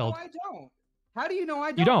having a child? I don't. How do you know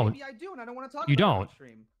I don't? You don't. Maybe I do, and I don't want to talk you about don't. it on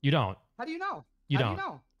stream. You don't. How do you know? You How don't. Do you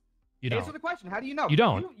know? You don't. Answer the question. How do you know? You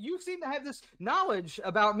don't. You seem to have this knowledge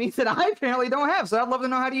about me that I apparently don't have. So I'd love to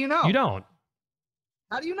know, how do you know? You don't.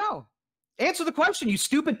 How do you know? Answer the question, you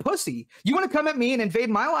stupid pussy. You want to come at me and invade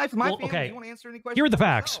my life and my family? Okay. You want to answer any questions? Here are the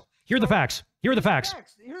facts. Here are the facts. Here are the facts.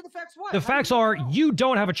 Here are the facts. What? The facts are you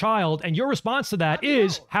don't have a child, and your response to that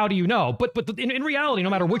is, how do you know? But in reality, no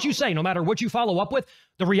matter what you say, no matter what you follow up with,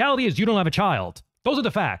 the reality is you don't have a child. Those are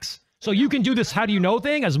the facts. So you can do this how do you know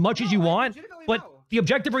thing as much as you want, but the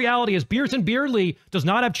objective reality is Beardson Beardley does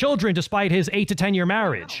not have children despite his 8 to 10 year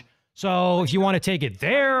marriage. So if you want to take it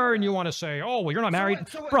there and you want to say, oh, well, you're not married.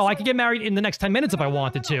 Bro, I could get married in the next 10 minutes if I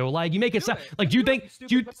wanted to. Like, you make it sound like, do you think,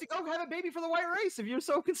 go have a baby for the white race if you're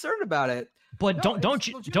so concerned about it. But don't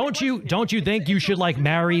you think you should like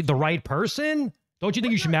marry the right person? Don't you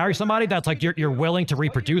think you should marry somebody that's like you're willing to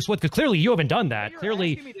reproduce with? Because clearly you haven't done that.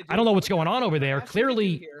 Clearly, I don't know what's going on over there.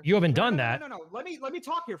 Clearly, you haven't done that. No. Let me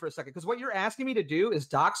talk here for a second, because what you're asking me to do is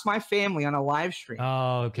dox my family on a live stream.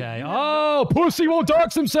 Oh, okay. Oh, pussy won't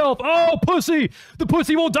dox himself. Oh, pussy. The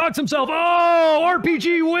pussy won't dox himself. Oh,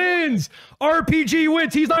 RPG wins. RPG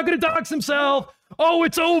wins. He's not going to dox himself. Oh,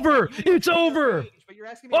 it's over. It's over.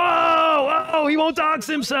 Oh, he won't dox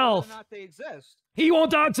himself. He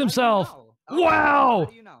won't dox himself. Wow!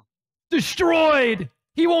 Destroyed!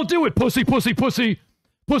 He won't do it! Pussy, pussy, pussy!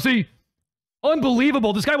 Pussy!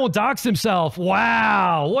 Unbelievable! This guy won't dox himself!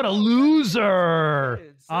 Wow! What a loser!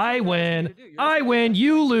 I win! I win!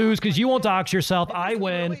 You lose because you won't dox yourself! I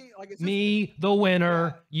win! Me, the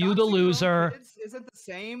winner! You, the loser! Isn't the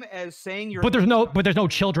same as saying you're... But there's no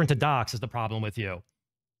children to dox is the problem with you.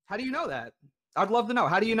 How do you know that? I'd love to know.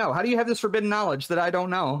 How do you know? How do you have this forbidden knowledge that I don't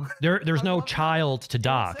know? There's no child to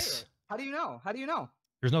dox. How do you know? How do you know?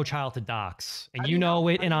 There's no child to dox, and you know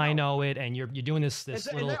it, and I know it, and you're doing this is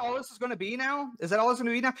little. Is that all this is going to be now? Is that all it's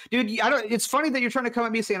going to be now, dude? I don't. It's funny that you're trying to come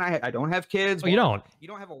at me saying I don't have kids. Oh, you don't. You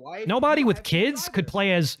don't have a wife. Nobody with kids could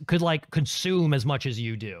consume as much as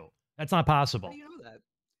you do. That's not possible. How do you know that?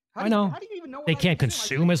 I know. How do you even know? They can't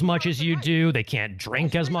consume as much as you do. They can't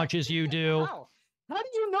drink as much as you do. How do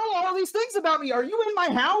you know all these things about me? Are you in my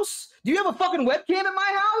house? Do you have a fucking webcam in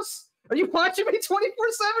my house? Are you watching me 24/7?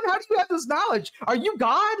 How do you have this knowledge? Are you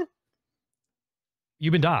God?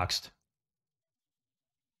 You've been doxxed.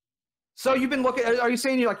 So you've been looking. Are you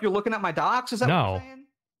saying you're looking at my docs? Is that what you're saying?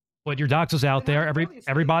 But your dox is out there.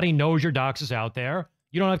 Everybody knows your dox is out there.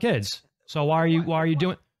 You don't have kids, so why are you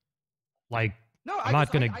doing? Like, no, I'm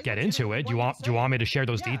not gonna get into it. Do you want me to share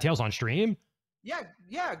those details on stream?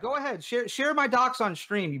 Yeah, go ahead. Share my docs on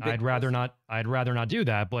stream. I'd rather not do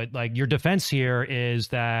that. But like, your defense here is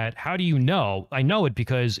that how do you know? I know it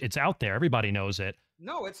because it's out there. Everybody knows it.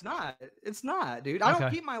 No, it's not. It's not, dude. I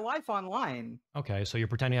don't keep my life online. Okay, so you're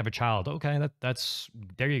pretending to have a child. Okay, that's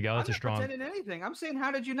there you go. That's a strong. I'm not pretending anything. I'm saying, how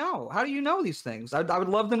did you know? How do you know these things? I would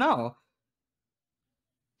love to know.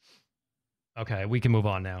 Okay, we can move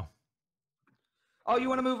on now. Oh, you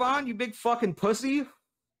want to move on, you big fucking pussy?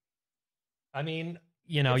 I mean,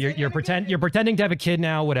 you know, you're pretending to have a kid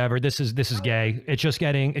now. Whatever. This is gay. It's just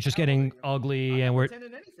getting ugly, and we're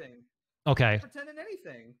pretending anything. Okay. Pretending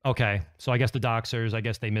anything. Okay. So I guess the doxers, I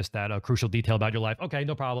guess they missed that crucial detail about your life. Okay,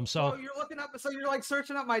 no problem. So you're looking up. So you're like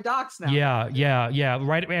searching up my docs now. Yeah.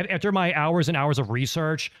 Right after my hours and hours of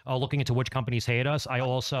research, looking into which companies hate us, I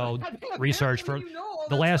also researched for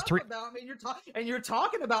the last 3. About me, and you're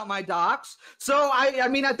talking about my docs. So I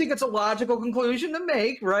mean, I think it's a logical conclusion to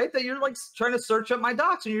make, right? That you're like trying to search up my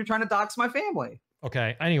docs and you're trying to dox my family.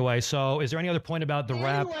 Okay. Anyway, so is there any other point about the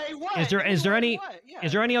rap? Is there any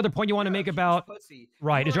other point you want to make about?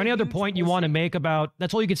 Right. Is there any other point you want to make about?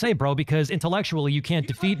 That's all you can say, bro. Because intellectually, you can't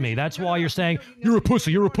defeat me. That's why you're saying you're a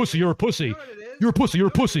pussy. You're a pussy. You're a pussy. You're a pussy. You're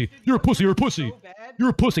a pussy. You're a pussy. You're a pussy. You're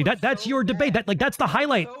a pussy. That's your debate. That's the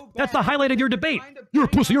highlight. That's the highlight of your debate. You're a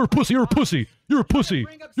pussy. You're a pussy. You're a pussy. You're a pussy.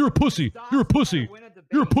 You're a pussy. You're a pussy.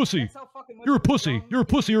 You're a pussy. You're a pussy. You're a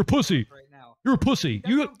pussy. You're a pussy. You're a pussy.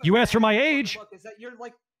 You asked for my age.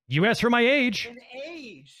 You asked for my age.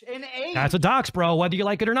 An age. That's a dox, bro. Whether you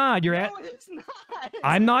like it or not, No, it's not.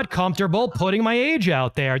 I'm not comfortable putting my age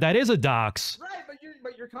out there. That is a dox. Right,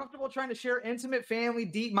 but you're comfortable trying to share my intimate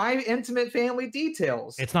family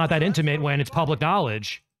details. It's not that intimate when it's public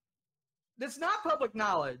knowledge. It's not public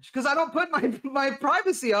knowledge because I don't put my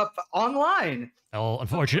privacy up online. Well,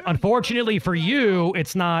 unfortunately for you,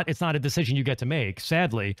 it's not a decision you get to make.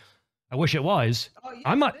 Sadly. I wish it was.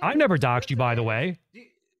 I've never doxed you, by the way.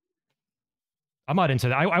 I'm not into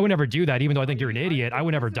that. I would never do that, even though I think you're an idiot. I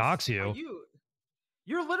would never dox you.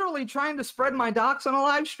 You're literally trying to spread my docs on a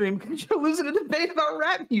live stream because you're losing a debate about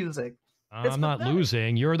rap music. I'm not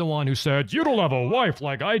losing. You're the one who said, you don't have a wife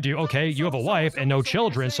like I do. Okay, you have a wife and no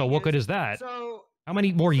children, so what good is that? How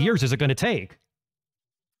many more years is it going to take?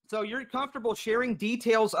 So you're comfortable sharing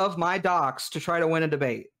details of my docs to try to win a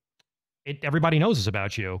debate? Everybody knows this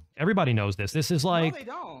about you. Everybody knows this. This is like, no, they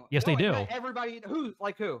don't. yes, they do. Everybody who?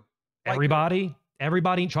 Like who?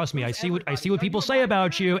 Everybody, trust me. I see what Are people you a say mind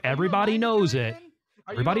about reader? you. Are you a Everybody mind knows reader it. then? Are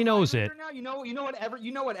you a Everybody mind knows reader it. now?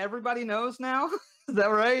 You know what everybody knows now? Is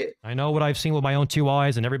that right? I know what I've seen with my own 2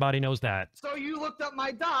 eyes, and everybody knows that. So you looked up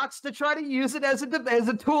my docs to try to use it as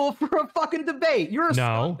a tool for a fucking debate. You're a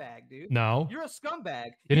scumbag, dude. No. You're a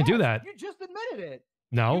scumbag. Didn't do that. You just admitted it.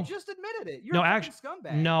 No. You just admitted it. You're No, a fucking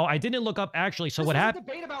scumbag. No, I didn't look up actually. So this what happened?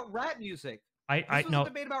 This was a debate about rap music. This was a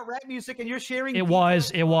debate about rap music, and you're sharing. It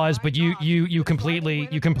was, but you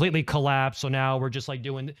completely collapsed. So now we're just like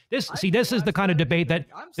doing this. See, this is the kind of debate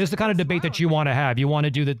that you want to have. You want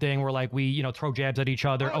to do the thing where like we throw jabs at each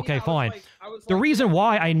other. Okay, fine. The reason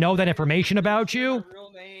why I know that information about you.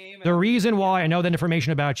 The reason why I know that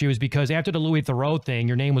information about you is because after the Louis Theroux thing,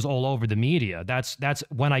 your name was all over the media. That's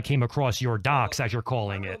when I came across your docs, as you're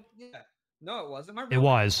calling it. No, it wasn't. It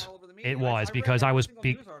was. It was because I was.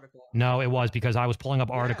 No, it was because I was pulling up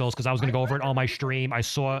articles because I was going to go over it on my stream. I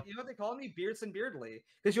saw. You know what they call me? Beardson Beardly.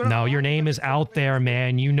 No, your name is out there,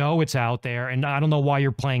 man. You know it's out there, and I don't know why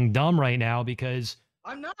you're playing dumb right now because.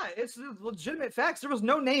 I'm not. It's legitimate facts. There was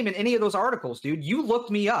no name in any of those articles, dude. You looked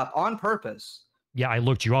me up on purpose. Yeah, I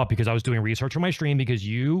looked you up because I was doing research for my stream because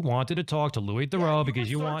you wanted to talk to Louis Theroux because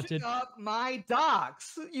you wanted up my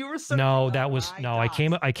docs. You were searching no, that was no.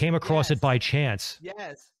 Docs. I came across it by chance.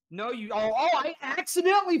 Yes. No, you. Oh, I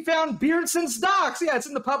accidentally found Beardson's docs. Yeah, it's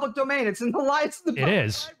in the public domain. It's in the lights. It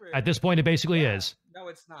is. Library. At this point, it basically is. No,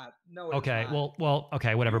 it's not. No, okay. It's not. Well,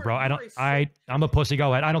 okay, whatever, bro. I'm a pussy.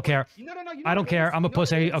 Go ahead. I don't care. No. I don't care. I'm a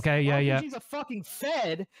pussy. Okay, yeah. RPG's a fucking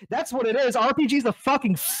fed. That's what it is. RPG's a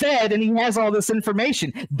fucking fed, and he has all this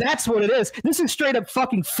information. That's what it is. This is straight up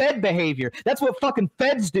fucking fed behavior. That's what fucking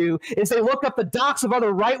feds do. Is they look up the docs of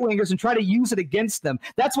other right wingers and try to use it against them.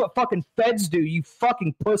 That's what fucking feds do. You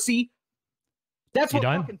fucking pussy. That's what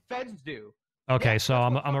fucking feds do. Okay, so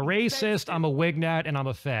I'm a racist, I'm a wignat, and I'm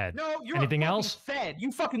a fed. No, you're anything a else? Fed. You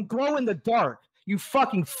fucking glow in the dark. You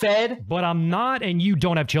fucking fed. But I'm not, and you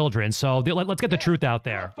don't have children. So let's get the truth out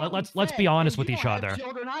there. Let's be honest with each other.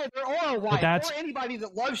 Children either, or a wife, or anybody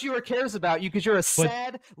that loves you or cares about you, because you're a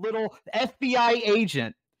sad little FBI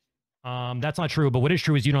agent. That's not true, but what is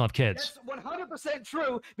true is you don't have kids. That's 100%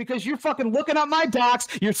 true because you're fucking looking up my docs,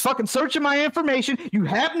 you're fucking searching my information, you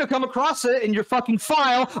happen to come across it in your fucking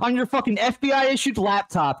file on your fucking FBI-issued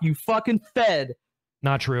laptop, you fucking fed.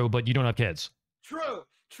 Not true, but you don't have kids.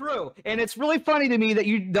 True. And it's really funny to me that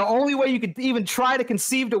the only way you could even try to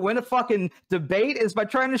conceive to win a fucking debate is by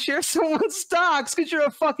trying to share someone's docs because you're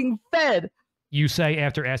a fucking fed. You say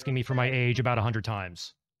after asking me for my age about 100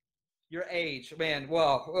 times. Your age, man.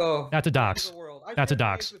 Well, that's a dox. That's a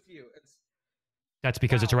dox. That's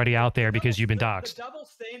because it's already out there because you've been doxxed.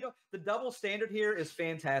 The double standard here is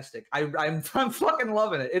fantastic. I'm fucking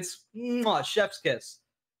loving it. It's chef's kiss.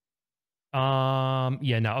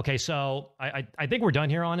 Yeah, no. Okay, so I think we're done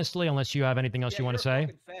here, honestly, unless you have anything else you want to say.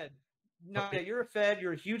 No, you're a fed.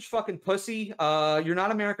 You're a huge fucking pussy. You're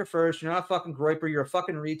not America first. You're not a fucking groiper. You're a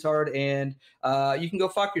fucking retard, and you can go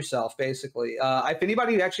fuck yourself, basically. If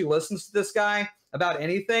anybody actually listens to this guy about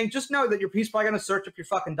anything, just know that he's probably going to search up your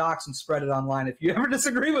fucking docs and spread it online if you ever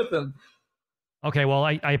disagree with him. Okay, well,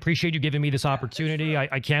 I appreciate you giving me this opportunity.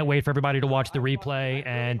 I can't wait for everybody to watch the replay,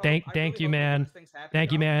 and thank you, man.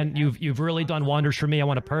 Thank you, man. You've really done wonders for me. I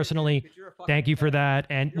want to personally thank you for that.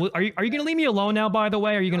 And are you going to leave me alone now, by the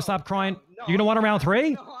way? Are you going to stop crying? You're going to want a round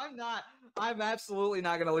 3? No, I'm not. I'm absolutely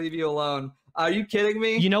not going to leave you alone. Are you kidding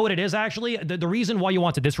me? You know what it is, actually? The reason why you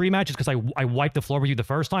wanted this rematch is because I wiped the floor with you the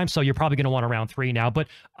first time, so you're probably going to want a round 3 now. But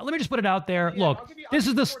let me just put it out there. Yeah, look, this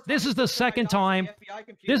is the second time.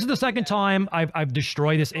 This is the second time I've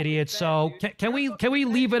destroyed this idiot. So can we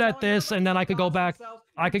leave it at this, and then I could go back.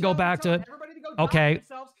 I could go back to. Okay,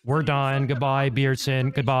 we're done. Goodbye, Beardson.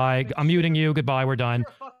 Goodbye. I'm muting you. Goodbye. We're done.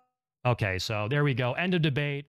 Okay, so there we go. End of debate.